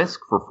good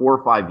risk for 4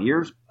 or 5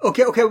 years.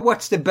 Okay.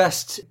 What's the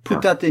best?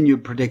 Put that in your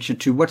prediction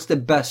too. What's the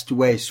best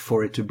ways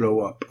for it to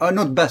blow up?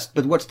 Not best,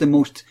 but what's the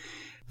most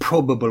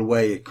probable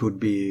way it could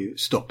be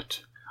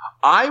stopped?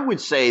 I would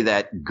say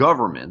that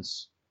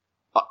governments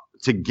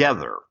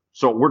together.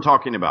 So we're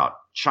talking about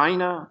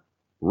China,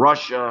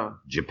 Russia,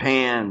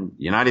 Japan,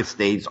 United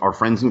States, our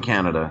friends in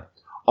Canada,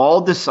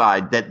 all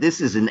decide that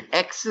this is an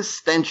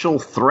existential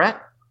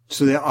threat.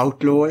 So they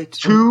outlaw it?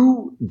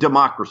 To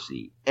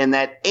democracy. And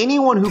that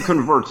anyone who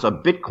converts a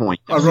Bitcoin.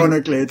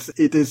 Ironically,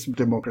 it is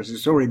democracy.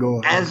 Sorry, go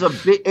on.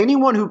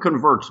 Anyone who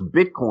converts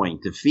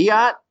Bitcoin to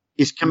fiat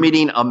is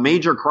committing a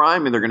major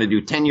crime and they're going to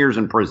do 10 years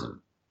in prison.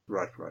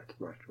 Right.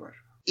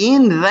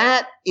 In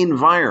that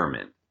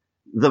environment,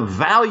 the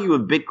value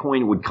of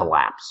Bitcoin would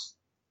collapse.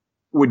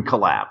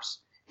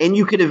 And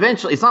you could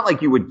eventually, it's not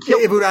like you would kill.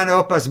 It would end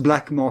up as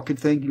black market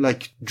thing,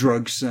 like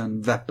drugs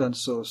and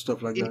weapons or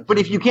stuff like that. But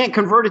if you can't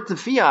convert it to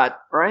fiat,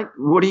 right,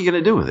 what are you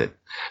going to do with it?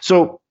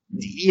 So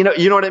You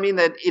know what I mean?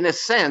 That in a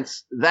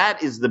sense,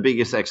 that is the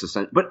biggest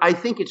existential. But I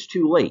think it's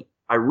too late.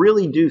 I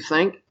really do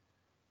think.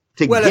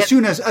 As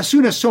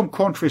soon as some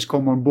countries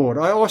come on board,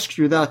 I asked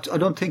you that. I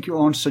don't think you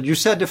answered. You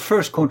said the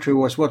first country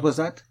was, what was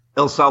that?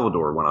 El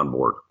Salvador went on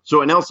board.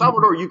 So in El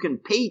Salvador, you can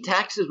pay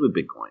taxes with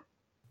Bitcoin.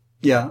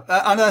 Yeah,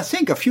 and I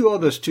think a few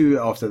others too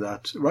after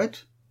that,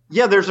 right?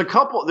 Yeah, there's a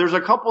couple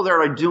that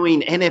are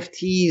doing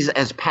NFTs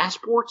as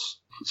passports.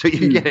 So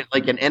you get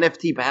like an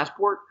NFT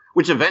passport,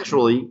 which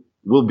eventually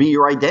will be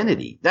your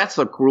identity. That's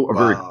a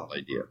very cool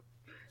idea.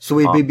 So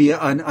it will be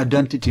an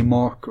identity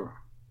marker.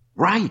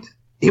 Right.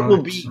 It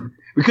will be,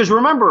 because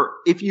remember,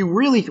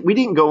 we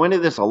didn't go into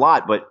this a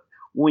lot, but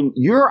when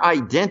your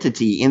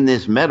identity in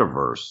this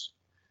metaverse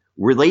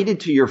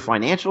related to your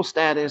financial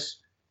status,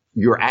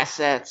 your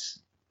assets,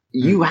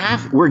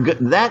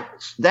 that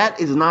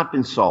has not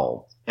been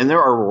solved. And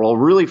there are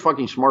really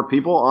fucking smart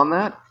people on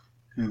that.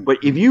 But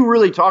if you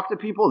really talk to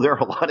people, there are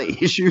a lot of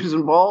issues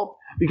involved.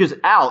 Because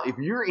Al, if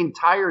your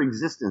entire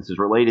existence is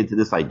related to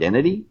this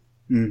identity,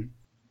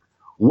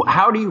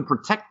 how do you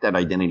protect that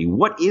identity?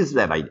 What is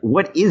that?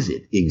 What is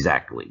it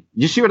exactly?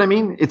 You see what I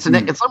mean? It's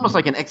almost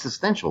like an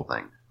existential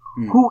thing.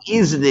 Who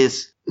is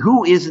this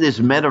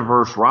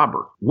metaverse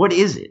Robert? What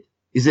is it?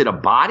 Is it a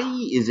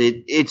body?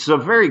 It's a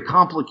very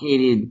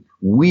complicated,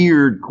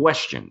 weird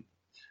question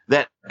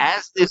that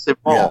as this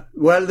evolves.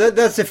 Yeah. Well,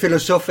 that's a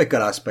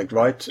philosophical aspect,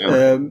 right?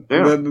 Yeah.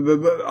 But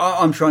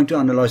I'm trying to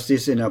analyze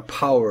this in a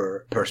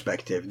power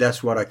perspective.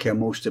 That's what I care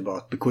most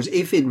about, because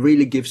if it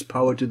really gives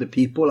power to the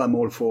people, I'm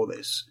all for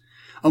this.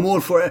 I'm all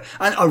for it.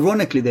 And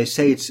ironically, they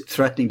say it's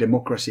threatening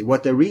democracy.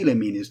 What they really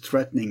mean is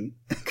threatening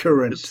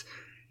current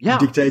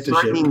dictatorship.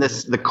 Threatening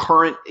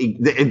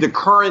the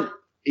current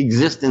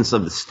existence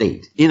of the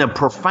state in a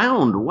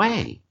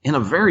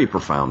very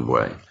profound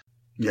way.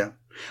 Yeah.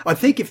 I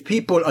think if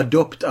people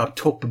adopt a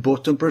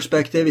top-bottom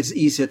perspective, it's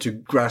easier to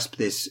grasp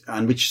this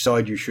and which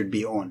side you should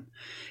be on.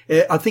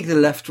 I think the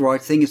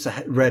left-right thing is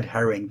a red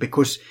herring,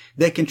 because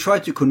they can try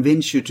to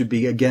convince you to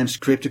be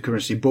against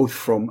cryptocurrency both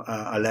from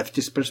a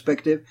leftist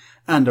perspective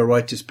and a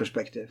rightist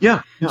perspective.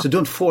 Yeah. So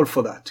don't fall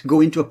for that.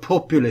 Go into a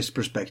populist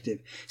perspective.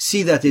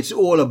 See that it's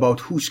all about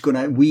who's going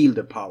to wield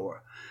the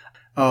power.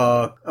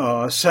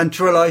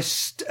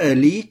 Centralized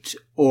elite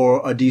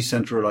or a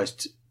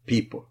decentralized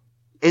people.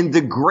 And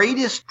the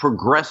greatest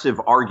progressive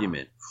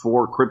argument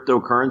for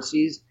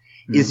cryptocurrencies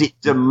is it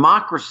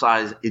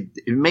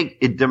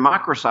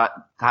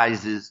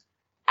democratizes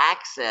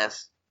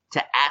access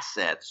to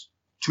assets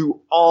to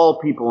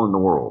all people in the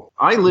world.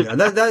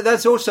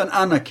 That's also an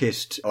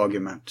anarchist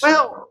argument.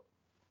 Well,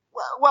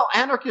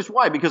 anarchist,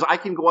 why? Because I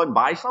can go out and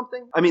buy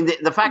something? I mean,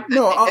 the fact that...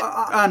 No,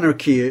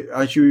 anarchy,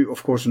 as you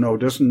of course know,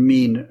 doesn't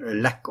mean a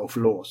lack of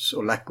laws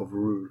or lack of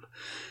rule.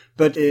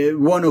 But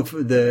one of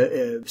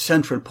the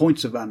central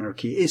points of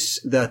anarchy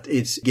is that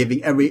it's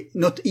giving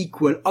not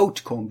equal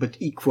outcome, but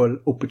equal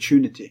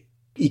opportunity,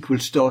 equal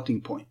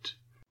starting point.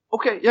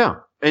 Okay, yeah.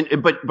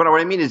 But what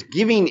I mean is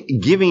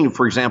giving,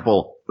 for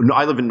example,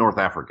 I live in North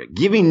Africa,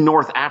 giving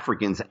North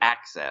Africans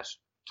access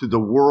to the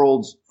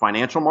world's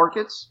financial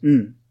markets.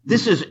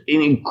 This is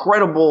an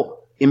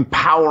incredible,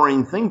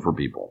 empowering thing for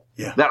people.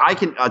 Yeah. That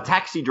a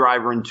taxi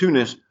driver in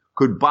Tunis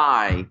could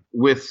buy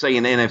with, say,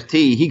 an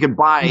NFT. He could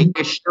buy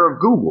a share of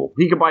Google.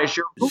 He could buy a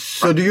share of Google.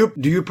 So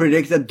do you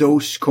predict that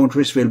those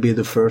countries will be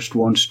the first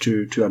ones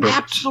to adopt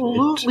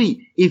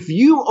Absolutely. If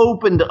you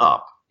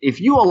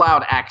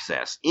allowed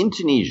access in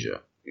Tunisia,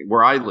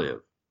 where I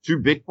live, to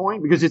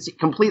Bitcoin, because it's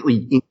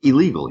completely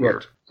illegal here.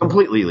 Right.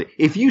 Completely illegal.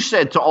 If you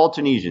said to all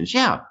Tunisians,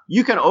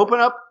 you can open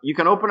up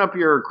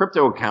your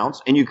crypto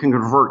accounts and you can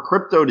convert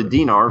crypto to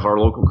dinars, our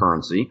local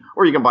currency,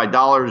 or you can buy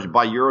dollars,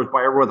 buy euros,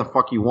 buy whatever the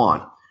fuck you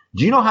want.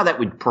 Do you know how that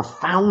would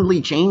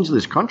profoundly change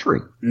this country?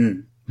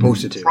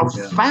 Positive.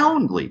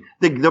 Profoundly.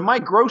 Yeah. My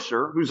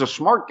grocer, who's a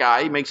smart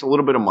guy, makes a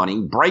little bit of money,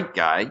 bright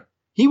guy,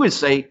 he would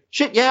say,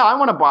 shit, yeah, I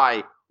want to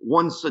buy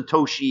one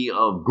Satoshi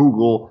of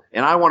Google,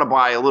 and I want to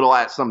buy a little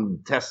at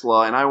some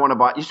Tesla, and I want to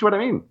buy, you see what I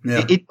mean?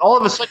 Yeah. It all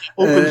of a sudden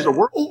opens the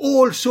world.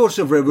 All sorts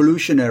of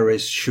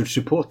revolutionaries should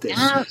support this.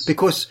 Yes.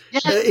 Because,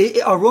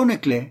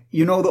 ironically,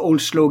 you know the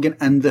old slogan,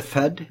 end the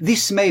Fed?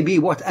 This may be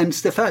what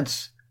ends the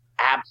Feds.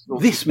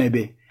 Absolutely. This may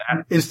be.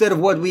 Instead of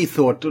what we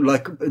thought,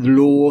 like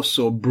laws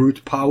or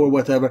brute power,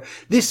 whatever,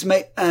 this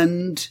may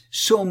end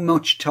so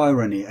much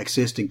tyranny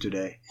existing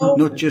today.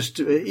 Not just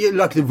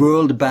like the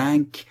World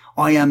Bank,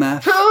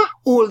 IMF,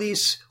 all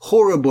these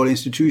horrible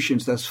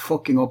institutions that's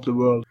fucking up the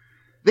world.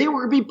 They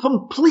were going to be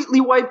completely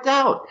wiped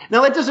out.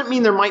 Now, that doesn't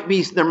mean there might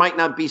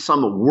not be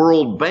some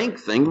World Bank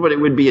thing, but it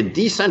would be a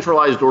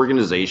decentralized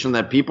organization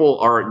that people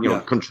are,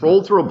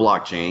 controlled through a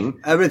blockchain.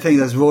 Everything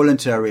that's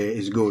voluntary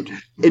is good.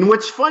 And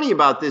what's funny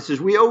about this is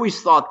we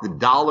always thought the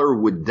dollar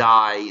would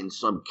die in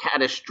some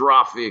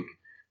catastrophic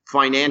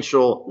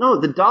financial. No,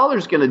 the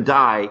dollar's going to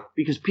die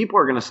because people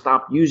are going to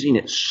stop using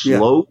it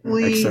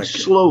slowly.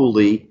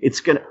 It's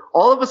going to,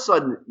 all of a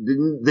sudden,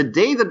 the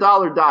day the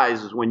dollar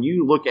dies is when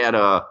you look at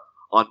a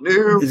on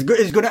new.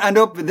 It's going to end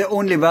up, the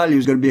only value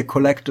is going to be a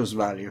collector's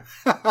value.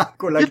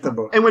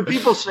 Collectible. And when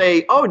people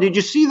say, oh, did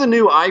you see the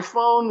new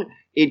iPhone?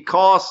 It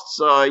costs,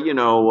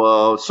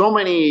 so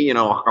many,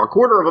 a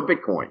quarter of a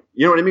Bitcoin.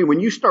 You know what I mean? When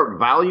you start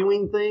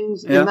valuing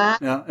things in that,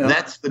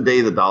 that's the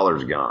day the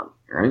dollar's gone,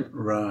 right?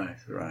 Right.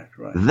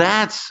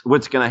 That's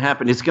what's going to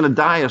happen. It's going to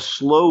die it's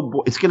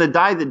going to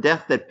die the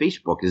death that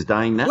Facebook is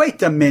dying now.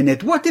 Wait a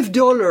minute. What if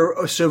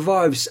dollar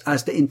survives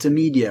as the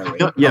intermediary,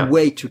 a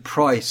way to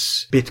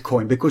price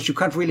Bitcoin? Because you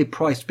can't really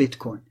price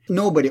Bitcoin.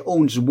 Nobody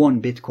owns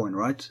one Bitcoin,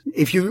 right?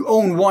 If you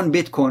own one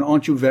Bitcoin,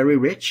 aren't you very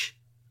rich?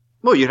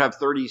 Well, you'd have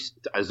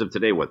as of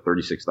today,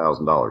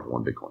 $36,000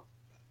 one Bitcoin.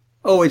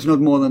 Oh, it's not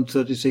more than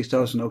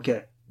 36,000.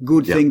 Okay.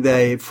 Good thing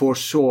they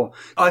foresaw.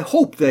 I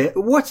hope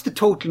what's the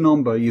total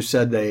number you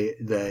said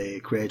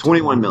they created?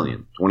 21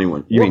 million.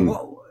 21.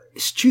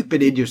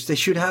 Stupid idiots. They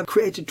should have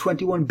created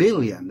 21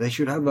 billion. They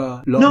should have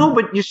a lot. No,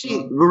 but you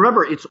see,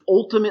 remember, it's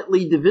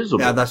ultimately divisible.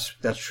 Yeah, that's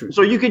true.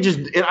 So you could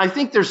I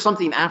think there's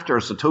something after a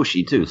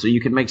Satoshi too. So you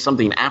could make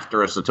something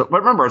after a Satoshi. But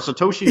remember, a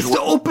Satoshi is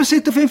the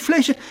opposite of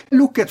inflation.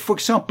 Look at, for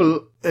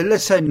example,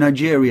 let's say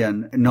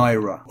Nigerian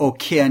naira or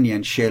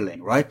Kenyan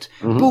shilling, right?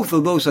 Mm-hmm. Both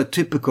of those are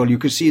typical. You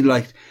can see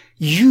like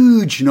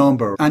huge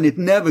number, and it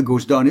never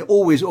goes down. It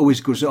always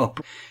goes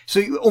up.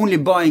 So only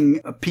buying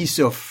a piece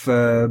of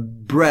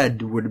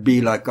bread would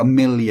be like 1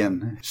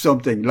 million,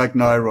 something like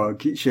naira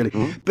or shilling.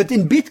 Mm-hmm. But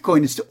in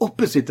Bitcoin, it's the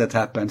opposite that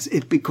happens.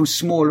 It becomes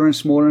smaller and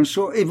smaller, and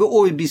so it will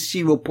always be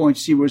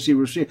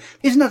 0.000.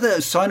 Isn't that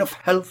a sign of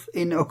health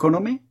in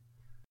economy?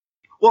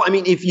 Well, I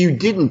mean, if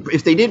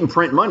they didn't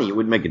print money, it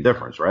would make a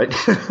difference, right?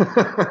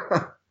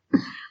 But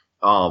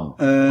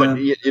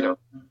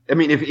I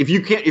mean, if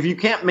you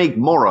can't make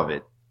more of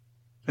it,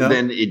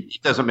 then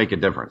it doesn't make a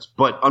difference.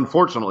 But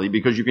unfortunately,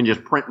 because you can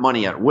just print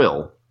money at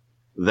will,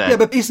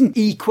 but isn't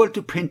equal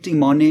to printing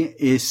money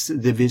is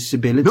the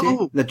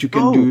visibility that you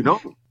can do?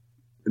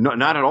 No,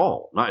 not at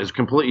all. It's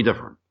completely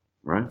different,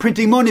 right?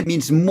 Printing money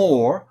means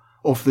more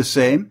of the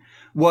same,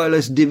 while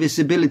as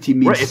divisibility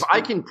means... Right, if I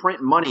can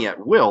print money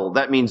at will,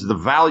 that means the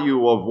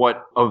value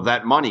of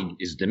that money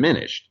is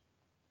diminished.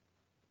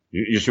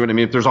 You see what I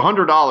mean? If there's $100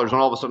 and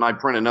all of a sudden I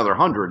print another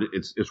 100,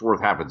 it's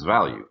worth half its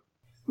value.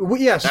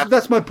 Well, yes,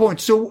 that's my point.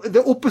 So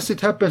the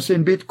opposite happens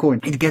in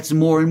Bitcoin. It gets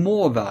more and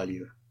more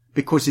value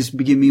because it's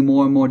becoming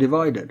more and more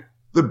divided.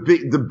 The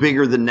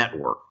bigger the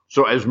network.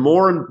 So as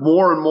more and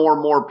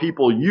more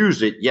people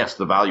use it, yes,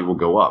 the value will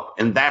go up.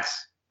 And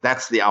that's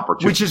the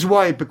opportunity. Which is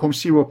why it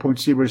becomes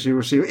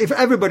 0.000. If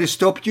everybody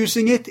stopped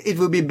using it, it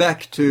will be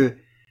back to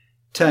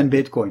 10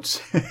 Bitcoins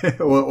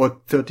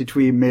or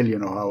 33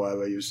 million or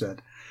however you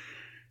said.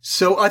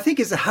 So I think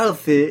it's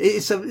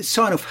a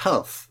sign of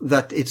health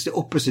that it's the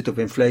opposite of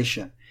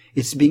inflation.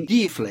 It's being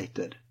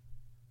deflated.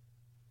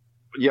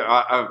 Yeah,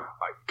 I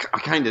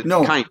kind of.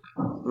 No.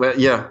 Well,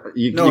 yeah,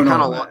 you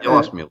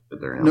lost me a little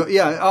bit there. No,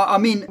 yeah, I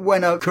mean,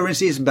 when a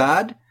currency is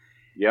bad,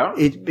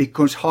 it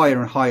becomes higher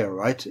and higher,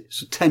 right?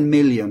 So 10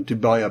 million to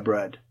buy a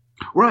bread.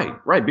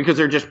 Right, because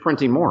they're just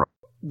printing more.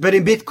 But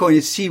in Bitcoin,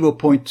 it's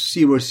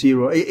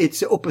 0.00. It's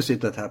the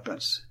opposite that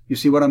happens. You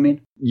see what I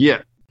mean?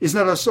 Yeah. It's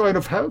not a sign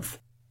of health.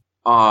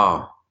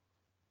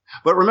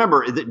 But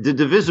remember, the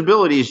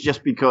divisibility is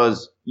just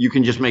because you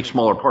can just make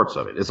smaller parts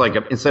of it. It's like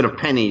instead of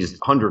pennies,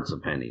 hundreds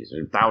of pennies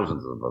or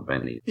thousands of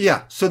pennies.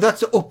 Yeah, so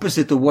that's the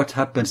opposite of what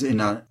happens in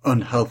an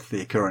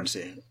unhealthy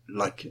currency,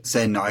 like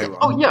say naira.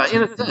 Oh yeah,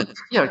 in a sense.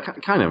 Yeah,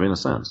 kind of in a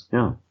sense.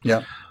 Yeah.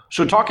 Yeah.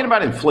 So talking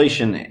about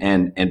inflation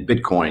and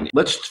Bitcoin,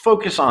 let's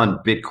focus on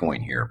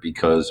Bitcoin here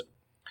because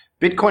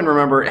Bitcoin,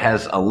 remember,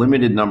 has a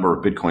limited number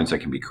of Bitcoins that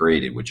can be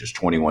created, which is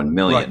 21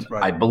 million.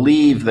 Right. I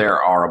believe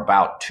there are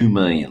about 2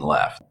 million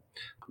left.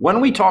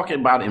 When we talk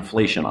about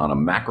inflation on a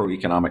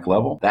macroeconomic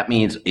level, that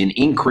means an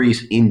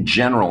increase in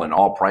general in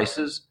all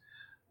prices.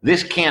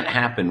 This can't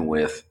happen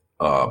with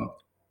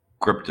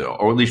crypto,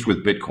 or at least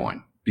with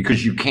Bitcoin,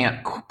 because you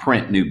can't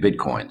print new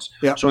Bitcoins.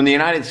 Yeah. So in the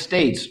United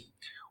States,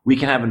 we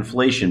can have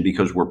inflation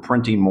because we're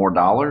printing more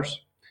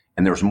dollars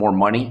and there's more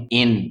money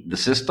in the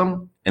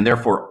system, and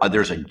therefore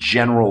there's a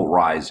general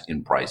rise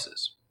in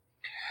prices.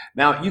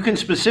 Now, you can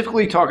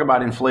specifically talk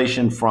about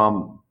inflation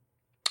on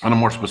a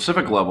more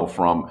specific level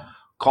from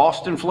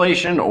cost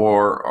inflation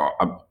or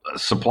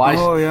supply.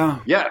 Oh, yeah.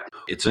 Yeah.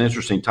 It's an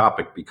interesting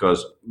topic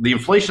because the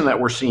inflation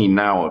that we're seeing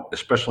now,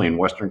 especially in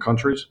Western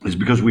countries, is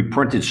because we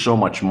printed so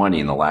much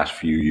money in the last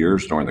few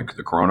years during the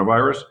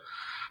coronavirus.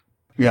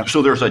 Yeah.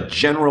 So there's a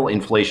general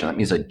inflation. That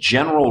means a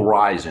general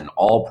rise in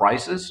all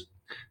prices.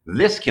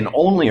 This can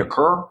only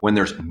occur when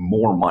there's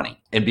more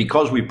money. And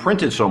because we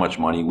printed so much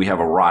money, we have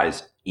a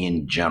rise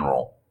in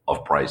general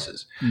of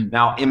prices.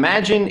 Now,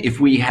 imagine if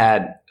we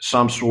had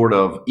some sort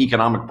of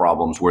economic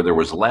problems where there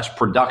was less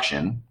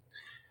production,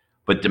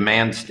 but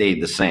demand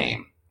stayed the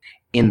same.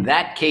 In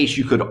that case,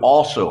 you could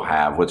also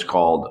have what's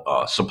called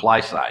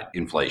supply side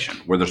inflation,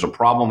 where there's a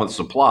problem with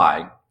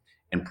supply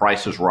and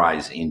prices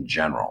rise in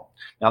general.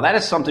 Now, that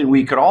is something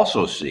we could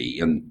also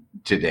see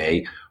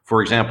today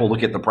For example,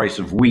 look at the price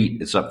of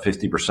wheat. It's up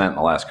 50% in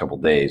the last couple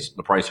of days.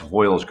 The price of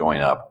oil is going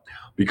up.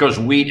 Because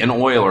wheat and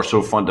oil are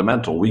so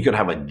fundamental, we could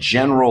have a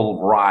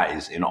general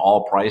rise in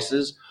all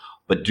prices,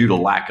 but due to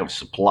lack of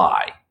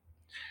supply.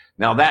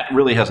 Now, that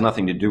really has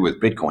nothing to do with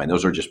Bitcoin.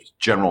 Those are just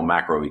general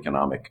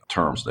macroeconomic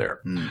terms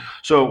there.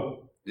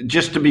 So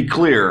just to be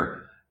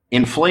clear,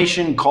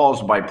 inflation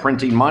caused by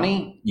printing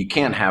money, you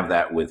can't have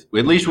that with,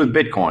 at least with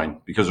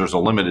Bitcoin, because there's a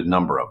limited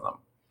number of them.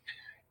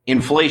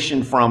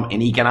 Inflation from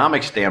an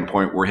economic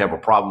standpoint, where we have a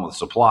problem with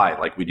supply,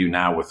 like we do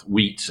now with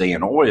wheat, say,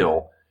 and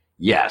oil,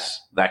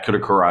 yes, that could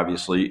occur,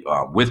 obviously,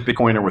 with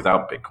Bitcoin or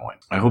without Bitcoin.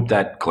 I hope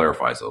that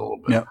clarifies it a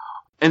little bit. Yeah.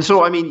 And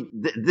so, I mean,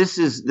 this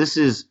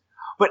is,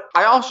 but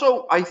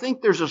I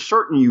think there's a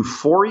certain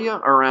euphoria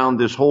around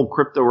this whole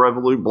crypto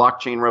revolution,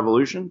 blockchain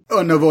revolution.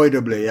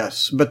 Unavoidably,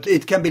 yes. But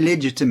it can be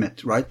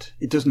legitimate, right?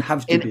 It doesn't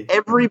have to be.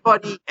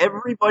 And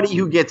everybody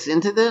who gets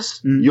into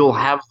this, you'll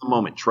have the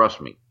moment. Trust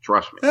me.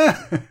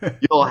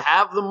 You'll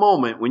have the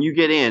moment when you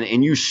get in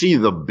and you see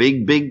the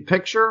big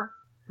picture.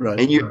 Right.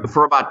 And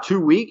for about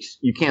 2 weeks,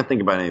 you can't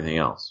think about anything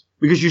else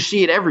because you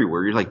see it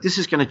everywhere. You're like, this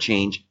is going to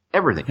change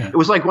everything. Yeah. It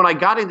was like when I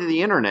got into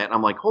the internet, and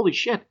I'm like, holy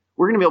shit,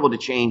 we're going to be able to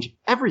change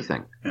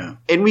everything. Yeah.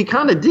 And we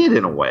kind of did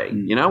in a way.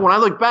 When I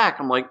look back,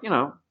 I'm like,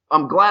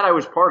 I'm glad I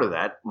was part of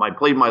that. I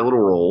played my little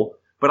role,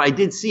 but I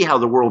did see how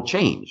the world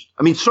changed.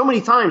 I mean, so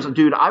many times,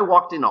 dude, I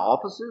walked into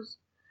offices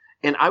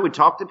and I would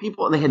talk to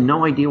people and they had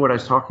no idea what I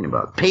was talking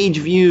about. Page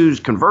views,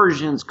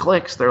 conversions,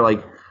 clicks. They're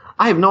like,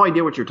 I have no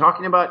idea what you're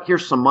talking about.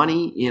 Here's some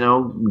money,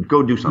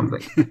 go do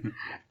something.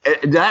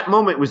 That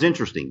moment was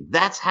interesting.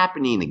 That's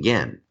happening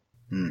again.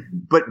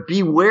 But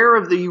beware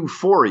of the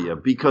euphoria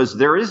because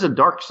there is a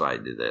dark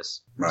side to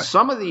this. Right.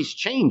 Some of these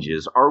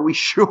changes, are we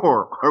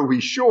sure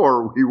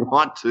we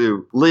want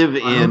to live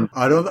in?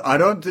 I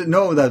don't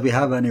know that we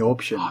have any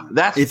option.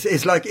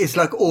 It's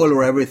like all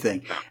or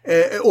everything,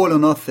 all or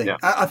nothing. Yeah.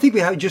 I think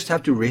we just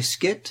have to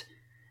risk it.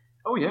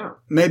 Oh, yeah.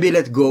 Maybe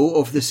let go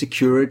of the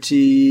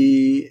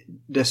security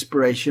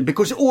desperation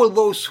because all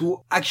those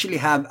who actually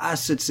have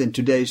assets in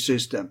today's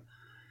system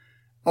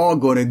are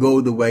going to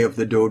go the way of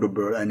the dodo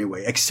bird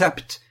anyway,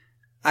 except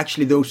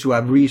actually those who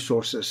have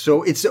resources.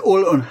 So it's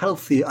all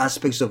unhealthy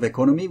aspects of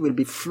economy will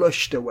be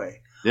flushed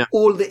away. Yeah.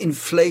 All the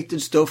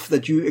inflated stuff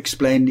that you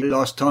explained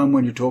last time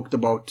when you talked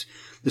about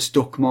the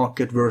stock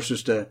market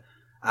versus the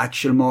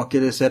actual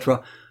market,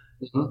 etc.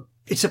 Mm-hmm.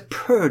 It's a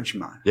purge,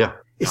 man. Yeah.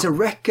 It's a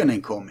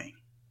reckoning coming.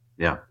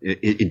 Yeah,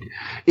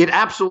 it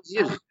absolutely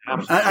is.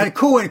 And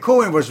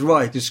Cohen was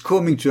right. It's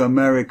coming to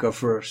America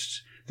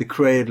first, the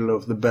cradle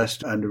of the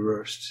best and the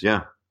worst.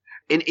 Yeah.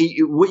 And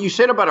what you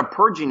said about a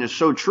purging is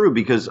so true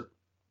because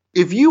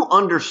if you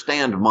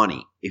understand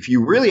money, if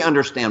you really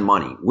understand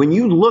money, when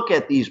you look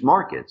at these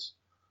markets,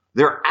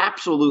 they're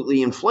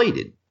absolutely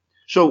inflated.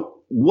 So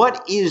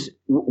what is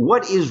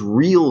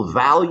real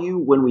value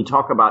when we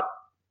talk about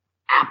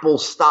Apple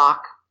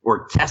stock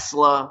or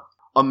Tesla?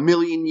 1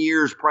 million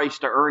years price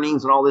to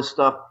earnings and all this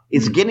stuff.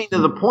 It's getting to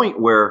the point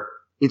where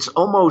it's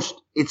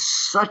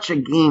such a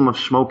game of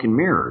smoke and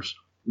mirrors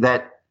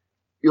that,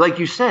 like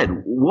you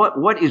said,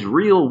 what is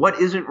real? What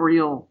isn't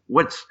real?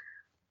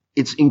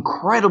 It's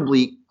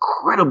incredibly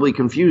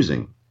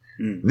confusing.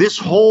 This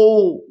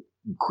whole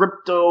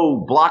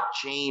crypto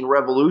blockchain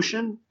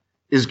revolution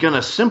is going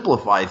to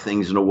simplify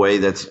things in a way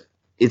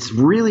it's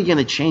really going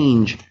to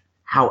change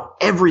how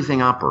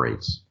everything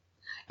operates.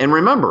 And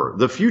remember,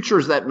 the future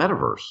is that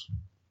metaverse.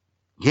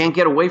 Can't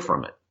get away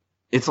from it.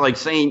 It's like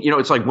saying,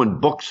 it's like when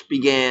books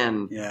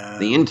began,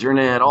 the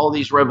internet, all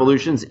these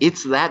revolutions,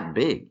 it's that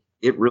big.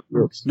 It really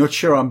is. Not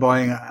sure I'm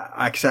buying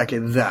exactly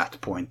that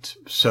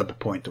sub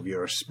point of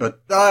yours,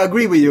 but I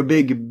agree with your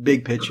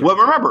big picture. Well,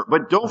 remember,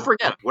 but don't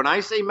forget, when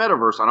I say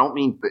metaverse, I don't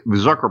mean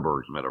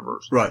Zuckerberg's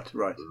metaverse. Right.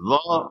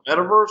 The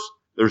metaverse,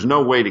 there's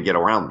no way to get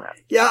around that.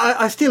 Yeah,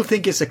 I still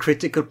think it's a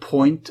critical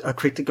point, a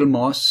critical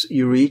mass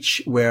you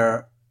reach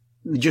where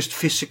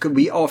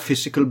we are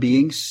physical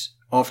beings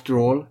after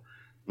all.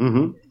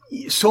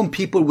 Mm-hmm. Some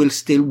people will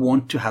still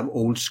want to have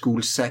old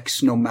school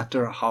sex no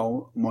matter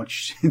how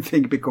much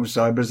they become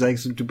cyber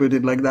sex, to put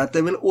it like that.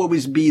 There will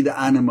always be the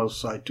animal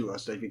side to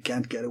us that we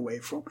can't get away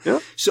from. Yeah.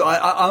 So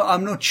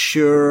I'm not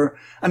sure.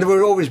 And there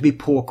will always be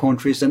poor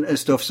countries and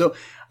stuff. So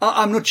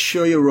I'm not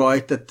sure you're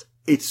right that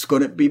it's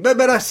going to be, but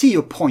I see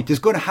your point. It's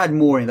going to head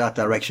more in that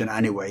direction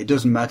anyway. It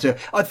doesn't matter.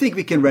 I think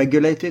we can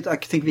regulate it. I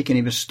think we can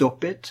even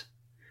stop it.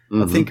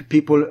 Mm-hmm. I think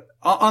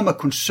I'm a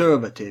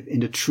conservative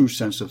in the true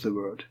sense of the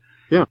word.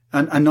 Yeah.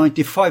 And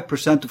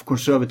 95% of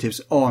conservatives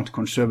aren't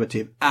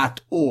conservative at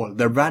all.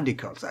 They're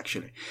radicals,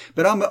 actually.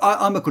 But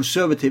I'm a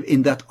conservative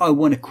in that I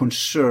want to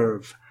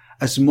conserve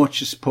as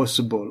much as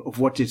possible of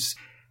what is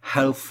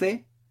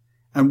healthy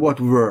and what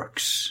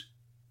works.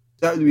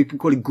 That we can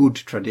call it good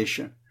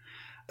tradition.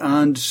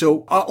 And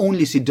so I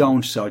only see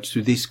downsides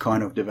to this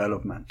kind of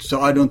development. So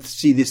I don't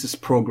see this as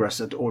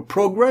progress at all.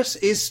 Progress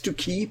is to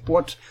keep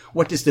what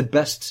is the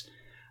best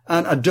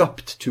and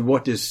adapt to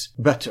what is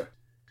better.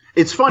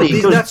 It's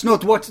funny. That's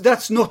not what's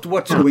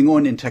going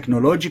on in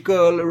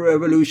technological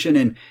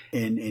revolution,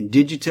 in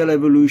digital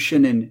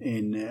evolution,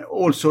 in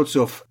all sorts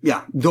of,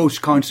 those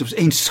kinds of,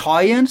 in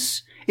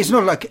science. It's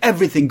not like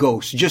everything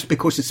goes just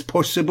because it's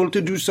possible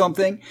to do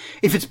something.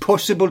 If it's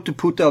possible to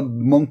put a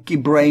monkey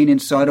brain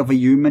inside of a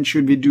human,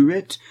 should we do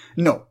it?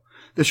 No.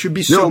 There should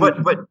be some.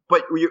 No,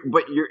 but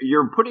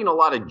you're putting a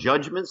lot of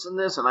judgments in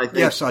this, and I think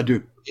yes, I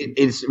do.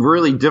 It's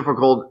really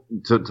difficult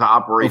to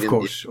operate.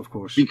 Of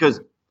course. Because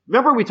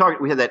remember we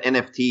had that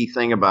NFT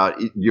thing about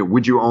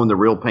would you own the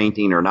real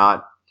painting or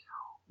not?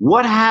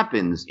 What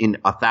happens in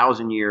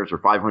 1,000 years or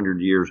 500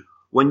 years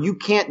when you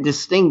can't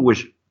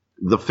distinguish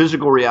the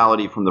physical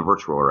reality from the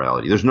virtual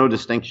reality? There's no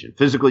distinction.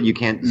 Physically, you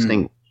can't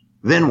distinguish.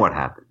 Then what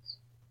happens?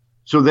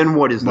 So then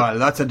what is that? Well,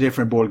 that's a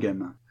different ballgame,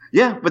 man.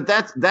 Yeah, but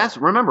that's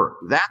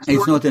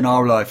it's not in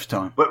our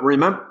lifetime. But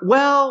remember,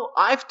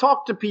 I've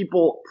talked to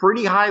people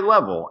pretty high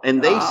level,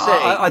 and they say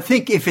I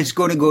think if it's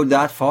going to go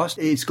that fast,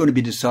 it's going to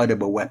be decided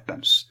by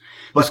weapons.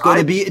 There's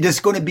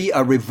going to be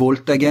a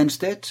revolt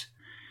against it.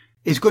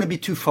 It's going to be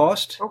too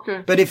fast.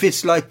 Okay. But if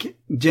it's like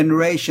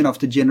generation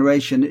after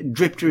generation,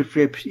 drip,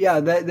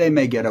 they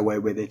may get away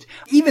with it.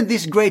 Even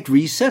this great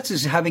reset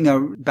is having a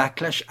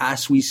backlash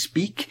as we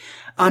speak.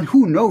 And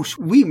who knows,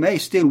 we may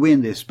still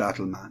win this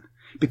battle, man.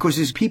 Because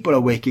these people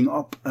are waking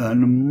up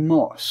en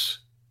masse.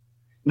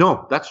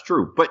 No, that's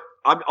true. But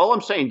all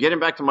I'm saying, getting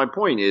back to my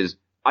point, is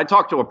I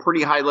talked to a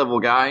pretty high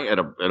level guy at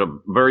a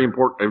very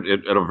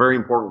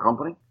important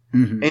company.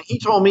 Mm-hmm. And he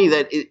told me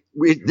that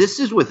this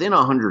is within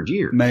 100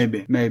 years.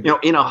 Maybe.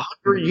 In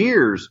 100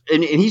 years.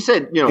 And he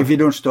said, if you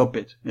don't stop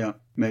it. Yeah,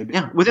 maybe.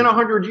 Yeah, within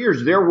 100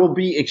 years, there will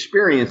be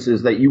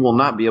experiences that you will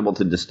not be able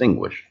to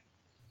distinguish.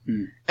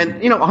 Mm.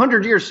 And,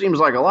 100 years seems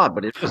like a lot,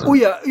 but it isn't. Oh,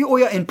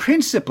 yeah. In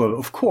principle,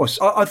 of course.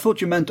 I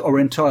thought you meant our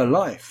entire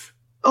life.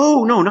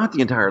 Oh, no, not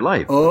the entire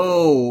life.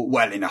 Oh,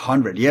 well, in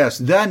 100 years.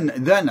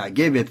 Then I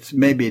gave it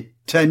maybe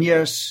 10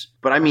 years.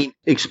 But I mean,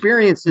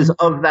 experiences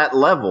of that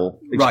level,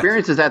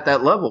 experiences at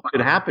that level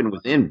could happen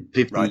within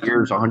 50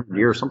 years, 100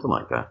 years, something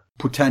like that.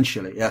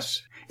 Potentially,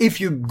 yes. If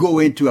you go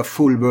into a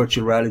full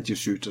virtual reality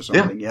suit or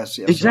something, yes.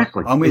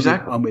 Exactly. I'm with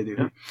you.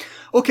 Yeah.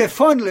 Okay,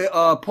 finally,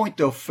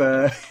 point of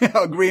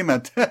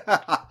agreement.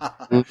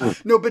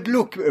 Mm-hmm. No, but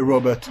look,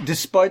 Robert,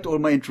 despite all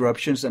my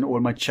interruptions and all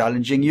my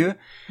challenging you,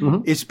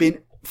 it's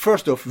been,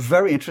 first off,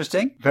 very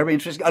interesting. Very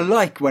interesting. I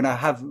like when I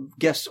have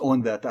guests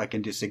on that I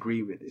can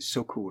disagree with. It's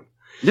so cool.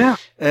 Yeah.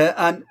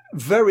 And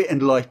very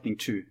enlightening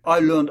too. I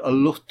learned a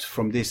lot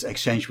from this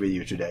exchange with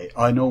you today.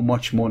 I know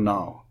much more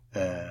now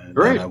than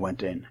I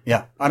went in.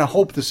 Yeah. And I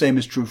hope the same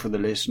is true for the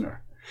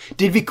listener.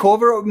 Did we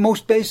cover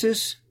most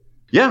bases?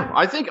 Yeah,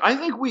 I think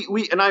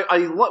we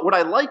and what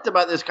I liked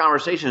about this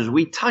conversation is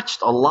we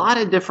touched a lot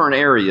of different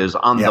areas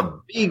on the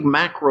big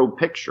macro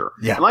picture.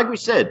 Yeah. And like we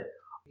said,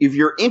 if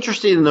you're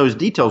interested in those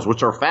details,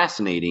 which are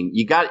fascinating,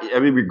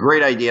 it'd be a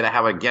great idea to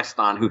have a guest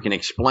on who can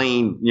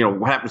explain,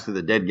 what happens to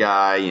the dead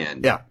guy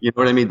and, you know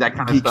what I mean? That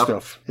kind geek of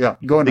stuff. Yeah.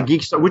 Go on. The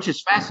geek stuff, which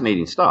is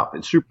fascinating stuff.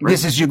 It's super.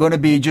 This is going to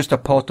be just a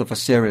part of a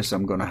series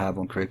I'm going to have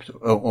on crypto,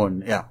 on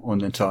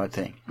the entire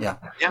thing. Yeah.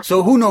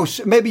 So who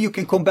knows? Maybe you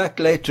can come back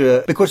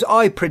later because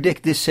I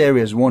predict this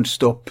series won't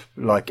stop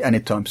like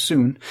anytime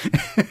soon.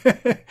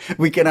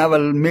 We can have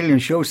 1 million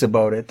shows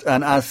about it.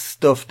 And as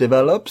stuff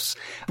develops,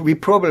 we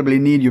probably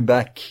need you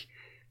back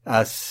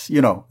as,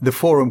 the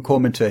forum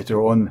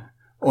commentator on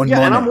money.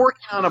 And I'm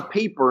working on a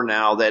paper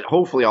now that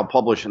hopefully I'll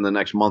publish in the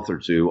next month or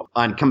two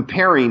on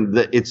comparing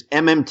it's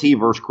MMT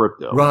versus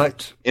crypto.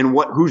 Right. And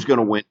who's going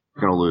to win,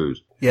 who's going to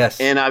lose.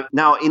 Yes. And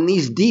now in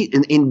these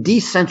in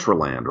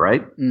Decentraland,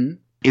 right? Mm.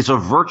 It's a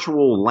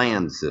virtual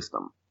land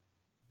system.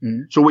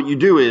 Mm. So what you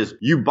do is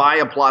you buy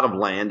a plot of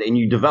land and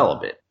you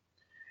develop it.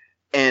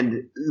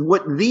 And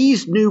what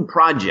these new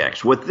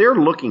projects, what they're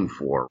looking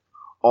for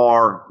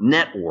are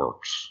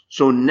networks.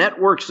 So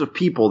networks of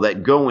people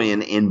that go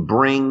in and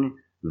bring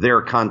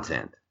their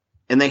content.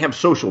 And they have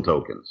social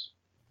tokens.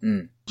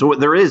 Mm. So what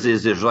there is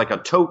there's like a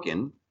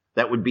token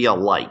that would be a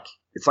like.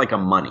 It's like a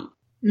money.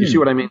 You see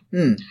what I mean?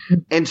 Mm.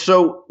 And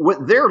so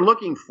what they're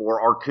looking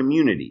for are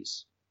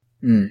communities.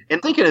 Mm.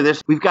 And thinking of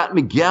this, we've got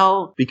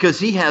Miguel because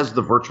he has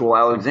the virtual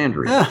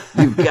Alexandria.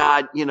 You've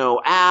got,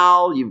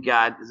 Al. You've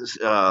got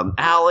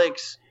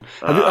Alex.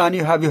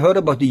 Have you heard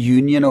about the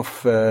Union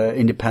of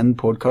Independent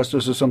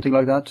Podcasters or something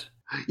like that?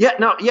 Yeah.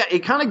 No. Yeah. It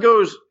kind of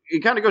goes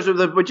with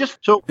that, but just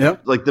so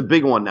like the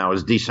big one now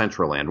is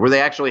Decentraland, where they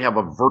actually have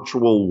a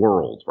virtual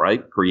world,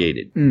 right,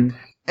 created,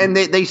 and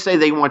they say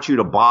they want you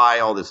to buy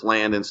all this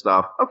land and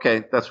stuff.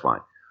 Okay, that's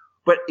fine.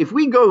 But if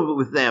we go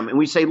with them and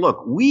we say,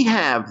 look, we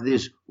have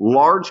this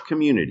large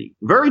community,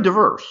 very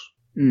diverse.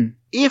 Mm.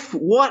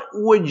 What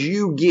would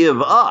you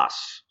give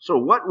us? So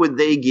what would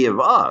they give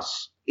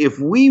us if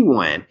we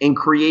went and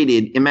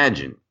created,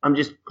 imagine, I'm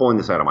just pulling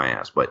this out of my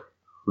ass, but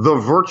the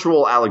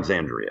virtual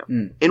Alexandria.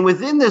 Mm. And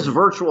within this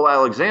virtual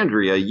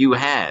Alexandria, you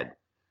had,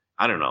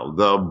 I don't know,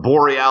 the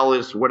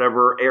Borealis,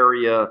 whatever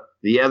area,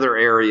 the other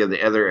area,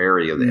 the other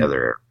area, the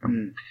other area.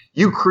 Mm.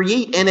 You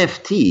create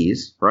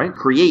NFTs, right?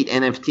 Create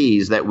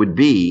NFTs that would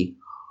be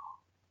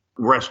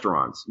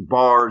restaurants,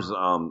 bars,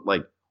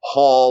 like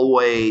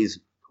hallways,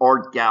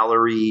 art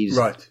galleries,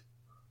 Right.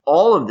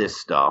 all of this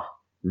stuff,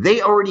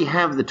 they already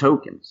have the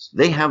tokens.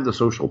 They have the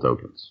social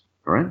tokens,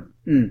 right?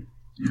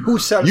 Who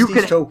sells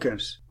these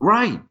tokens?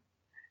 Right.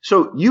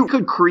 So you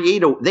could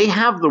create they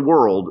have the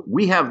world,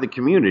 we have the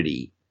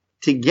community.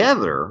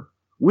 Together,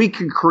 we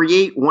could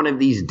create one of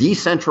these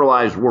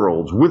decentralized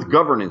worlds with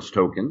governance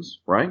tokens,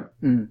 right?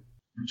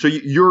 So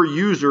your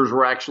users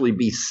will actually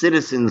be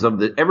citizens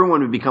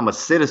everyone would become a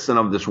citizen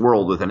of this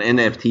world with an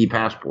NFT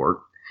passport.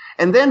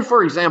 And then,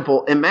 for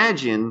example,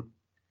 imagine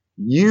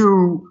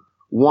you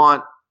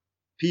want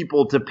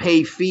people to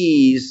pay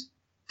fees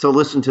to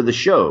listen to the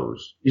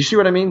shows. You see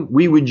what I mean?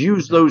 We would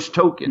use those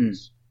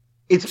tokens.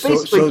 It's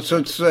basically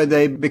so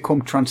they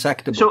become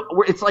transactable. So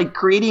it's like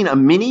creating a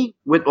mini.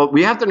 What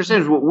we have to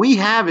understand is what we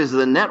have is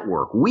the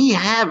network. We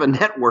have a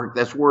network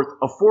that's worth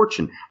a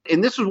fortune.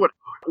 And this is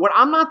what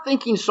I'm not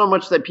thinking so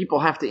much that people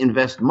have to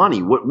invest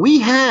money. What we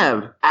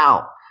have,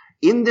 Al,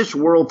 in this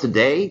world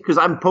today, because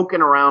I'm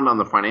poking around on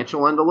the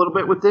financial end a little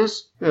bit with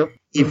this. Yep.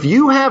 If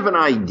you have an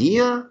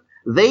idea,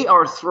 they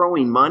are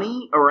throwing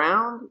money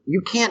around.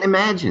 You can't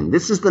imagine.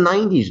 This is the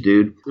 90s,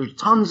 dude. There's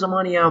tons of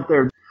money out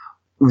there.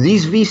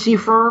 These VC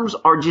firms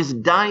are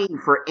just dying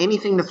for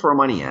anything to throw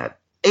money at.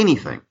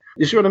 Anything.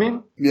 You see what I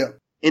mean? Yeah.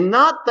 And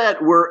not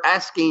that we're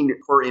asking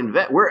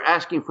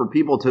for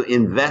people to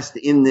invest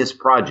in this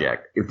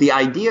project. If the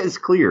idea is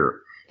clear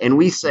and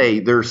we say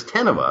there's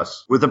 10 of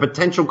us with a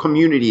potential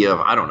community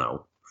of, I don't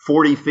know,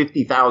 40,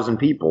 50,000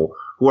 people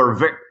who are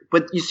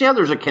but you see how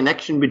there's a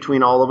connection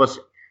between all of us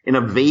in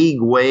a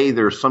vague way.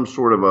 There's some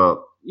sort of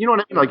you know what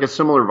I mean? Like a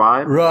similar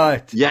vibe.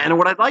 Right. Yeah. And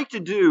what I'd like to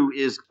do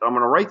is I'm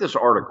going to write this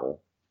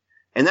article.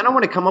 And then I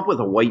want to come up with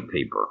a white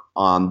paper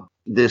on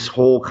this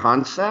whole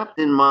concept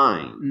in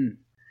mind.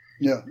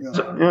 Yeah.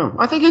 So, yeah.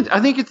 I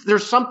think it's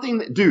there's something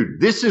dude,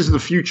 this is the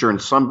future in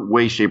some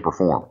way, shape, or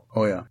form.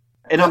 Oh, yeah.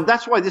 And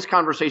that's why this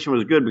conversation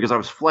was good, because I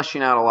was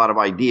fleshing out a lot of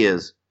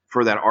ideas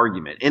for that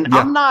argument. And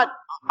I'm not,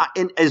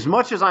 and as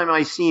much as I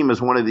might seem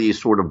as one of these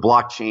sort of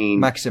blockchain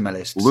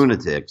maximalists,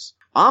 lunatics,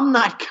 I'm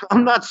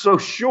not so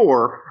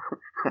sure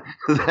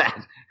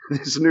that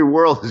this new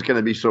world is going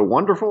to be so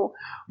wonderful,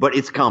 but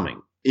it's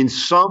coming in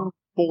some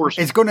force.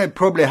 It's going to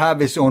probably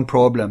have its own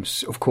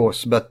problems, of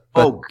course, but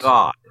oh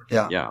God.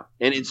 Yeah.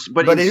 And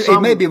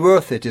it may be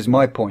worth it, is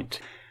my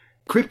point.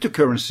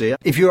 Cryptocurrency,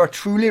 if you are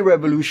truly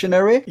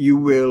revolutionary, you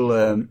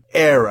will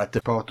err at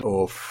the part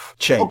of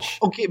change.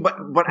 Okay, but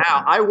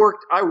Al, I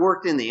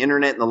worked in the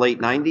internet in the late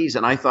 90s,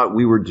 and I thought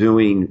we were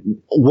doing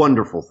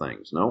wonderful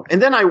things, no?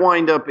 And then I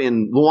wind up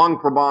in Luang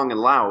Prabang in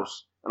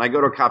Laos, and I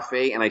go to a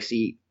cafe and I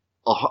see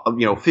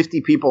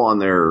 50 people on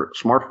their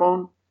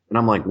smartphone, and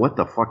I'm like, what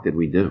the fuck did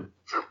we do?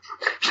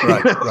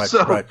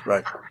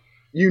 Right.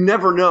 You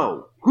never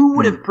know. Who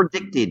would have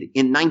predicted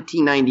in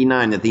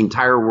 1999 that the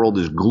entire world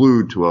is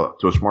glued to a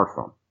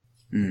smartphone?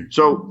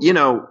 So,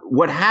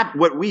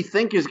 what we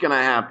think is going to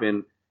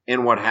happen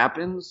and what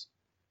happens,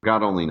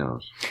 God only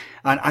knows.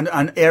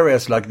 And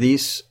areas like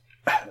these,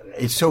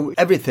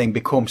 everything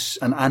becomes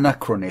an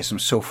anachronism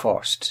so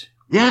fast.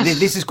 Yes.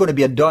 This is going to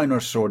be a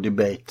dinosaur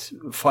debate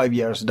 5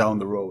 years down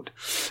the road.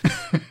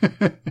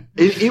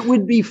 It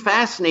would be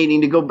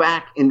fascinating to go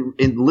back and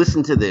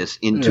listen to this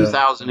in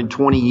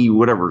 2020,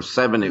 whatever,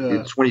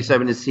 27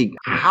 to see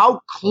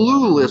how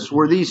clueless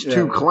were these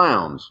two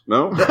clowns.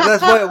 No?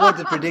 That's why I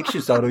wanted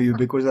predictions out of you,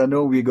 because I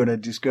know we're going to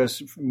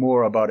discuss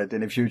more about it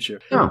in the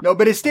future. Yeah. No,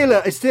 but it's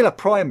still a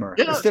primer.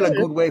 Yeah, it's still a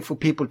good way for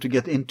people to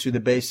get into the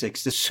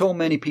basics. There's so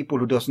many people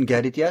who doesn't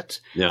get it yet.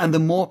 Yeah. And the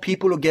more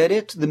people who get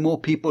it, the more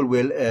people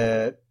will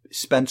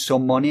spend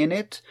some money in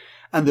it.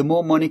 And the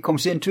more money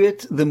comes into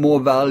it, the more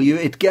value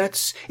it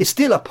gets. It's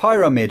still a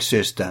pyramid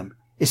system.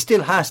 It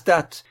still has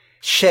that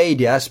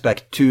shady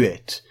aspect to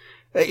it.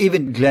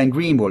 Even Glenn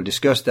Greenwald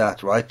discussed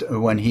that, right,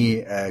 when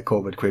he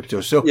covered crypto.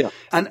 So,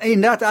 and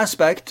in that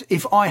aspect,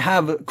 if I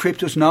have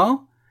cryptos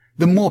now,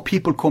 the more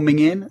people coming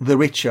in, the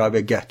richer I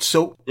will get.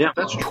 So,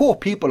 that's poor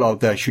people out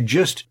there should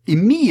just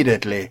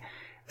immediately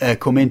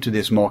come into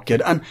this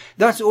market. And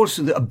that's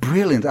also a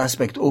brilliant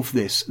aspect of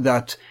this,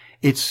 that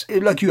it's,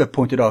 like you have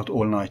pointed out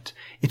all night,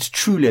 it's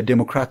truly a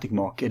democratic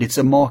market. It's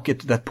a market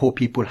that poor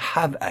people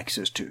have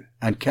access to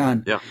and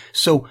can. Yeah.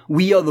 So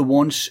we are the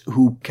ones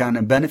who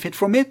can benefit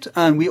from it,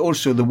 and we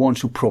also the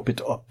ones who prop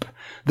it up.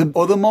 The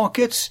other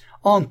markets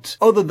aren't,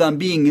 other than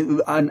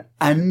being an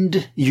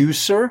end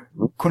user,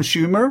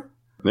 consumer,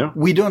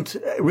 we don't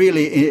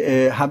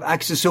really have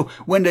access. So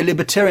when the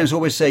libertarians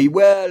always say,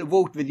 well,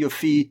 vote with your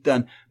feet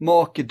and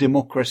market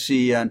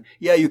democracy and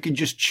you can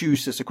just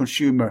choose as a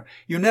consumer.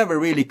 You never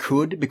really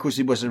could, because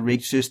it was a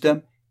rigged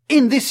system.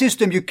 In this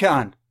system, you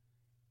can.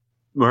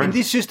 Right. In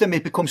this system,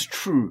 it becomes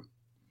true.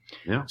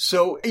 Yeah.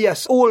 So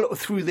yes, all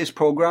through this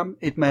program,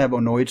 it may have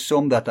annoyed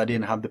some that I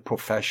didn't have the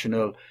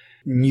professional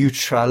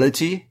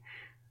neutrality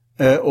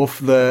of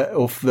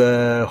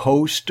the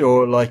host,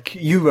 or like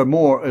you were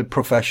more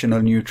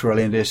professional neutral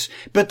in this,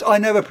 but I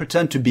never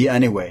pretend to be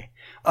anyway.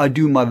 I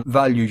do my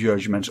value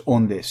judgments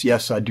on this.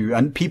 Yes, I do.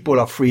 And people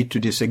are free to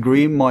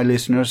disagree. My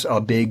listeners are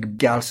big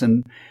gals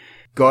and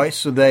guys,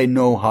 so they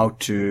know how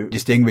to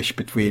distinguish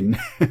between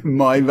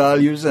my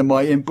values and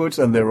my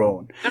inputs and their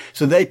own.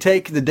 So they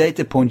take the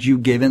data points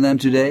you've given them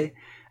today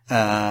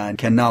and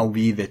can now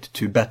weave it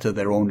to better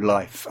their own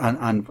life.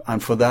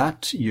 And for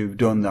that, you've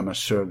done them a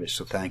service.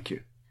 So thank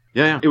you.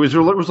 Yeah. It was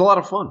a lot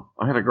of fun.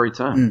 I had a great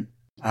time.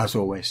 As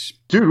always.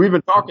 Dude, we've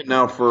been talking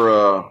now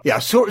for...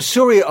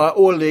 sorry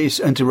all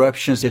these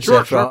interruptions,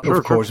 etc., Sure,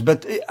 of course.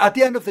 But at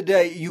the end of the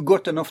day, you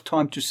got enough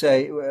time to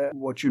say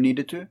what you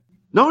needed to?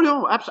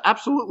 No,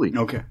 absolutely.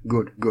 Okay,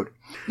 good.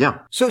 Yeah.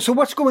 So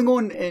what's going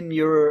on in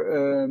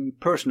your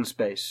personal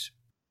space?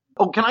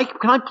 Oh, can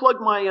I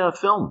plug my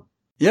film?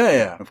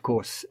 Yeah, of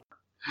course.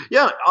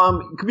 Yeah,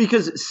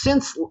 because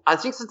since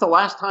the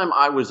last time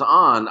I was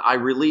on, I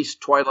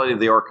released Twilight of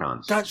the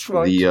Archons. That's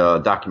right.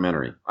 The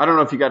documentary. I don't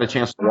know if you got a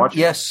chance to watch it.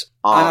 Yes,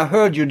 and I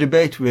heard your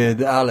debate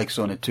with Alex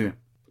on it too.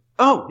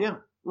 Oh, yeah.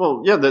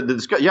 Well, yeah,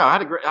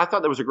 I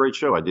thought that was a great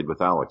show I did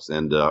with Alex.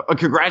 And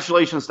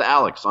congratulations to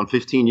Alex on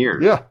 15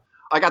 years. Yeah.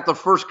 I got the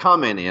first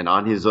comment in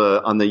on his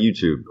on the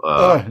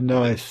YouTube.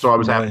 Nice. So I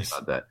was happy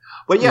about that.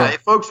 But yeah,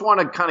 if folks want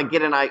to kind of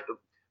get an idea,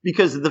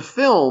 because the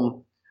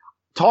film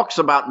talks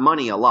about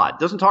money a lot. It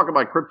doesn't talk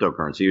about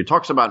cryptocurrency. It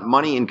talks about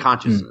money and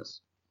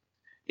consciousness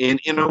in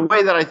a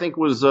way that I think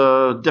was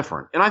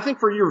different. And I think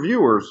for your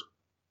viewers,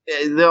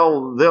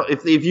 they'll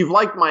if you've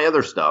liked my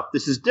other stuff,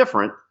 this is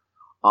different.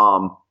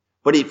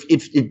 But if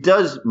it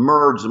does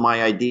merge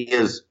my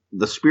ideas,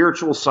 the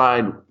spiritual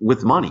side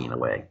with money in a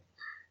way.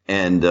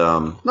 And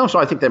so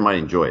I think they might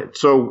enjoy it.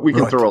 So we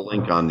can throw a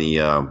link on the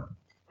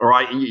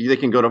they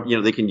can go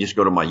to they can just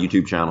go to my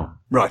YouTube channel,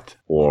 right?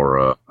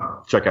 Or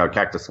check out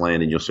Cactus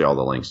Land, and you'll see all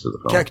the links to the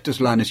film.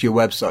 Cactus Land is your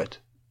website,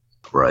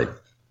 right?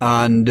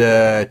 And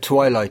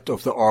Twilight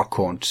of the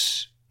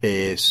Archons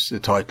is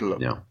the title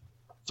of it. Yeah,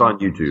 it's on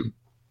YouTube.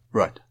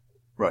 Right.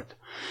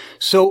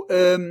 So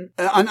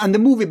and the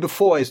movie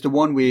before is the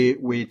one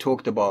we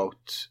talked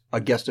about. I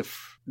guess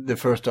the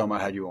first time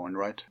I had you on,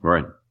 right?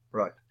 Right.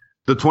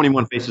 The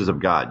 21 Faces of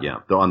God,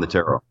 on the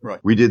tarot. Right.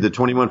 We did the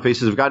 21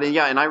 Faces of God,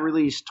 and I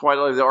released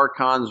Twilight of the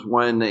Archons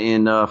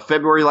in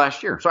February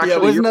last year. So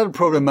actually, wasn't that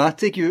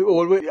problematic? You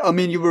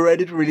were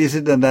ready to release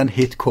it and then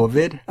hit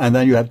COVID, and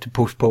then you have to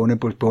postpone,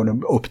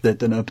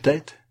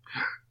 update.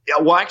 Yeah,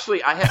 well,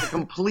 actually, I had to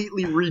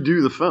completely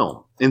redo the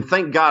film, and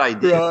thank God I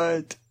did.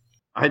 Right.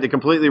 I had to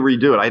completely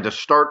redo it. I had to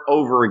start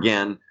over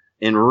again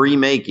and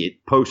remake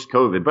it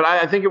post-COVID, but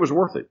I think it was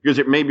worth it because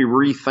it made me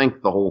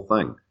rethink the whole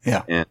thing.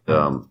 Yeah.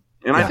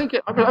 And I think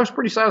I was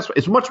pretty satisfied.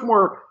 It's much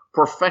more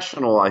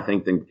professional, I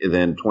think,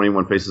 than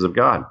 21 Faces of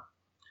God.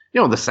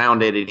 The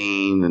sound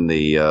editing and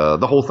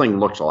the whole thing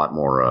looks a lot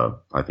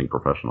more, I think,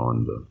 professional.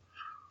 And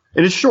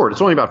it's short.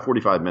 It's only about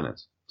 45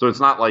 minutes. So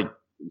it's not like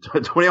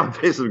 21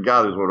 Faces of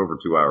God is over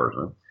 2 hours.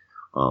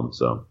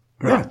 Huh?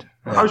 Right.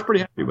 I was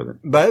pretty happy with it.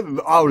 But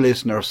our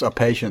listeners are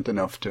patient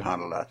enough to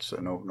handle that, so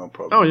no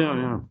problem. Oh,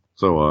 yeah.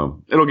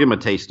 So it'll give them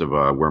a taste of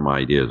where my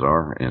ideas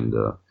are.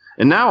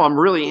 And now I'm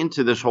really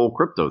into this whole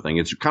crypto thing.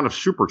 It's kind of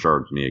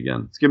supercharged me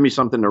again. It's given me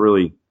something to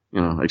really,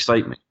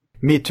 excite me.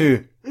 Me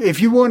too.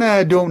 If you want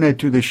to donate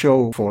to the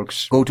show,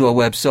 folks, go to our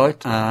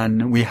website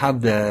and we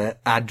have the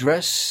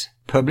address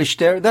published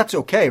there. That's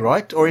okay,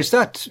 right? Or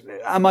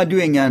am I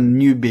doing a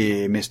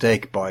newbie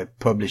mistake by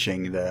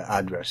publishing the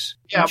address?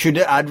 Yeah. Should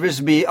the address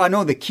be, I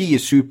know the key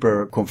is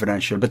super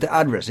confidential, but the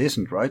address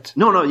isn't, right?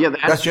 No, yeah.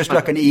 That's just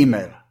like an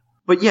email.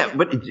 But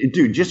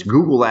dude, just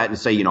Google that and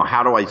say,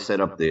 how do I set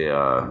up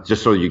the,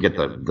 just so you get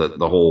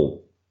the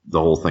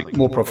whole thing.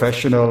 More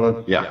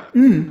professional. Yeah.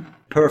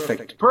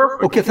 Perfect.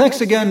 Okay,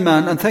 thanks again,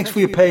 man, and thanks for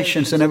your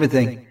patience and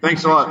everything.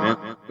 Thanks a lot,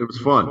 man. It was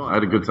fun. I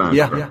had a good time.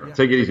 Yeah.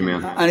 Take it easy,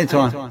 man.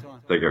 Anytime.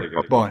 Take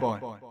care. Bye.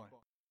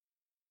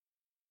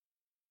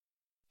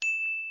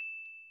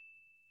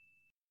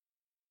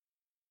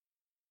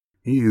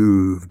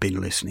 You've been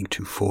listening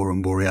to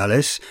Forum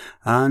Borealis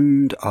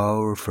and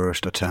our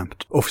first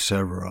attempt of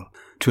several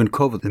to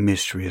uncover the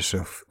mysteries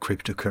of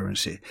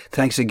cryptocurrency.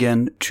 Thanks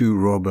again to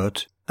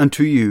Robert and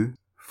to you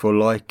for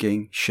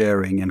liking,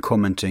 sharing and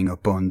commenting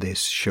upon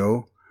this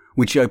show,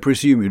 which I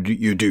presume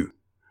you do.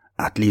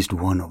 At least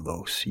one of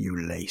those, you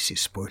lazy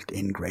spoilt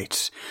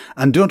ingrates.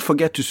 And don't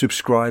forget to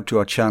subscribe to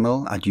our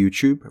channel at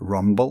YouTube,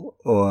 Rumble,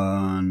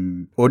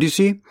 on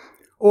Odyssey,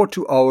 or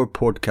to our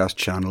podcast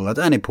channel at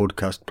any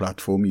podcast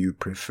platform you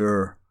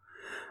prefer.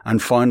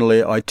 And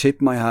finally, I tip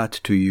my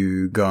hat to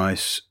you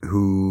guys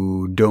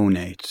who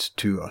donate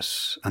to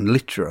us and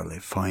literally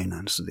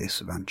finance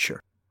this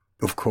venture.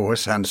 Of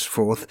course,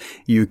 henceforth,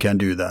 you can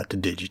do that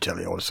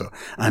digitally also.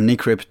 Any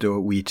crypto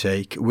we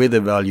take with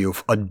a value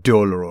of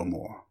 $1 or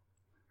more.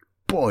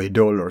 Boy,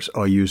 dollars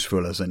are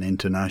useful as an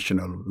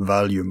international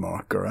value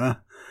marker, eh?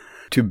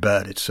 Too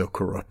bad it's so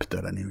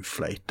corrupted and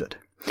inflated.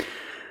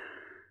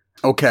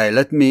 Okay,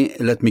 let me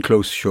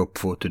close shop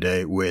for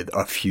today with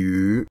a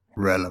few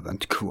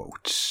relevant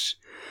quotes.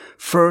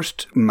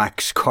 First,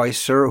 Max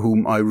Kaiser,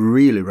 whom I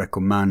really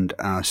recommend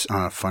as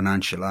a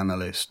financial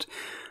analyst.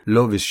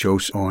 Love his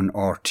shows on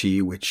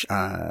RT, which,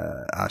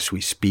 as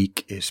we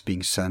speak, is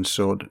being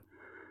censored.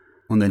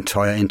 on the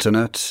entire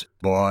internet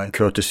by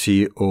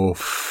courtesy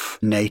of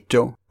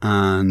NATO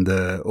and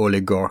the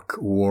oligarch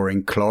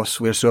warring class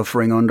we're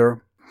suffering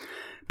under.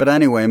 But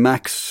anyway,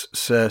 Max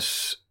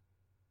says,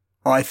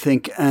 I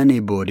think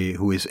anybody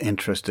who is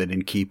interested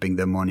in keeping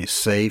their money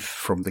safe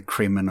from the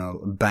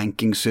criminal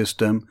banking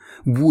system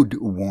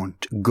would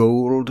want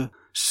gold,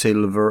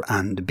 silver,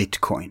 and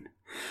Bitcoin.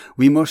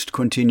 We must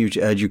continue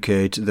to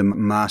educate the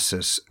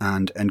masses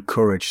and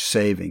encourage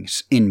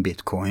savings in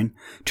Bitcoin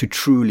to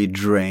truly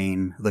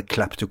drain the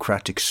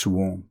kleptocratic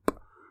swamp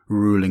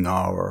ruling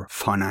our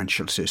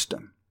financial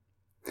system.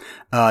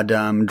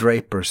 Adam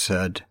Draper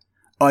said,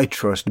 I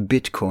trust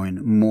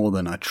Bitcoin more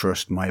than I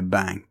trust my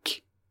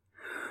bank.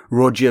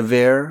 Roger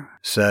Ver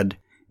said,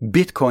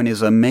 Bitcoin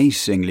is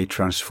amazingly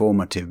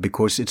transformative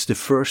because it's the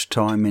first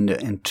time in the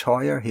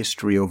entire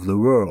history of the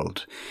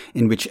world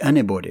in which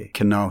anybody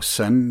can now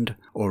send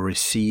or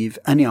receive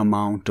any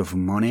amount of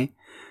money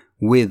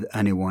with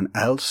anyone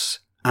else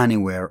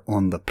anywhere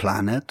on the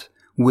planet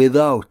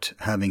without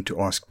having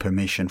to ask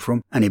permission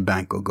from any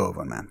bank or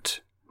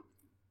government.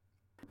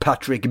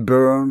 Patrick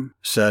Byrne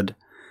said,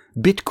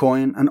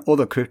 Bitcoin and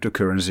other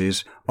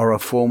cryptocurrencies are a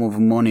form of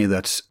money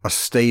that's a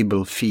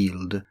stable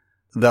field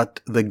that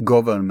the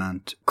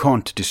government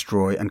can't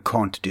destroy and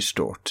can't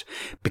distort,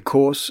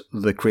 because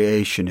the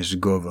creation is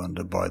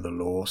governed by the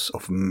laws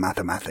of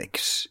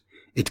mathematics.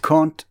 It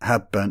can't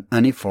happen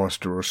any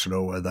faster or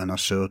slower than a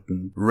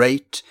certain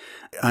rate,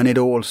 and it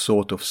all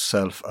sort of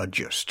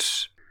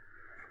self-adjusts.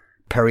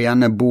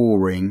 Perianne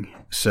Boring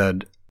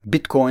said,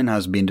 Bitcoin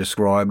has been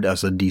described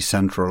as a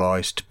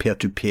decentralized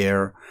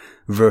peer-to-peer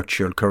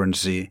virtual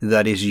currency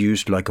that is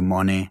used like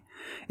money.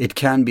 It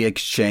can be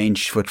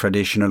exchanged for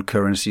traditional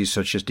currencies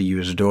such as the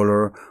US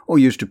dollar or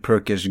used to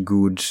purchase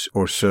goods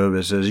or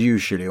services,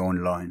 usually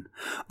online.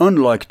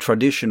 Unlike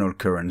traditional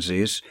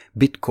currencies,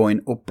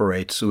 Bitcoin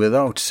operates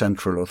without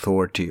central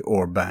authority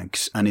or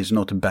banks and is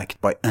not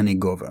backed by any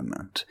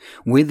government.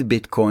 With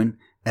Bitcoin,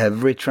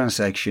 every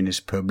transaction is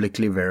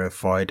publicly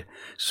verified,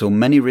 so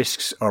many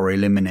risks are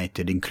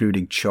eliminated,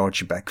 including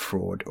chargeback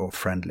fraud or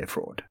friendly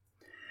fraud.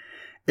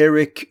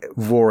 Eric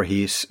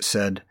Voorhees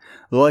said,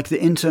 like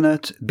the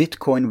internet,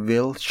 Bitcoin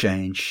will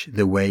change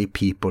the way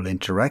people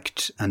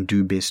interact and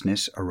do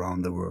business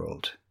around the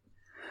world.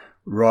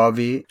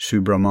 Ravi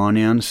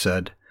Subramanian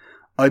said,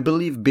 I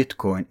believe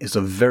Bitcoin is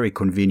a very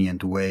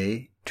convenient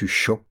way to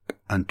shop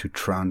and to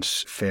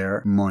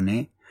transfer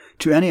money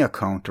to any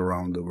account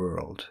around the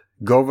world.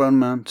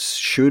 Governments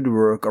should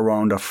work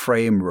around a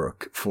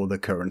framework for the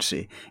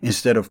currency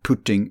instead of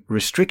putting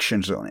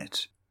restrictions on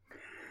it.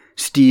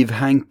 Steve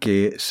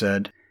Hanke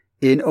said,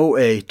 in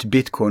 2008,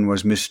 Bitcoin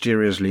was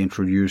mysteriously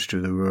introduced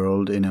to the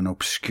world in an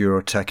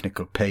obscure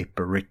technical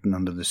paper written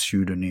under the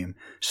pseudonym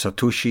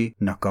Satoshi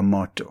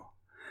Nakamoto.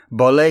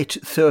 By late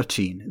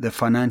 2013, the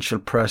financial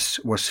press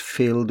was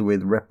filled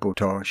with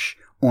reportage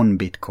on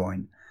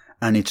Bitcoin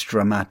and its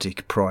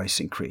dramatic price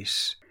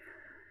increase.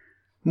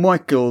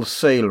 Michael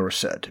Saylor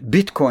said,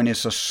 Bitcoin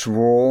is a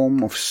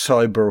swarm of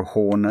cyber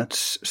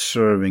hornets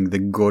serving the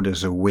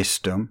goddess of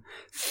wisdom,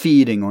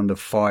 feeding on the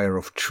fire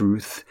of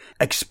truth,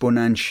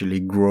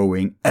 exponentially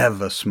growing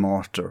ever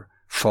smarter,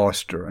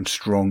 faster and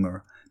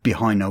stronger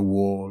behind a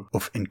wall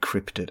of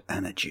encrypted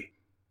energy.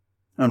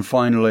 And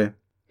finally,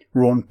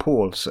 Ron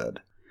Paul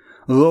said,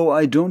 though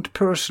I don't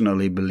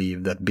personally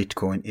believe that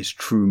Bitcoin is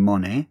true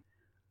money,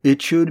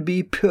 it should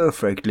be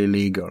perfectly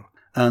legal.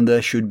 And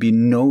there should be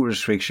no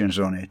restrictions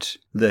on it.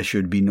 There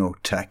should be no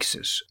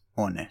taxes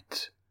on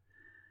it.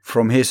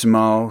 From his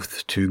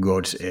mouth to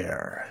God's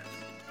ear.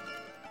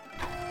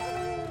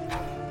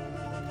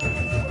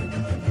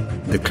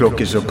 The clock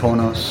is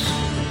upon us.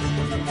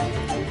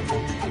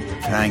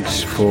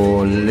 Thanks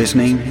for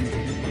listening.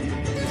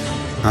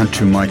 And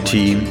to my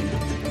team,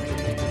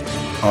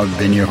 I've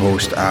been your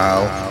host,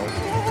 Al.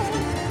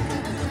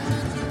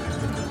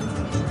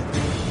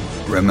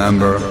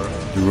 Remember,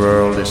 the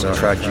world is a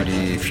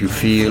tragedy if you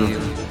feel,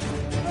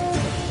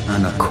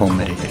 and a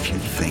comedy if you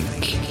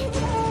think.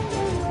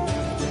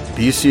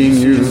 Be seeing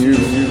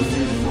you.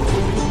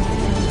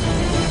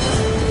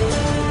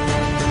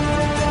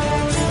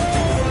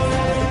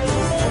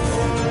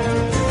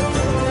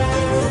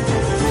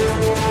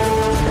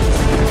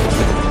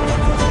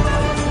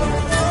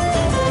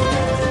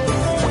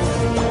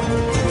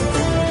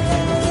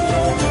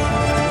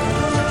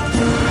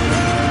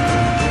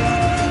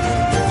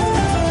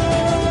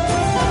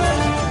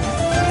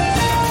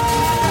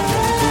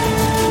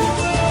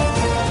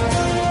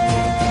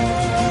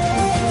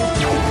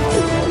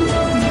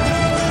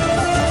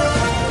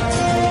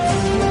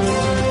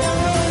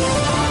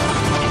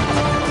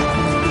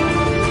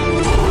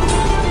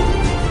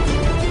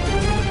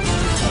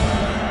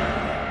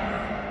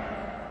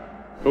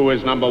 Who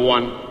is number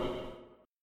one?